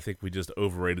again that I think we just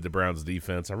overrated the Browns'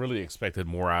 defense. I really expected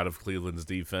more out of Cleveland's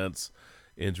defense,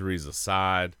 injuries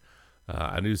aside.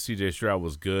 I knew C.J. Stroud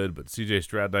was good, but C.J.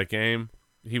 Stroud that game,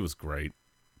 he was great.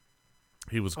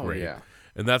 He was great. Yeah.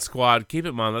 And that squad, keep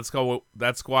in mind,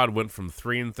 that squad went from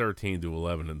 3-13 to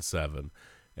 11-7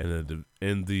 and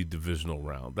in the divisional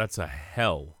round. That's a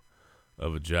hell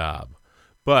of a job.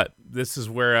 But this is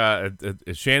where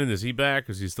is Shannon, is he back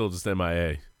or is he still just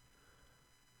MIA?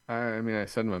 I mean, I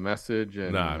sent him a message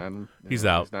and he's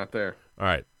out. He's not there. All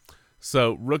right.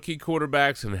 So rookie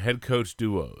quarterbacks and head coach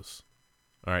duos.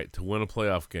 All right, to win a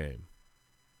playoff game.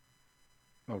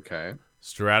 Okay.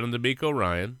 Stroud and D'Amico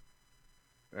Ryan.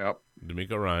 Yep.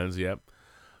 D'Amico Ryans, yep.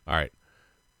 All right.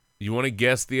 You want to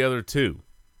guess the other two?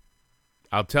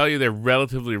 I'll tell you they're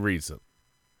relatively recent.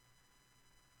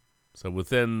 So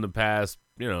within the past,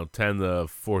 10 to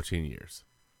 14 years.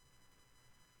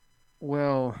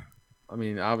 Well, I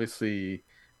mean, obviously,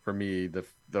 for me,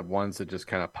 the ones that just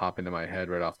kind of pop into my head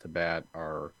right off the bat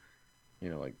are,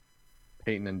 like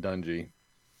Peyton and Dungy.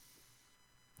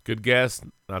 Good guess,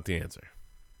 not the answer.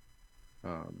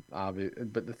 Obvious,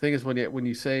 but the thing is, when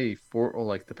you say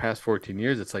like the past 14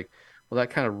 years, it's like, Well, that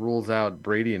kind of rules out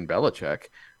Brady and Belichick.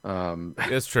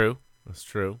 It's true. It's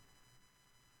true.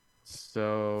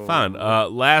 So Fine.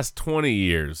 Last 20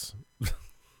 years.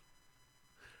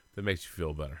 That makes you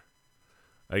feel better.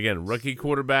 Again, rookie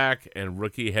quarterback and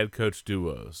rookie head coach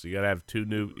duos. You got to have two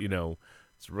new,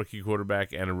 it's a rookie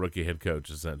quarterback and a rookie head coach,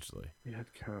 essentially. head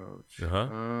coach.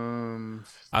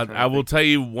 I will tell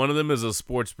you, one of them is a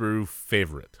Sports Brew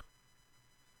favorite.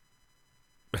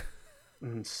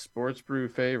 Sports Brew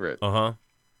favorite. 100%.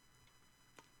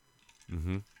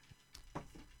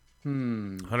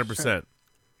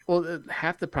 Well,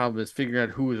 half the problem is figuring out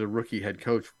who is a rookie head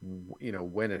coach.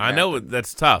 When it. I know happened.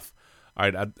 that's tough.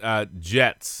 All right,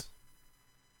 Jets.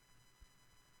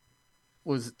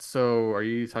 Are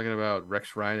you talking about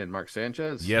Rex Ryan and Mark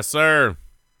Sanchez? Yes, sir.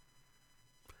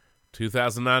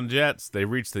 2009 Jets. They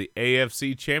reached the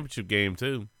AFC Championship game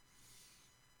too.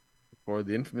 For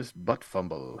the infamous butt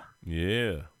fumble.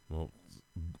 Yeah. Well,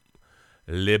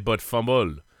 le butt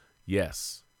fumble.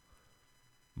 Yes.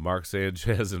 Mark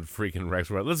Sanchez and freaking Rex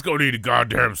Ryan. Let's go eat a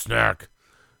goddamn snack.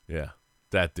 Yeah,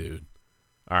 that dude.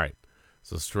 All right.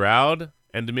 So Stroud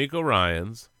and D'Amico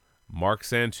Ryans, Mark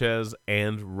Sanchez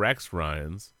and Rex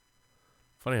Ryans.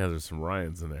 Funny how there's some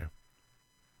Ryans in there.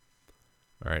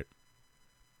 All right.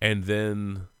 And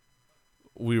then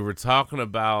we were talking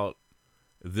about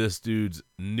this dude's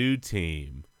new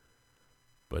team,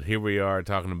 but here we are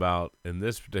talking about, in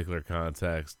this particular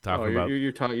context,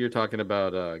 you're talking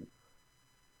about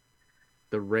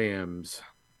the Rams.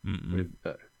 With,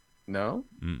 no?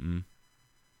 Mm-mm.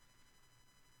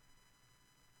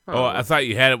 Oh, I thought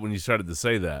you had it when you started to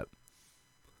say that.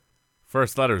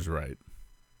 First letter's right.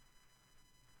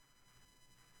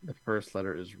 The first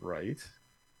letter is right. You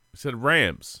said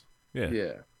Rams. Yeah.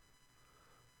 Yeah.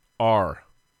 R.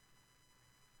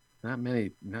 Not many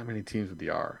teams with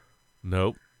the R.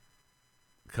 Nope.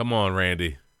 Come on,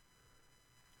 Randy.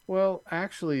 Well,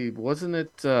 actually,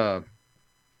 wasn't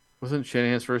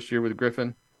Shanahan's first year with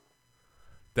Griffin?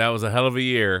 That was a hell of a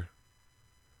year.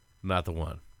 Not the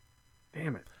one.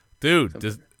 Damn it.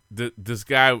 Dude, this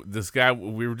guy,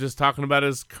 we were just talking about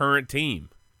his current team.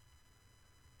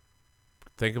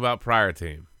 Think about prior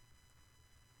team.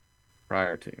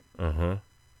 Prior team. Uh-huh.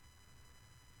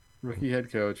 Rookie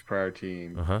head coach, prior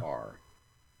team, R.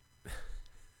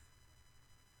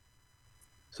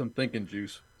 Some thinking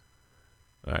juice.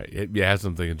 All right. Yeah, have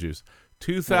some thinking juice.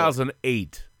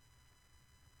 2008.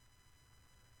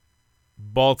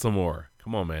 Baltimore.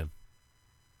 Come on, man.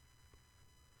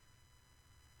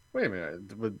 Wait a minute.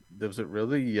 Was it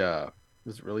really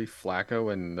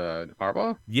Flacco and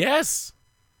Harbaugh? Yes.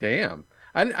 Damn.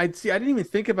 I didn't even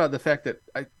think about the fact that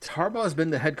Harbaugh has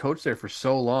been the head coach there for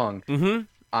so long. Mm-hmm.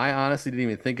 I honestly didn't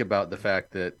even think about the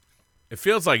fact that it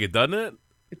feels like it, doesn't it?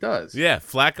 It does. Yeah,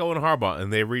 Flacco and Harbaugh,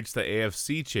 and they reached the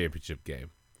AFC Championship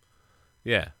game.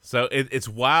 Yeah, so it's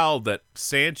wild that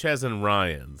Sanchez and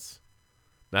Ryans,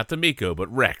 not D'Amico, but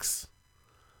Rex,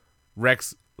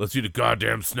 let's eat a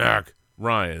goddamn snack.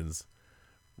 Ryans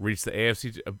reached the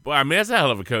AFC. I mean, that's a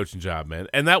hell of a coaching job, man,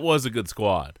 and that was a good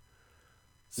squad.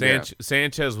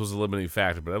 Sanchez was a limiting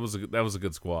factor, but that was a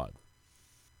good squad.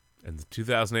 And the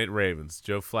 2008 Ravens,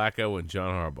 Joe Flacco and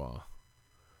John Harbaugh,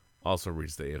 also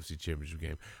reached the AFC Championship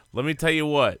game. Let me tell you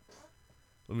what,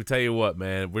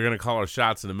 man. We're gonna call our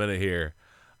shots in a minute here.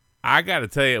 I got to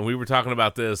tell you, and we were talking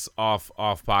about this off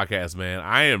podcast, man.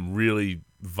 I am really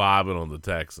vibing on the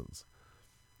Texans.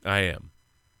 I am.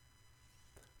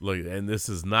 Look, and this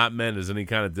is not meant as any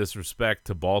kind of disrespect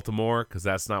to Baltimore, because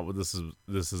that's not what this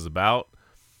is about.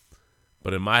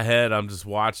 But in my head, I'm just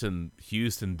watching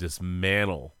Houston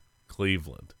dismantle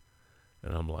Cleveland,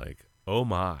 and I'm like, oh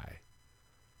my,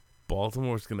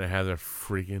 Baltimore's gonna have their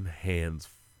freaking hands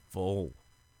full.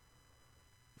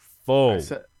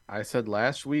 I said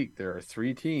last week there are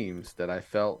 3 teams that I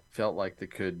felt like they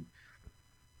could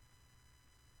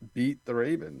beat the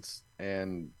Ravens,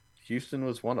 and Houston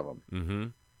was one of them. Mm-hmm.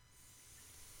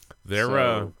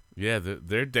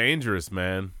 They're dangerous,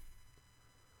 man.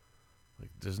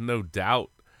 Like, there's no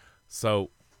doubt. So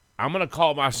I'm gonna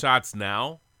call my shots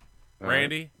now,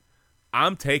 Randy. Right.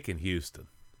 I'm taking Houston.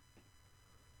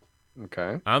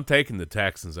 Okay. I'm taking the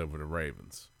Texans over the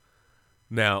Ravens.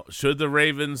 Now, should the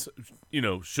Ravens,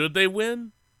 should they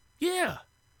win? Yeah.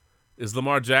 Is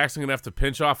Lamar Jackson going to have to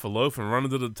pinch off a loaf and run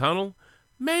into the tunnel?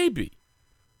 Maybe.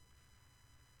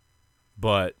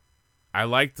 But I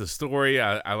like the story.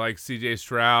 I like CJ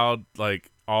Stroud,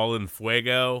 like, all in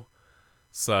fuego.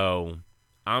 So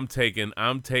I'm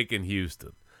taking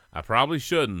Houston. I probably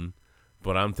shouldn't,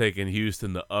 but I'm taking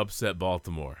Houston to upset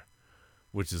Baltimore,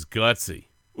 which is gutsy.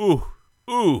 Ooh.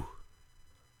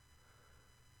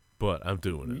 But I'm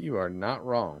doing it. You are not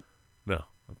wrong. No.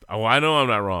 Oh, I know I'm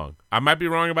not wrong. I might be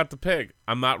wrong about the pick.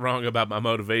 I'm not wrong about my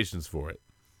motivations for it.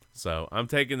 So I'm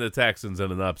taking the Texans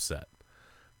in an upset.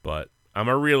 But I'm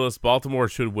a realist. Baltimore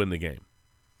should win the game.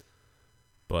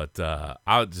 But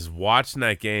I was just watching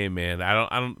that game, man. I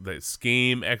don't. The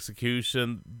scheme,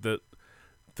 execution,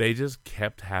 they just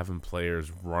kept having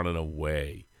players running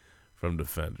away from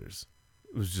defenders.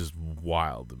 It was just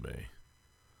wild to me.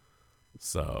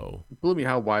 So It blew me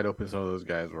how wide open some of those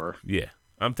guys were. yeah,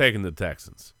 I'm taking the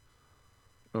Texans.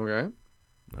 Okay.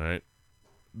 All right.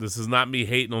 This is not me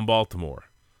hating on Baltimore,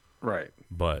 Right.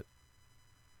 but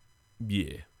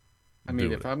yeah. I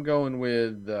mean, if I'm going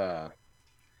with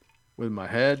my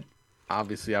head,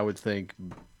 obviously I would think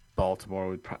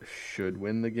Baltimore should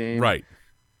win the game. Right.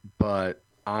 But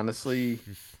honestly,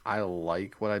 I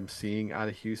like what I'm seeing out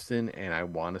of Houston, and I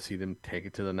want to see them take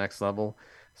it to the next level.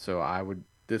 So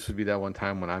this would be that one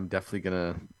time when I'm definitely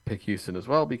gonna pick Houston as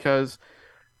well, because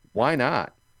why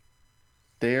not?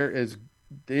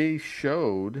 They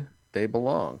showed they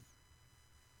belong.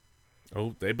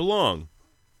 Oh, they belong.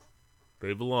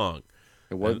 They belong.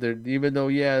 And even though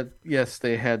yes,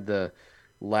 they had the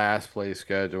last place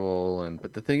schedule,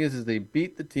 but the thing is they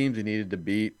beat the teams they needed to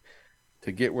beat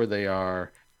to get where they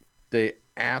are. They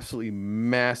absolutely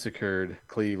massacred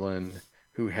Cleveland,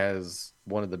 who has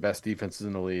one of the best defenses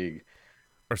in the league.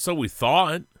 Or so we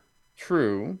thought.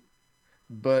 True,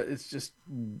 but it's just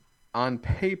on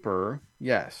paper,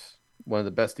 yes, one of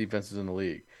the best defenses in the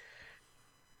league.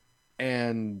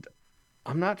 And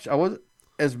I was,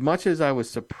 as much as I was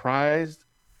surprised,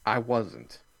 I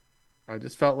wasn't. I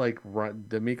just felt like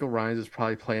D'Amico Ryans is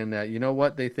probably playing that. You know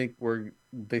what? They think we're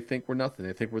nothing.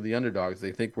 They think we're the underdogs.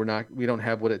 They think we don't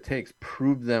have what it takes.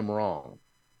 Prove them wrong.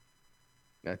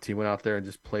 That team went out there and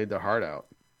just played their heart out.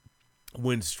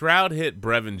 When Stroud hit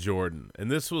Brevin Jordan, and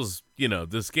this was,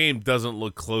 this game doesn't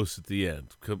look close at the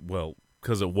end. Well,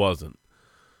 because it wasn't,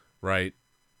 right?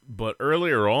 But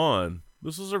earlier on,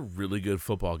 this was a really good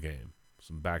football game.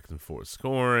 Some back and forth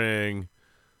scoring,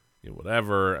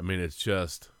 whatever. I mean, it's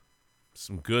just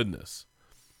some goodness.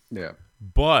 Yeah.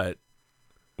 But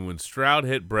when Stroud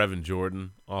hit Brevin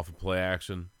Jordan off of play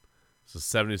action, it's a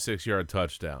 76-yard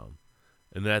touchdown.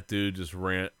 And that dude just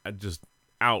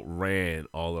outran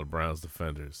all the Browns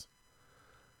defenders.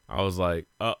 I was like,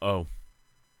 uh-oh.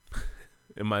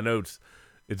 In my notes,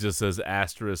 it just says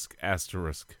asterisk,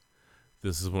 asterisk.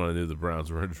 This is when I knew the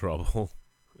Browns were in trouble.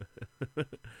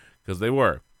 Because they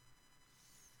were.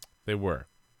 They were.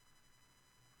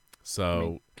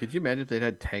 So, could you imagine if they'd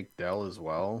had Tank Dell as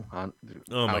well?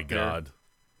 Oh, my God.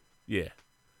 Yeah.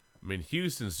 I mean,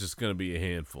 Houston's just going to be a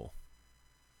handful.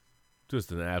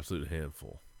 Just an absolute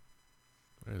handful.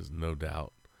 There's no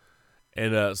doubt.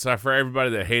 And so for everybody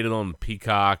that hated on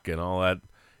Peacock and all that,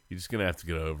 you're just gonna have to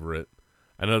get over it.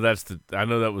 I know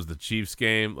that was the Chiefs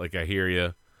game. Like, I hear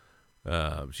you,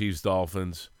 Chiefs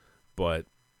Dolphins, but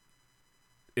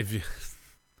if you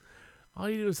all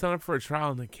you do is sign up for a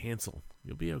trial and then cancel,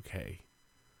 you'll be okay.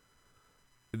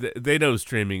 They know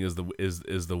streaming is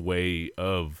the way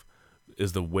of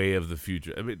the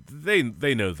future. I mean,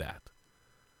 they know that.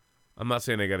 I'm not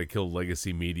saying I got to kill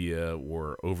legacy media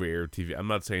or over-air TV. I'm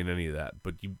not saying any of that.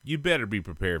 But you better be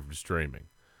prepared for streaming.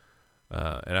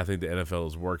 And I think the NFL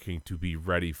is working to be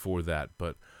ready for that.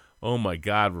 But, oh, my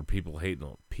God, were people hating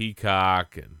on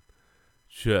Peacock and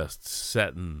just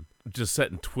setting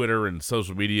Twitter and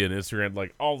social media and Instagram,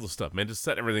 like all the stuff, man. Just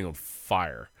set everything on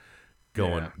fire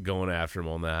going after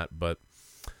them on that. But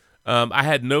I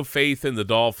had no faith in the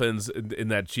Dolphins in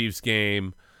that Chiefs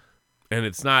game. And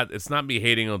it's not me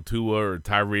hating on Tua or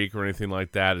Tyreek or anything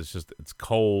like that. It's just it's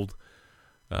cold.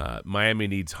 Miami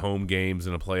needs home games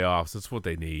in the playoffs. That's what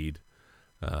they need.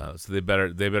 So they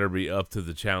better be up to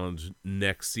the challenge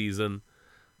next season,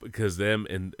 because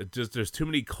there's too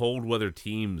many cold weather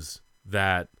teams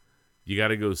that you got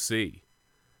to go see.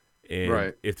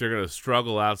 And if they're going to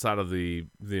struggle outside of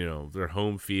their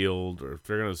home field, or if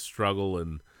they're going to struggle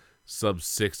in sub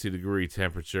 60-degree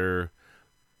temperature.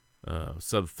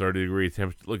 Sub 30-degree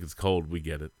temperature. Look, it's cold. We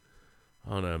get it.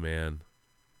 Oh no, man.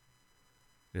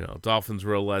 Dolphins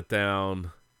were a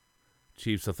letdown.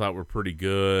 Chiefs, I thought, were pretty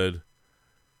good.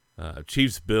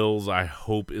 Chiefs Bills, I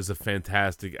hope is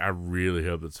I really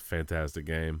hope it's a fantastic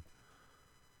game.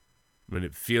 I mean,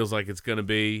 it feels like it's gonna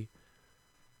be.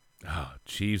 Oh,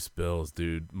 Chiefs Bills,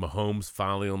 dude. Mahomes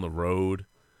finally on the road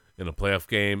in a playoff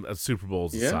game. Super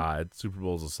Bowl's aside.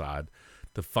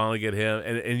 To finally get him,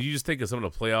 and you just think of some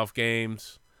of the playoff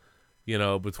games,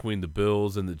 between the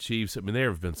Bills and the Chiefs. I mean, there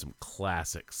have been some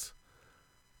classics,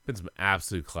 some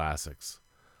absolute classics.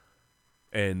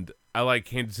 And I like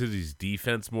Kansas City's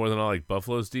defense more than I like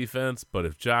Buffalo's defense. But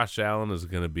if Josh Allen is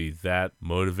going to be that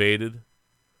motivated,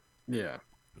 Yeah.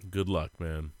 good luck,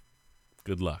 man.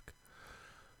 Good luck.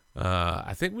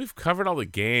 I think we've covered all the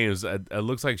games. It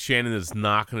looks like Shannon is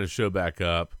not going to show back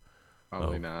up.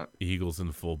 Probably not. Eagles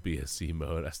in full BSE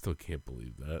mode. I still can't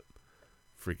believe that.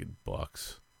 Freaking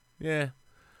Bucks. Yeah.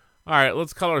 All right,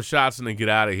 let's call our shots and then get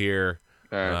out of here.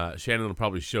 All right. Shannon will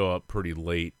probably show up pretty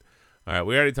late. All right,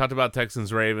 we already talked about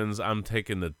Texans-Ravens. I'm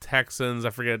taking the Texans. I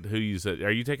forget who you said.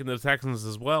 Are you taking the Texans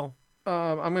as well?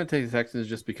 I'm going to take the Texans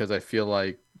just because I feel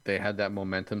like they had that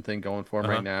momentum thing going for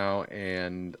them right now,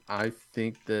 and I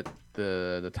think that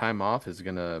the time off is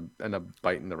going to end up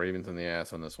biting the Ravens in the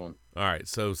ass on this one. All right,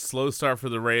 so slow start for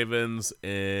the Ravens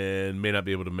and may not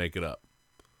be able to make it up.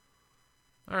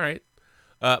 All right.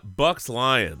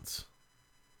 Bucks-Lions.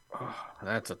 Oh,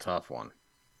 that's a tough one.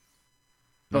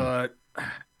 But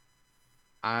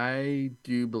I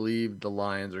do believe the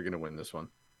Lions are going to win this one.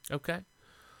 Okay.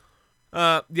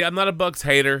 Yeah, I'm not a Bucks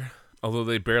hater, although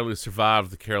they barely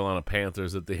survived the Carolina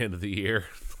Panthers at the end of the year.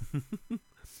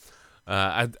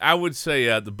 I would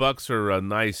say the Bucks are a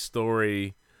nice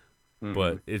story,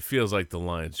 but it feels like the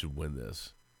Lions should win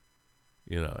this.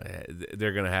 You know,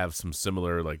 they're going to have some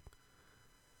similar, like,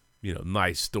 you know,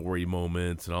 nice story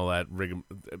moments and all that.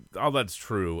 All that's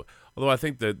true. Although I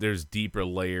think that there's deeper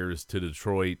layers to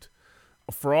Detroit.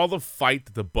 For all the fight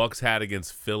that the Bucks had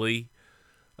against Philly,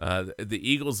 the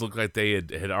Eagles looked like they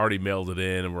had already mailed it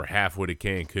in and were halfway to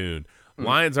Cancun.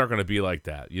 Lions aren't going to be like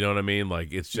that. You know what I mean?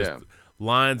 Like, it's just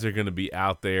Lions are going to be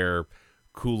out there,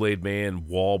 Kool-Aid man,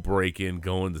 wall breaking,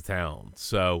 going to town.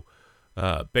 So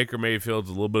Baker Mayfield's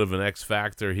a little bit of an X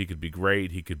factor. He could be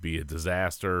great. He could be a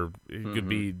disaster. He could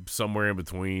be somewhere in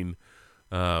between.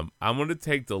 I'm going to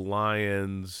take the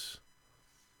Lions.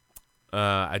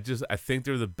 I think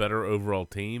they're the better overall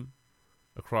team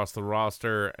across the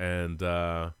roster, and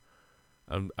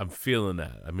I'm feeling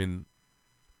that. I mean,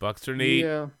 Bucks are neat.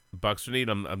 Yeah. Bucks are neat.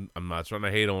 I'm not trying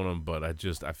to hate on them, but I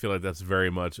feel like that's very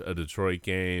much a Detroit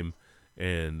game,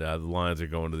 and the Lions are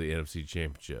going to the NFC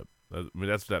Championship. I mean,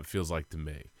 that's what that feels like to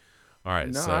me. All right.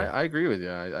 No, so I agree with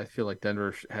you. I feel like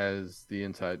Detroit has the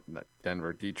inside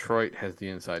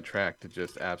track to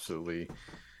just absolutely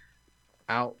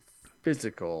out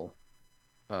physical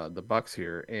the Bucks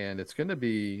here, and it's going to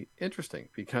be interesting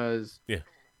because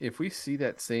if we see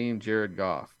that same Jared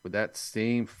Goff with that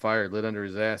same fire lit under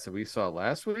his ass that we saw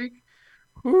last week,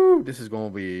 this is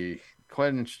going to be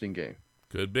quite an interesting game.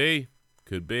 Could be.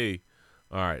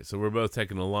 All right, so we're both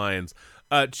taking the Lions.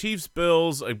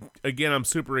 Chiefs-Bills, again, I'm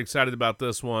super excited about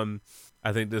this one.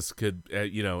 I think this could,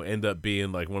 end up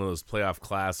being like one of those playoff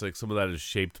classics. Some of that is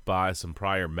shaped by some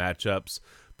prior matchups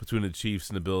between the Chiefs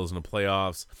and the Bills in the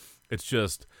playoffs. It's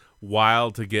just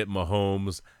wild to get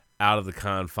Mahomes out of the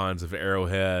confines of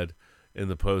Arrowhead in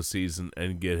the postseason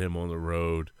and get him on the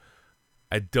road.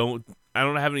 I don't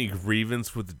have any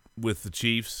grievance with the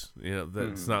Chiefs. You know,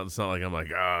 it's not like I'm like,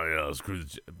 screw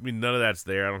the I mean, none of that's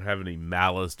there. I don't have any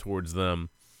malice towards them,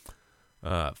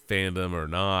 fandom or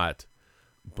not.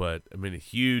 But I mean, a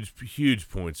huge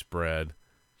point spread.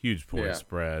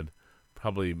 Spread.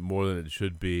 Probably more than it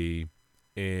should be.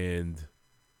 And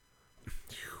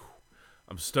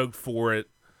I'm stoked for it.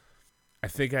 I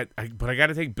think but I got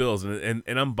to take Bills, and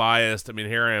I'm biased. I mean,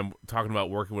 here I am talking about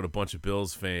working with a bunch of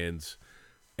Bills fans.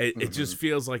 It just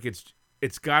feels like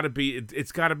it's got to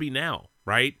be now,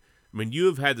 right? I mean, you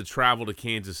have had to travel to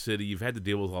Kansas City. You've had to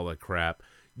deal with all that crap.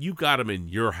 You got them in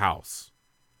your house.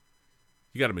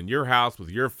 You got them in your house with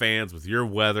your fans, with your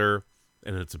weather,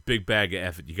 and it's a big bag of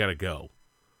effort. You got to go.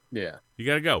 Yeah. You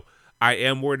got to go. I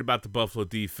am worried about the Buffalo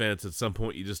defense. At some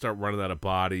point, you just start running out of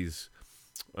bodies.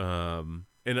 And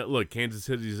look, Kansas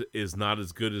City is not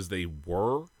as good as they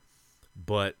were,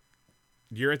 but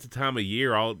you're at the time of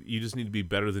year. You just need to be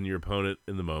better than your opponent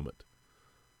in the moment.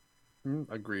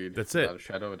 Agreed. That's it. Without a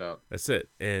shadow of a doubt. That's it.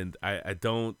 And I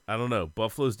don't know.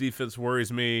 Buffalo's defense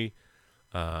worries me.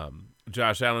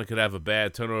 Josh Allen could have a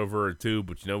bad turnover or two,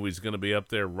 but he's going to be up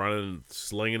there running,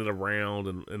 slinging it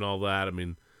around, and all that. I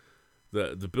mean,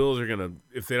 the Bills are going to,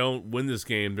 if they don't win this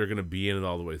game, they're going to be in it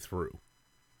all the way through.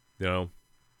 Yeah.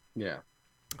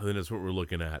 I think that's what we're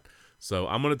looking at. So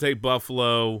I'm going to take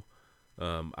Buffalo.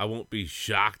 I won't be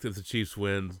shocked if the Chiefs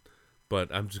win,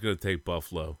 but I'm just going to take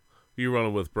Buffalo. Who you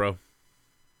running with, bro?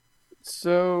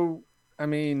 So, I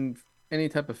mean, any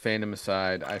type of fandom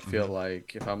aside, I feel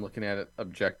like if I'm looking at it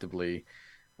objectively,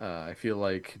 I feel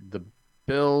like the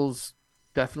Bills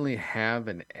definitely have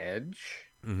an edge.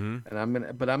 And I'm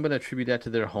gonna attribute that to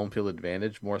their home field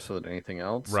advantage more so than anything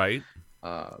else. Right.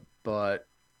 But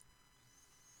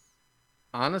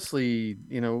honestly,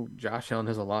 Josh Allen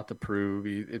has a lot to prove.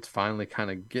 It's finally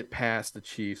kind of get past the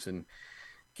Chiefs and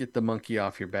get the monkey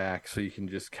off your back so you can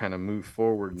just kind of move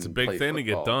forward It's a and big play thing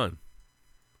football. to get done.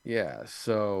 Yeah.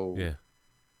 So Yeah.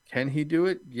 can he do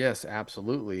it? Yes,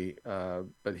 absolutely.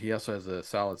 But he also has a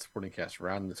solid supporting cast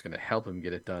around him that's going to help him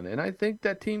get it done. And I think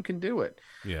that team can do it.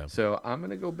 Yeah. So I'm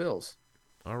going to go Bills.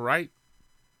 All right.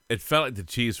 It felt like the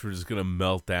Chiefs were just going to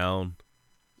melt down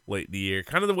late in the year,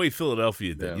 kind of the way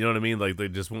Philadelphia did. Yeah. You know what I mean? Like they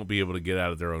just won't be able to get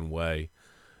out of their own way,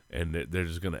 and they're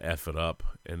just going to F it up.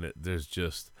 And there's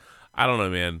just, I don't know,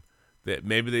 man. That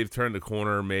maybe they've turned the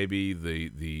corner. Maybe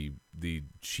the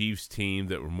Chiefs team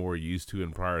that we're more used to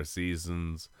in prior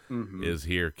seasons is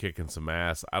here kicking some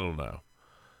ass. I don't know.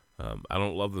 I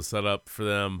don't love the setup for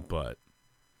them, but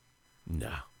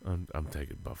nah, I'm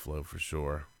taking Buffalo for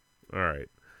sure. All right.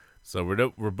 So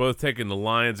we're both taking the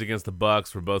Lions against the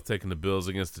Bucks. We're both taking the Bills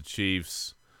against the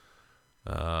Chiefs.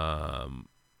 And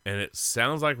it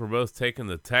sounds like we're both taking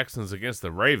the Texans against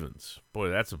the Ravens. Boy,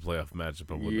 that's a playoff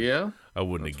matchup. I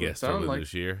wouldn't have guessed earlier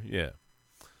this year. Yeah.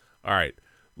 All right.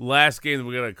 Last game that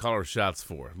we're going to call our shots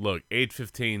for. Look,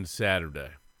 8:15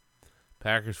 Saturday.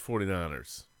 Packers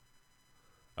 49ers.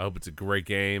 I hope it's a great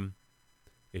game.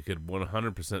 It could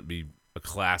 100% be a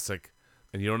classic.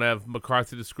 And you don't have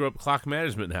McCarthy to screw up clock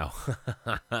management now.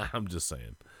 I'm just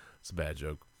saying. It's a bad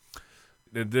joke.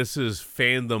 This is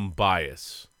fandom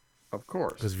bias. Of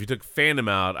course. Because if you took fandom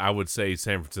out, I would say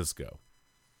San Francisco.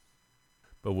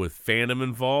 But with fandom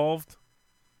involved,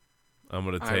 I'm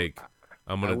going to take...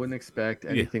 I wouldn't expect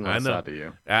anything less out of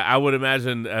you. I would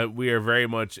imagine we are very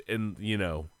much in,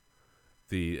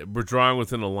 we're drawing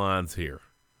within the lines here.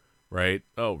 Right?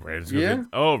 Oh,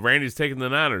 Randy's taking the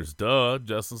Niners. Duh.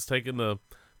 Justin's taking the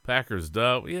Packers.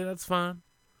 Duh. Yeah, that's fine.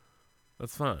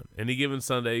 That's fine. Any given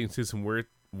Sunday, you can see some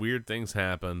weird things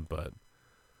happen, but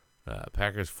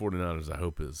Packers 49ers, I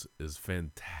hope, is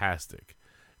fantastic.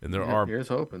 And here's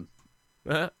hoping.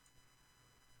 I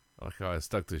like how I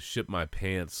stuck the "shit my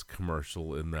pants"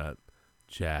 commercial in that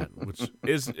chat, which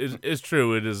is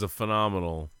true. It is a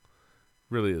phenomenal,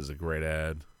 really is a great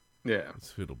ad. Yeah.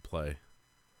 Let's see who'll play.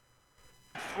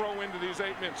 Throw into these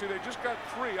 8 men. See, they just got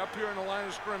 3 up here in the line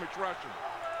of scrimmage rushing.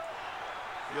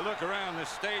 You look around the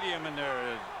stadium and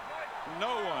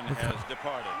no one has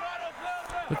departed.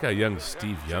 Look how young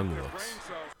Steve Young looks.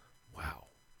 Wow.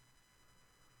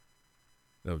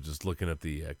 I was just looking at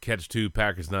the Catch 2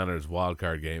 Packers-Niners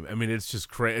wildcard game. I mean, it's just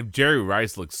crazy. Jerry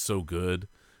Rice looks so good.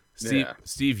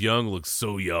 Steve Young looks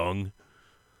so young.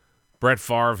 Brett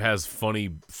Favre has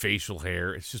funny facial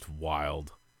hair. It's just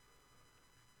wild.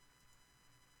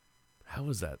 How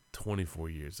was that 24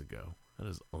 years ago? That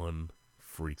is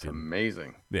unfreaking. It's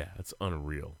amazing. Yeah, it's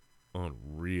unreal.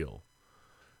 Unreal.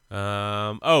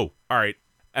 All right.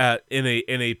 In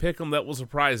a pick'em that will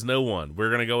surprise no one, we're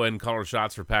gonna go ahead and call our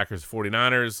shots for Packers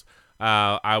 49ers.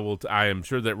 I am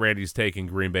sure that Randy's taking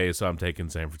Green Bay, so I'm taking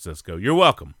San Francisco. You're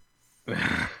welcome.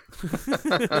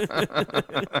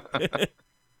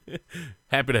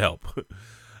 Happy to help.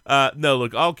 No,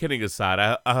 look, all kidding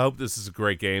aside, I hope this is a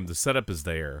great game. The setup is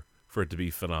there for it to be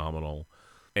phenomenal.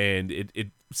 And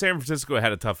San Francisco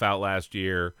had a tough out last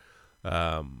year.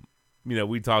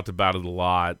 We talked about it a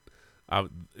lot.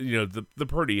 The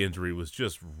Purdy injury was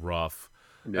just rough.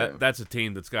 Yeah. That's a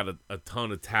team that's got a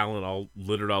ton of talent all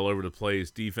littered all over the place.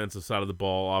 Defensive side of the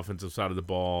ball, offensive side of the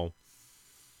ball.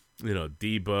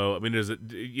 Debo. I mean,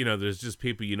 there's just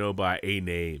people by a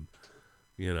name.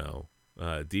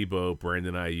 Debo,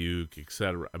 Brandon Ayuk,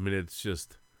 etc. I mean, it's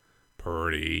just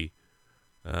Purdy.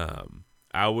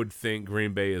 I would think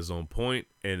Green Bay is on point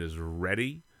and is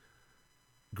ready.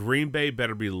 Green Bay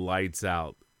better be lights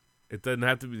out. It doesn't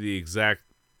have to be the exact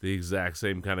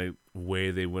same kind of way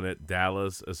they win at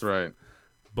Dallas. Right.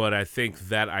 But I think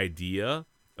that idea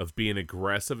of being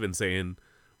aggressive and saying,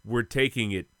 we're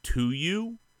taking it to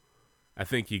you, I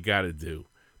think you got to do.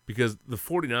 Because the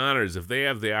 49ers, if they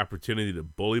have the opportunity to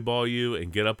bully ball you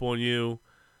and get up on you,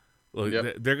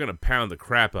 they're going to pound the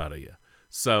crap out of you.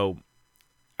 So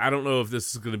I don't know if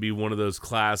this is going to be one of those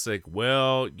classic,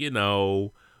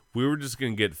 we were just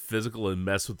going to get physical and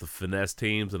mess with the finesse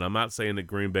teams. And I'm not saying that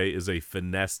Green Bay is a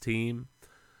finesse team.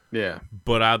 Yeah.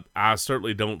 But I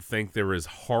certainly don't think they're as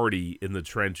hardy in the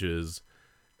trenches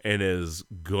and as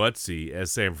gutsy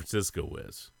as San Francisco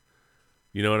is.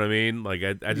 You know what I mean? Like,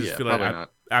 I just feel like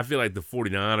I feel like the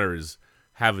 49ers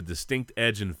have a distinct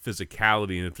edge in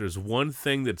physicality. And if there's one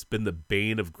thing that's been the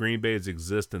bane of Green Bay's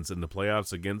existence in the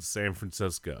playoffs against San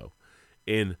Francisco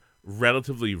in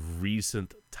relatively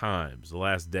recent times, the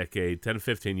last decade, 10 to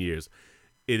 15 years,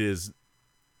 it has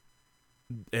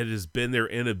been their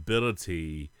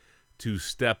inability to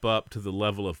step up to the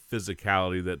level of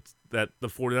physicality that the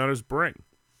 49ers bring.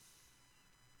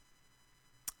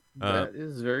 That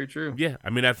is very true. Yeah, I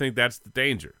mean, I think that's the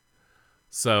danger.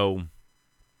 So,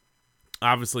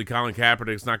 obviously, Colin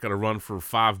Kaepernick's not going to run for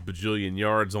 5 bajillion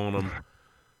yards on him.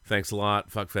 Thanks a lot,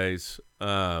 fuckface.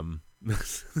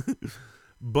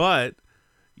 But,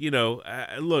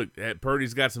 look,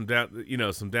 Purdy's got some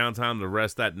downtime to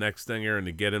rest that neck stinger and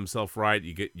to get himself right.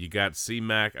 You got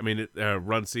C-Mac. I mean,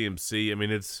 run CMC. I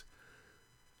mean, it's.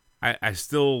 I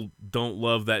still don't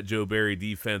love that Joe Barry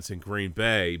defense in Green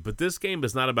Bay, but this game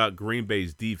is not about Green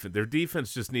Bay's defense. Their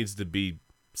defense just needs to be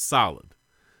solid.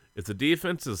 If the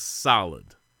defense is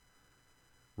solid,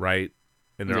 right,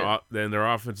 and their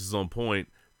offense is on point,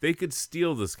 they could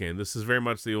steal this game. This is very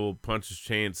much the old puncher's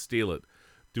chance, steal it.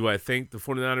 Do I think the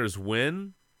 49ers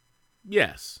win?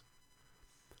 Yes.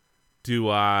 Do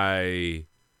I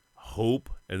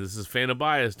hope, and this is fan of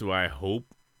bias, do I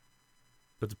hope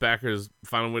that the Packers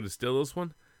find a way to steal this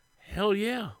one? Hell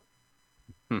yeah.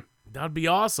 That'd be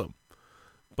awesome.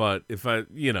 But if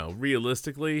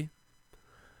realistically,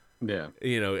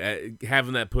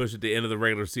 having that push at the end of the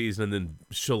regular season and then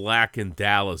shellac in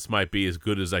Dallas might be as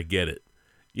good as I get it.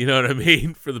 You know what I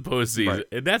mean? For the postseason. Right.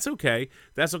 And that's okay.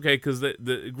 That's okay because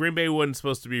the Green Bay wasn't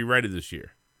supposed to be ready this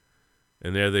year.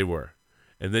 And there they were.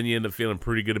 And then you end up feeling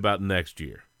pretty good about next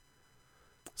year.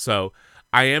 So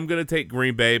I am going to take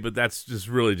Green Bay, but that's just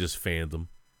really just fandom.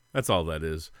 That's all that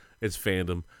is. It's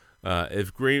fandom.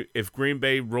 If Green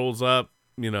Bay rolls up,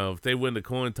 if they win the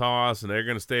coin toss and they're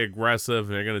going to stay aggressive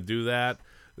and they're going to do that,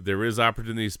 there is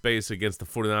opportunity space against the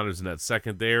 49ers in that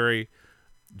secondary.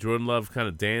 Jordan Love kind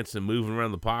of dancing and moving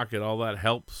around the pocket, all that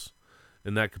helps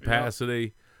in that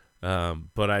capacity. Yeah.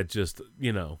 But I just,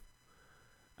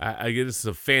 I guess it's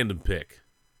a fandom pick.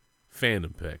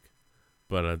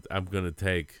 But I'm going to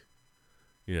take...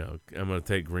 I'm going to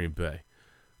take Green Bay.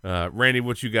 Randy,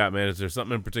 what you got, man? Is there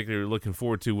something in particular you're looking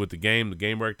forward to with the game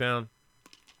breakdown?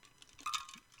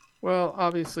 Well,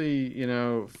 obviously,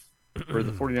 for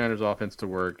the 49ers offense to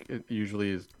work, it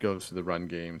usually goes to the run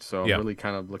game. So I'm really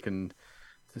kind of looking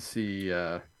to see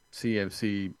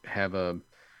CMC have a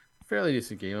fairly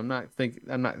decent game. I'm not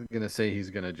going to say he's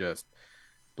going to just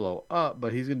blow up,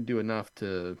 but he's going to do enough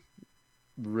to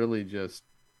really just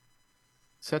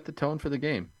set the tone for the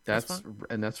game. That's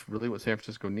really what San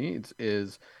Francisco needs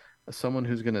is someone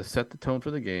who's going to set the tone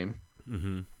for the game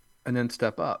and then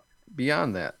step up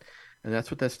beyond that. And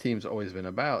that's what this team's always been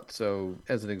about. So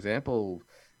as an example,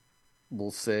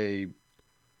 we'll say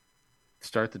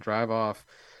start the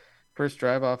first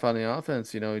drive off on the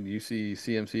offense, you see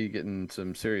CMC getting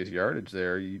some serious yardage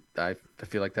there. I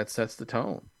feel like that sets the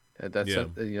tone.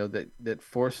 That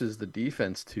forces the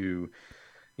defense to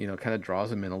kind of draws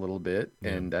them in a little bit,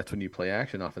 and that's when you play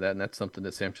action off of that, and that's something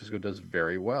that San Francisco does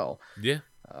very well. Yeah.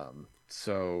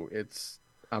 So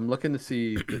I'm looking to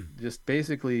see just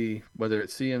basically whether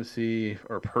it's CMC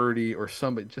or Purdy or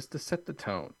somebody just to set the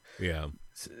tone. Yeah.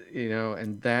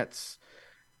 And that's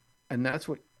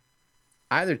what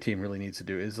either team really needs to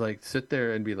do is like sit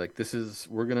there and be like,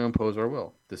 we're going to impose our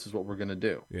will. This is what we're going to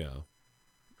do. Yeah.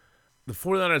 The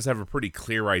 49ers have a pretty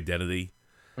clear identity,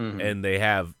 and they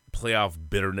have playoff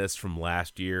bitterness from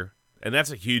last year, and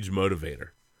that's a huge motivator.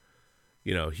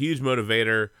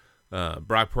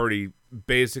 Brock Purdy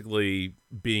basically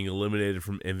being eliminated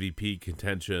from MVP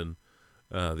contention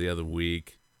the other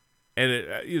week,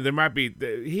 and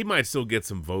he might still get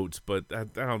some votes, but I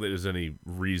don't think there's any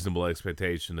reasonable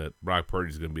expectation that Brock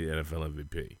Purdy's going to be the NFL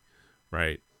MVP,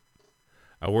 right?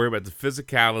 I worry about the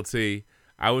physicality.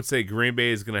 I would say Green Bay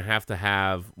is going to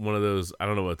have one of those, I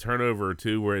don't know, a turnover or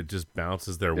two where it just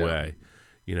bounces their way.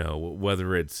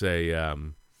 Whether it's a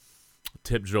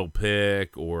tip drill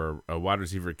pick or a wide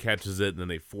receiver catches it and then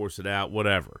they force it out,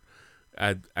 whatever.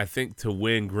 I think to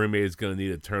win, Green Bay is going to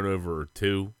need a turnover or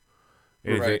two.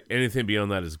 Anything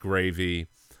beyond that is gravy.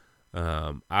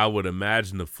 I would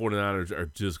imagine the 49ers are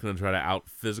just going to try to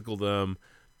out-physical them,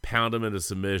 pound them into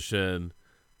submission,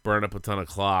 burn up a ton of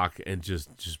clock, and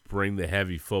just bring the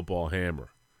heavy football hammer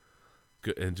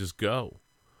and just go.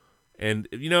 And,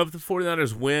 if the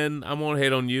 49ers win, I won't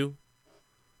hate on you,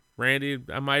 Randy.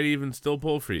 I might even still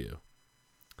pull for you.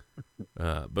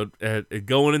 But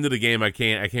going into the game, I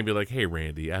can't be like, hey,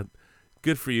 Randy,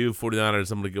 good for you,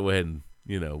 49ers. I'm going to go ahead and,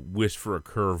 wish for a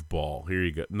curveball. Here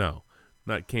you go. No,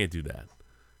 can't do that.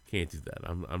 Can't do that.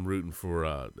 I'm rooting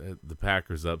for the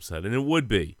Packers upset, and it would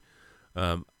be.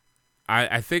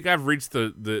 I think I've reached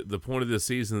the point of this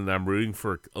season that I'm rooting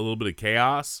for a little bit of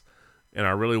chaos, and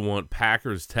I really want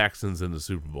Packers-Texans in the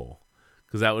Super Bowl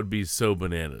because that would be so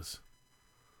bananas.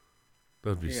 That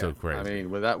would be so crazy. I mean,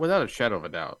 without a shadow of a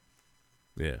doubt.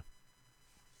 Yeah.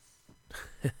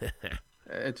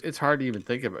 It's hard to even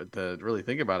really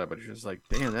think about it, but you're just like,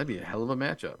 damn, that'd be a hell of a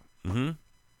matchup.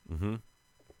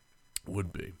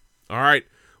 Would be. All right.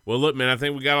 Well, look, man, I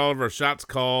think we got all of our shots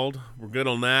called. We're good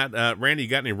on that. Randy, you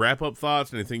got any wrap-up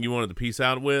thoughts? Anything you wanted to peace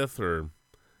out with, or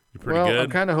you pretty good? I'm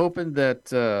kind of hoping that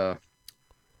the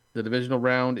divisional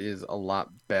round is a lot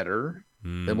better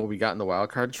than what we got in the wild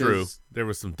card. True. There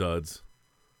was some duds.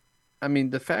 I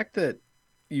mean, the fact that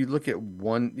you look at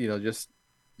one, just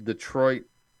Detroit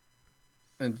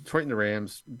and the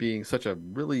Rams being such a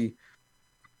really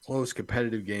close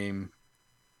competitive game,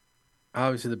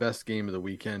 obviously the best game of the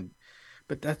weekend.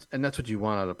 But that's what you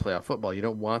want out of playoff football. You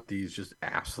don't want these just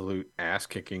absolute ass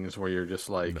kickings where you're just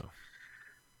like,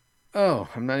 oh,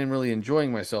 I'm not even really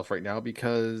enjoying myself right now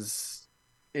because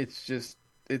it's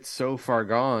so far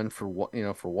gone for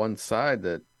one side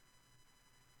that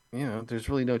there's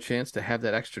really no chance to have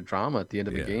that extra drama at the end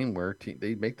of the game where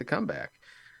they make the comeback.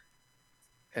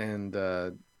 And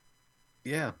I'm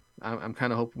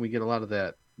kind of hoping we get a lot of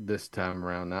that this time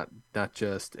around, not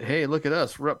just, hey, look at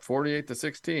us, we're up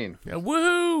 48-16. Yeah,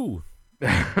 woohoo!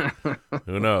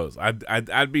 Who knows?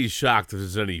 I'd be shocked if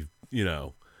there's any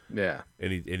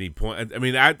any point. I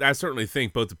mean, I certainly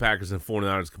think both the Packers and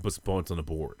 49ers can put some points on the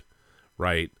board,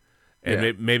 right?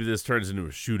 And maybe this turns into a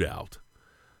shootout.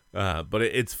 But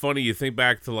it's funny, you think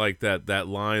back to like that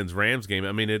Lions-Rams game.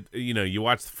 I mean, you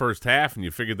watch the first half and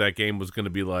you figured that game was going to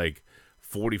be like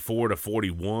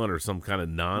 44-41 or some kind of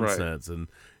nonsense, right.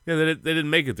 And they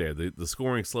didn't make it there. The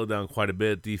scoring slowed down quite a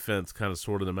bit. Defense kind of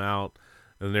sorted them out,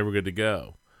 and they were good to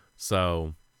go.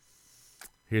 So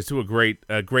here's to a great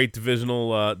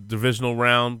divisional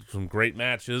round, some great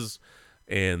matches,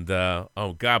 and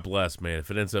God bless, man.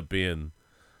 If it ends up being,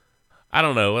 I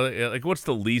don't know, like what's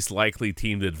the least likely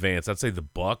team to advance? I'd say the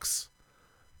Bucks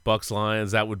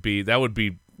Lions. That would be.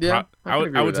 Yeah, I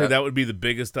would say that would be the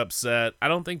biggest upset. I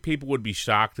don't think people would be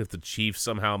shocked if the Chiefs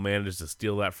somehow managed to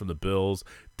steal that from the Bills.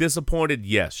 Disappointed,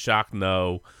 yes. Shocked,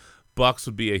 no. Bucks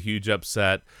would be a huge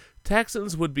upset.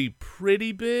 Texans would be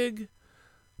pretty big.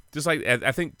 Just like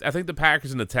I think the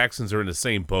Packers and the Texans are in the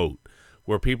same boat,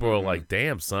 where people are like,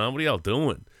 "Damn, son, what are y'all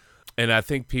doing?" And I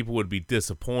think people would be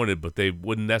disappointed, but they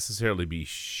wouldn't necessarily be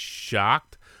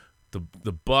shocked.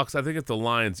 The Bucks, I think if the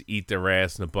Lions eat their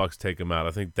ass and the Bucks take them out,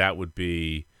 I think that would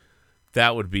be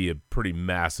a pretty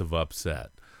massive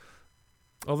upset.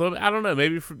 Although I don't know,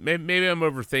 maybe I'm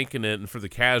overthinking it, and for the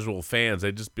casual fans,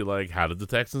 they'd just be like, "How did the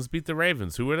Texans beat the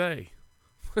Ravens? Who are they?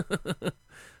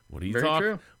 What are you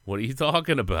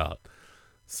talking about?"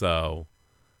 So,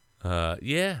 I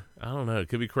don't know. It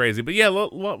could be crazy, but yeah,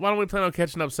 why don't we plan on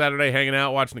catching up Saturday, hanging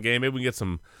out, watching the game? Maybe we can get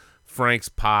some Frank's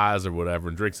pies or whatever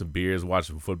and drink some beers, watch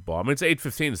some football. I mean, it's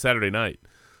 8:15 Saturday night.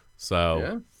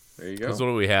 So there you go. Because what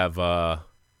do we have? All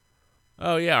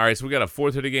right. So we got a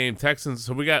 4:30 game, Texans.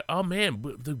 So we got,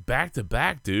 back to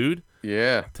back, dude.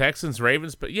 Yeah, Texans,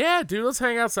 Ravens. But yeah, dude, let's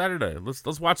hang out Saturday.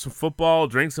 Let's watch some football,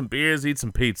 drink some beers, eat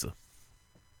some pizza.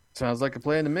 Sounds like a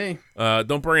plan to me.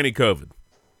 Don't bring any COVID.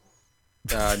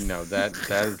 No, that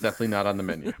is definitely not on the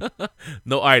menu.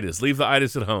 No itis. Leave the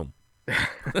itis at home.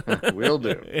 Will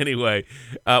do. Anyway,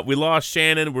 we lost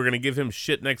Shannon. We're going to give him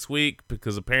shit next week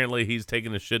because apparently he's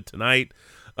taking a shit tonight.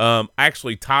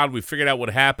 Actually, Todd, we figured out what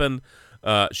happened.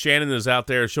 Shannon is out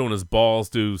there showing his balls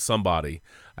to somebody.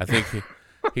 I think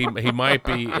he might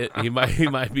be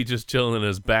just chilling in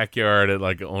his backyard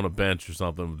on a bench or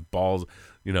something with balls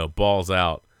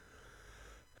out.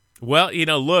 Well,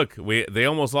 look, they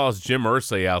almost lost Jim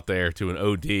Irsay out there to an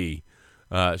OD.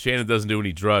 Shannon doesn't do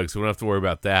any drugs, so we don't have to worry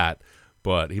about that.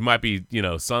 But he might be,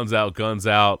 suns out, guns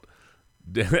out.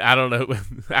 I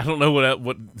don't know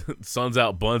what suns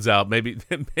out, buns out. Maybe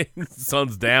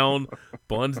suns down,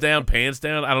 buns down, pants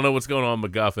down. I don't know what's going on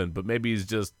with McGuffin, but maybe he's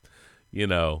just,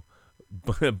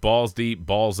 balls deep,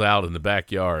 balls out in the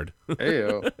backyard.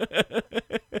 Hey-o.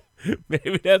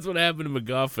 Maybe that's what happened to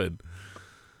McGuffin.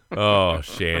 Oh,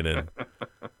 Shannon.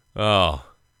 Oh,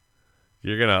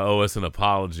 you're going to owe us an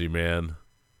apology, man.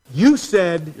 You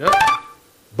said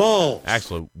balls.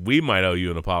 Actually, we might owe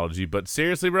you an apology, but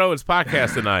seriously, bro, it's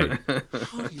podcast tonight. How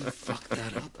do you fuck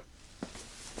that up?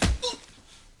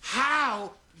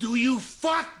 How do you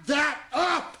fuck that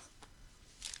up?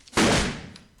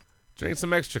 Drink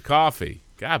some extra coffee.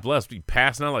 God bless. Be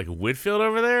passing out like Whitfield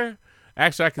over there.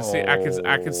 Actually, I can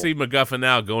see McGuffin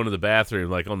now going to the bathroom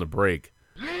like on the break.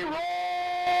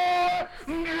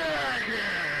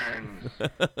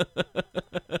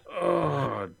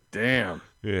 Oh, damn.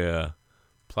 Yeah.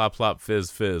 Plop, plop,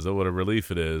 fizz, fizz. Oh, what a relief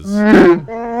it is. And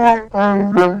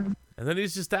then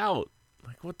he's just out.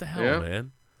 Like, what the hell,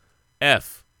 man?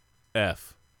 F.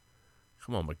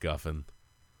 Come on, McGuffin.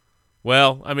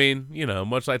 Well, I mean,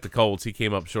 much like the Colts, he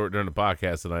came up short during the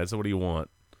podcast tonight. So what do you want?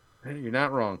 Hey, you're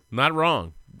not wrong. Not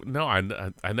wrong. No, I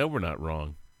know we're not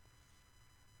wrong.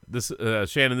 This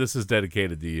Shannon, this is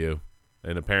dedicated to you,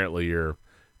 and apparently your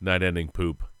night-ending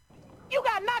poop. You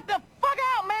got knocked the fuck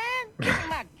out, man. Give me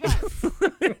my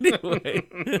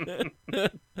Anyway.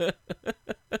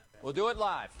 We'll do it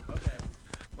live. Okay.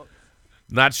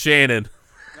 Not Shannon.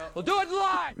 We'll do it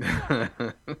live.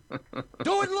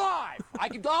 Do it live.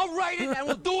 I'll write it and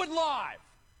we'll do it live.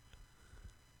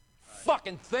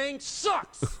 Fucking thing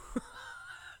sucks.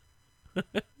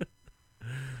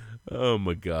 Oh,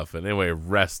 McGuffin. Anyway,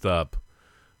 rest up.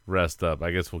 Rest up.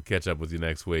 I guess we'll catch up with you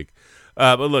next week.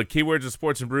 But look, keywords of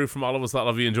Sports and Brew from all of us. I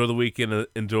love you. Enjoy the weekend.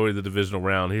 Enjoy the divisional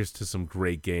round. Here's to some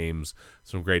great games,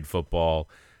 some great football.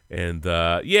 And,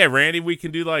 Randy, we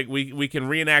can do we can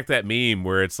reenact that meme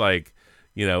where it's like,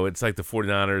 it's like the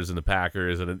 49ers and the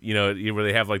Packers and, where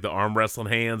they have like the arm wrestling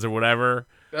hands or whatever.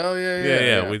 Oh,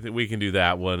 yeah. We can do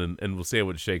that one and we'll see how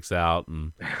it shakes out.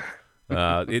 And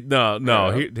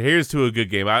here's to a good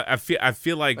game. I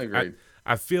feel like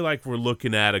I feel like we're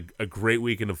looking at a great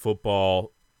weekend of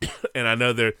football. And I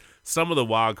know some of the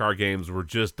wild card games were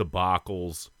just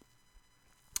debacles.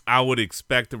 I would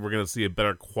expect that we're going to see a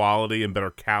better quality and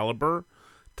better caliber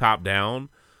top down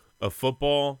of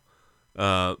football.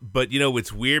 But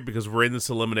it's weird because we're in this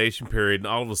elimination period and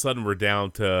all of a sudden we're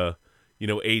down to,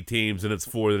 8 teams and it's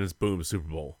 4, then it's boom, Super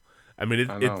Bowl. I mean,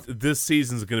 this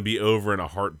season's going to be over in a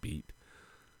heartbeat.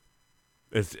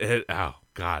 Oh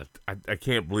God, I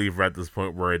can't believe we're at this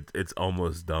point where it's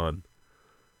almost done.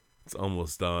 It's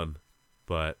almost done,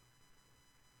 but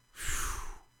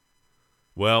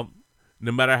well,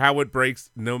 no matter how it breaks,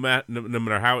 no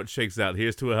matter how it shakes out,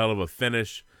 here's to a hell of a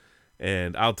finish.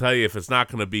 And I'll tell you, if it's not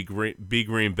going to be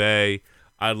Green Bay,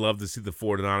 I'd love to see the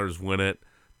 49ers win it.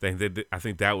 I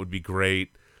think that would be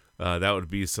great. That would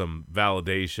be some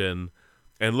validation.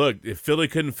 And look, if Philly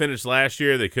couldn't finish last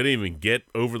year, they couldn't even get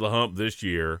over the hump this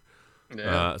year.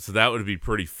 Yeah. So that would be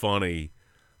pretty funny.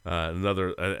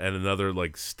 Another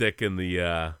like stick in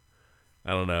the,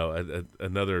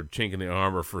 another chink in the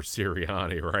armor for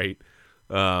Sirianni, right?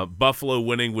 Buffalo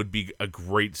winning would be a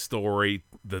great story.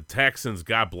 The Texans,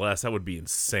 God bless, that would be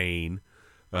insane.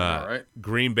 All right.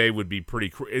 Green Bay would be pretty.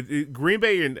 Green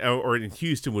Bay or in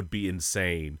Houston would be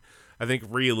insane. I think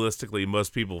realistically,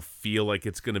 most people feel like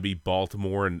it's going to be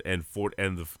Baltimore and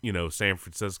San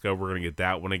Francisco. We're going to get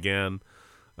that one again,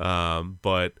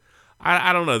 but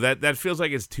I don't know. That feels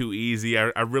like it's too easy.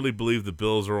 I really believe the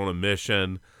Bills are on a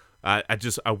mission. I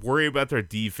worry about their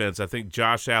defense. I think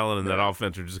Josh Allen and that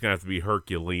offense are just going to have to be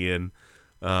Herculean.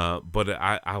 But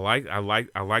I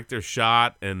like their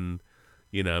shot, and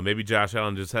maybe Josh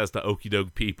Allen just has to okey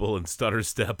doke people and stutter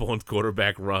step on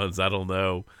quarterback runs. I don't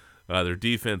know. Their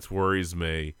defense worries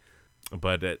me,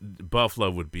 but Buffalo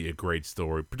would be a great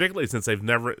story, particularly since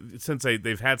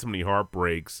they've had so many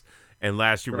heartbreaks, and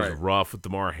last year was rough with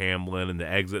Damar Hamlin and the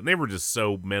exit, and they were just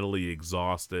so mentally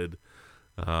exhausted.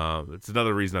 It's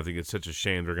another reason I think it's such a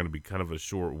shame they're going to be kind of a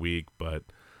short week, but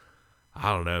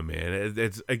I don't know, man.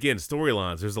 It's again,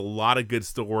 storylines. There's a lot of good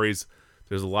stories.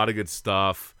 There's a lot of good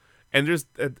stuff, and there's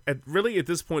really at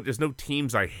this point, there's no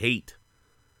teams I hate.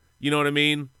 You know what I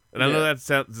mean? And I know that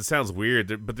sounds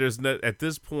weird, but there's no, at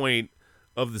this point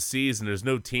of the season, there's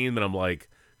no team that I'm like,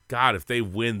 God, if they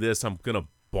win this, I'm gonna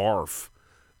barf.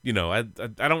 I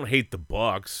don't hate the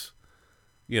Bucks.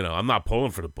 I'm not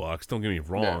pulling for the Bucks. Don't get me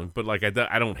wrong, but like I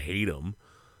don't hate them.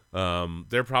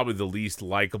 They're probably the least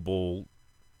likable.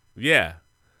 Yeah,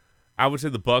 I would say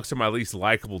the Bucks are my least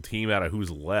likable team out of who's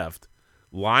left.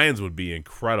 Lions would be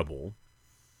incredible.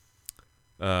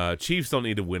 Chiefs don't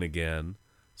need to win again.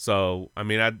 So, I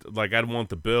mean, I'd want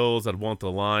the Bills. I'd want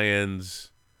the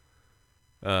Lions.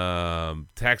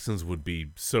 Texans would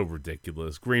be so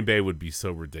ridiculous. Green Bay would be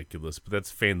so ridiculous, but that's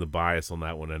fan the bias on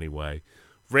that one anyway.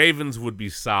 Ravens would be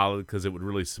solid because it would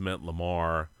really cement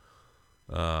Lamar.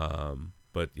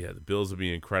 But, yeah, the Bills would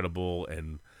be incredible.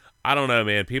 And I don't know,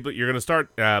 man. People, you're going to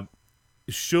start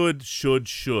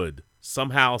should.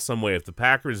 Somehow, some way, if the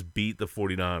Packers beat the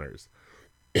 49ers,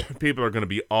 people are going to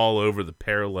be all over the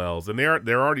parallels, and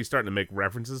they're already starting to make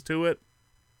references to it.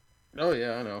 Oh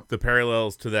yeah, I know. The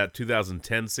parallels to that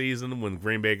 2010 season when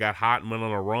Green Bay got hot and went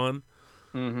on a run.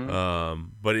 Mm-hmm.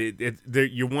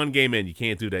 But you're one game in, you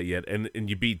can't do that yet, and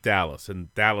you beat Dallas,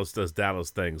 and Dallas does Dallas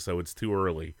things, so it's too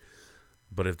early.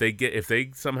 But if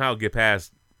they somehow get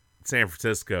past San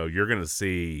Francisco, you're going to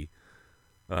see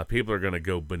people are going to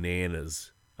go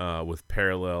bananas with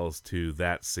parallels to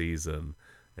that season.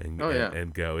 And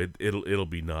go. It'll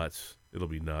be nuts. It'll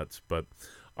be nuts. But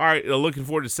all right, looking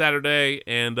forward to Saturday,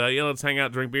 and let's hang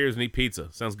out, drink beers, and eat pizza.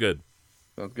 Sounds good.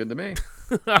 Sounds good to me.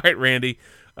 All right, Randy.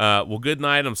 Well, good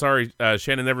night. I'm sorry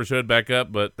Shannon never showed back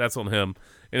up, but that's on him.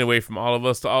 Anyway, from all of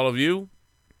us to all of you,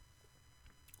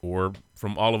 or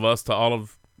from all of us to all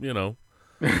of,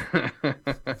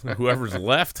 whoever's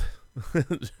left.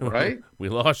 Right? We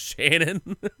lost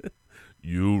Shannon.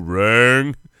 You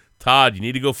rang. Todd, you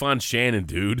need to go find Shannon,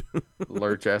 dude.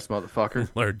 Lurch-ass motherfucker.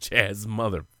 Lurch-ass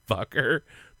motherfucker.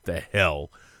 The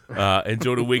hell.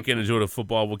 Enjoy the weekend. Enjoy the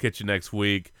football. We'll catch you next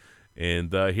week.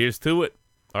 And here's to it.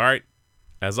 All right.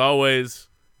 As always,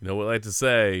 you know what I like to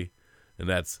say, and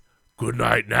that's good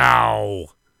night now.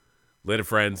 Later,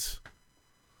 friends.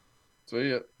 See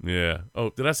ya. Yeah. Oh,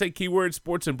 did I say keyword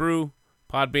sports and brew?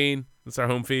 Podbean. That's our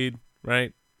home feed,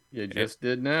 right? You just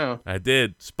did now. I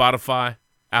did. Spotify,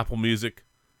 Apple Music,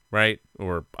 right?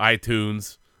 Or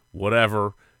iTunes,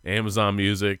 whatever, Amazon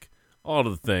Music, all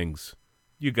of the things.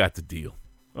 You got the deal.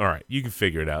 All right. You can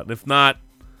figure it out. And if not,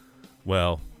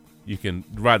 well, you can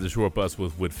ride the short bus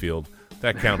with Whitfield.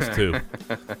 That counts too.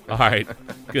 All right.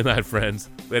 Good night, friends.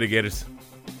 Later, Gators.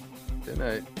 Good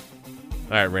night.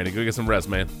 All right, Randy. Go get some rest,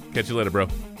 man. Catch you later, bro.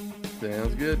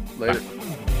 Sounds good. Later.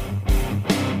 Bye.